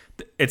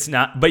 it's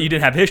not, but you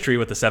didn't have history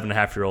with the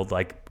 7.5-year-old,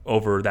 like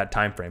over that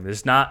time frame.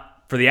 It's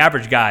not, for the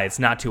average guy, it's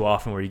not too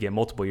often where you get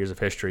multiple years of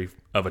history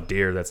of a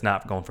deer that's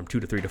not going from 2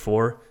 to 3 to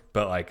 4,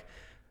 but like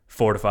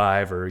 4 to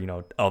 5, or, you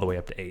know, all the way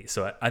up to 8.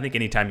 So I think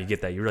anytime you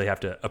get that, you really have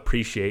to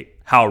appreciate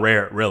how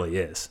rare it really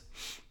is.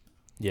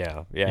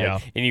 Yeah.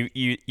 And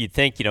you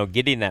think, you know,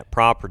 getting that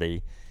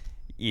property,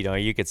 you know,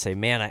 you could say,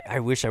 man, I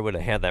wish I would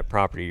have had that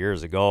property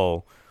years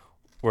ago,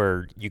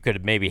 where you could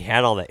have maybe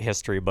had all that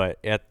history, but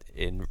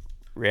in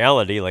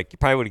reality, like, you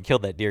probably would have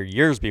killed that deer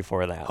years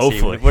before that.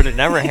 Hopefully. So you would have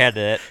never had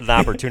the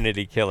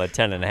opportunity to kill a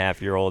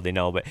 10.5-year-old, you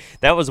know. But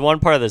that was one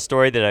part of the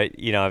story that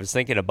I was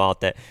thinking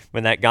about, that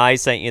when that guy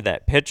sent you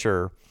that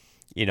picture,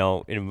 you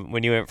know, and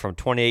when you went from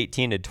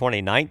 2018 to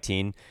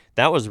 2019,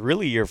 that was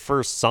really your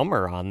first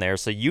summer on there.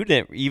 So you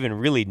didn't even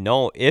really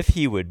know if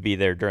he would be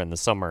there during the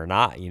summer or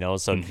not, you know.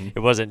 So it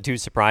wasn't too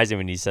surprising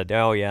when he said,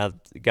 oh, yeah,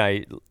 the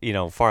guy, you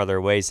know, farther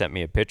away sent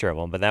me a picture of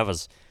him. But that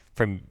was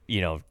from,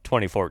 you know,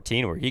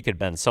 2014, where he could have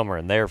been somewhere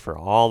in there for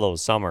all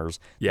those summers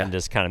and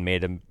just kind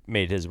of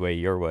made his way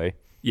your way.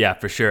 Yeah,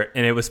 for sure.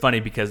 And it was funny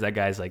because that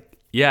guy's like,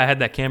 yeah, I had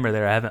that camera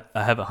there.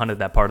 I haven't hunted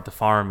that part of the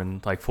farm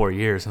in like 4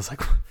 years. I was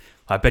like,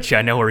 I bet you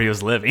I know where he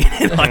was living.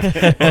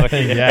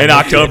 In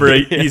October,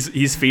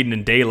 he's feeding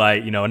in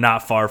daylight,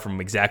 not far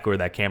from exactly where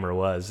that camera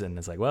was. And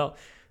it's like, well,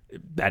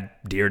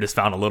 that deer just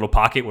found a little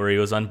pocket where he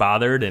was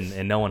unbothered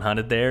and no one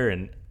hunted there.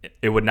 And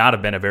it would not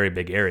have been a very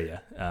big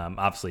area.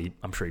 Obviously,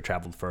 I'm sure he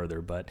traveled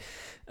further, but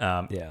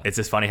it's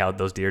just funny how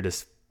those deer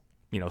just,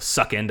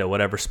 suck into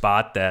whatever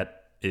spot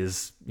that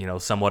is,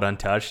 somewhat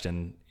untouched,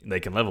 and they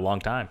can live a long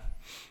time.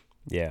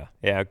 Yeah.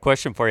 A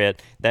question for you.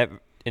 That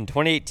in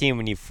 2018,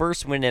 when you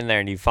first went in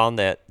there and you found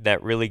that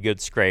really good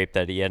scrape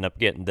that you end up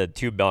getting the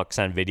 2 bucks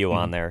on video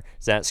on there,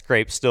 does that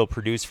scrape still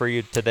produce for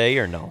you today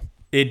or no?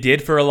 It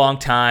did for a long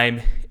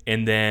time.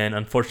 And then,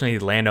 unfortunately,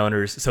 the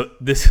landowners. So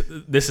this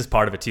is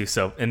part of it too.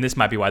 So, and this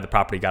might be why the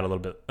property got a little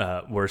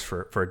bit worse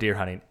for deer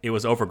hunting. It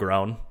was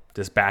overgrown.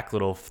 This back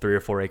little 3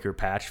 or 4 acre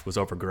patch was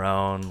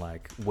overgrown,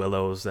 like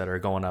willows that are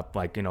going up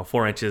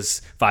 4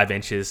 inches, 5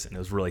 inches, and it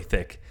was really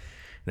thick.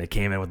 And they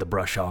came in with the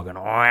brush hog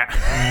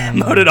and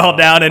mowed it all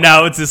down, and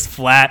now it's just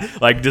flat,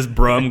 like just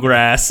brome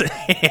grass.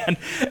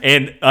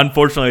 and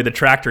unfortunately, the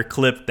tractor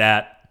clipped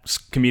that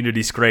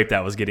community scrape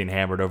that was getting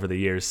hammered over the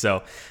years.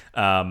 So.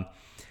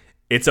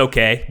 It's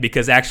okay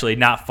because actually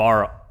not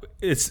far.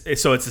 It's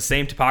the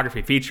same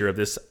topography feature of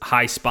this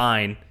high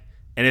spine,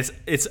 and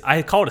it's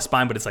I call it a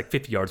spine, but it's like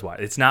 50 yards wide.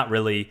 It's not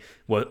really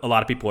what a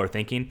lot of people are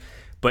thinking.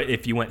 But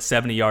if you went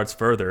 70 yards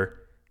further,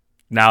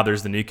 now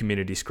there's the new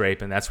community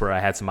scrape, and that's where I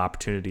had some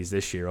opportunities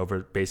this year over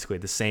basically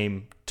the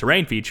same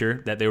terrain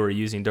feature that they were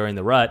using during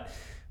the rut,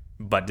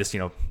 but just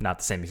not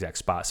the same exact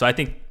spot. So I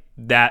think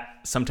that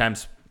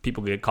sometimes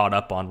people get caught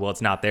up on, well,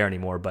 it's not there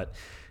anymore, but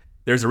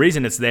there's a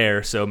reason it's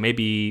there. So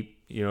maybe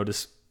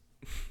just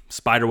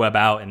spider web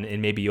out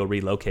and maybe you'll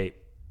relocate,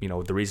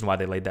 the reason why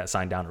they laid that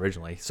sign down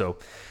originally. So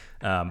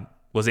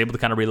was able to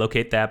kind of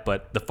relocate that,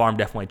 but the farm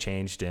definitely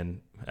changed,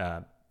 and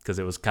because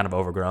it was kind of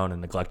overgrown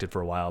and neglected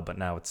for a while, but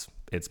now it's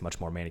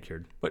much more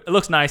manicured. But it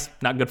looks nice,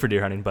 not good for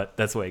deer hunting, but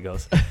that's the way it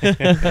goes.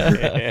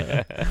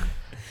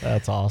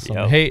 That's awesome.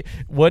 Yep. Hey,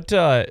 we're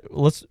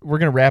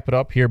gonna wrap it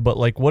up here, but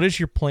what is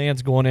your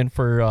plans going in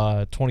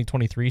for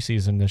 2023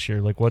 season this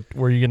year? Where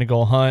are you gonna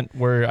go hunt?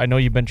 Where I know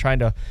you've been trying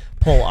to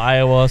pull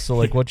Iowa,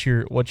 so what's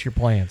your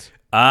plans?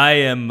 I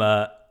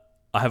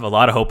have a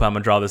lot of hope I'm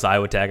gonna draw this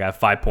Iowa tag. I have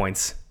 5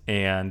 points,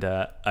 and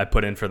I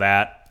put in for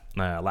that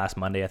last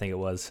Monday, I think it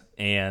was,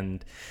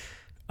 and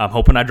I'm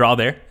hoping I draw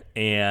there,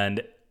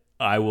 and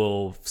I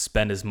will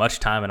spend as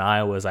much time in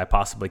Iowa as I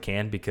possibly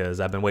can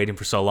because I've been waiting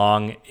for so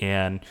long,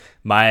 and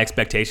my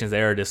expectations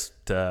there are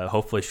just to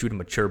hopefully shoot a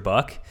mature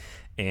buck,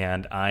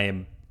 and I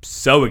am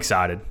so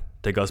excited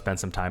to go spend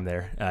some time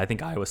there. I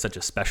think Iowa is such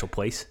a special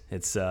place.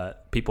 It's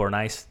people are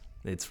nice.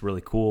 It's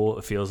really cool.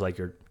 It feels like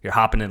you're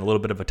hopping in a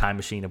little bit of a time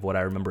machine of what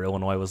I remember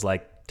Illinois was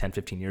like 10,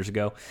 15 years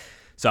ago.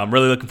 So I'm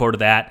really looking forward to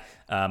that.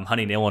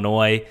 Hunting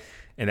Illinois,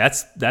 and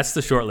that's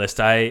the short list.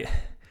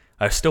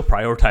 I still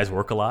prioritize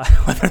work a lot,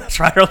 whether that's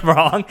right or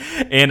wrong.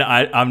 And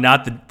I'm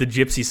not the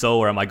gypsy soul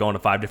where I'm going to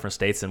 5 different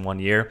states in 1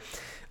 year.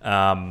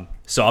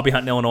 So I'll be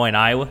hunting Illinois and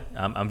Iowa.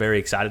 I'm very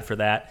excited for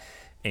that.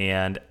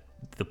 And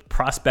the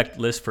prospect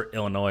list for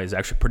Illinois is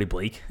actually pretty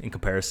bleak in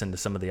comparison to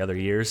some of the other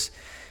years.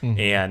 Mm-hmm.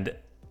 And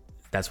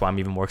that's why I'm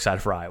even more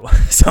excited for Iowa.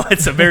 So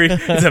it's a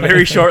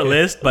very short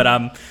list, but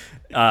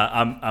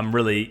I'm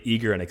really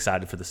eager and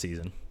excited for the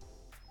season.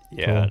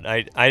 Yeah,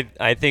 cool.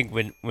 I think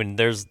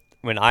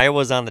when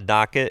Iowa's on the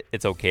docket,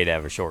 it's okay to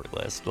have a short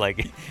list.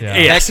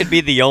 That could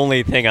be the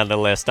only thing on the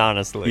list,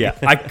 honestly. Yeah,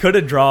 I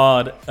probably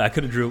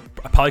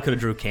could have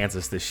drew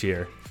Kansas this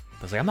year.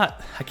 I was like,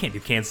 I can't do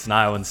Kansas and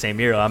Iowa in the same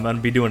year. I'm going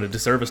to be doing a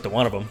disservice to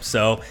one of them.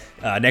 So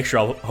next year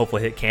I'll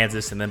hopefully hit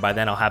Kansas, and then by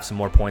then I'll have some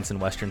more points in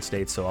Western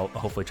states. So I'll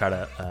hopefully try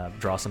to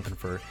draw something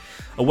for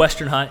a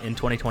Western hunt in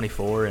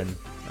 2024 and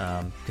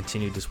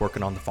continue just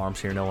working on the farms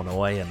here in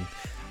Illinois and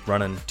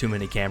running too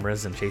many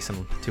cameras and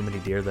chasing too many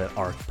deer that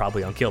are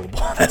probably unkillable.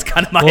 That's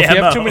kind of my MO. If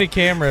you have too many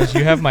cameras,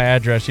 you have my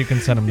address. You can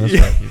send them this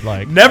way if you'd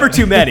like. Never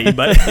too many,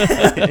 but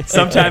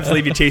sometimes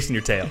leave you chasing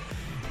your tail.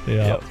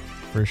 Yeah, yep.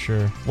 For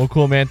sure. Well,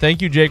 cool, man.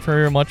 Thank you, Jake,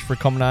 very much for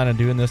coming on and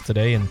doing this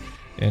today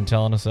and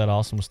telling us that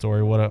awesome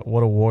story. What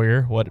a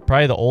warrior.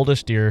 Probably the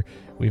oldest deer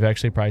we've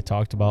actually probably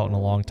talked about in a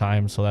long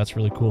time. So that's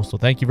really cool. So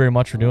thank you very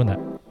much for doing that.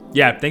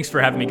 Yeah, thanks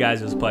for having me,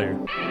 guys. It was a pleasure.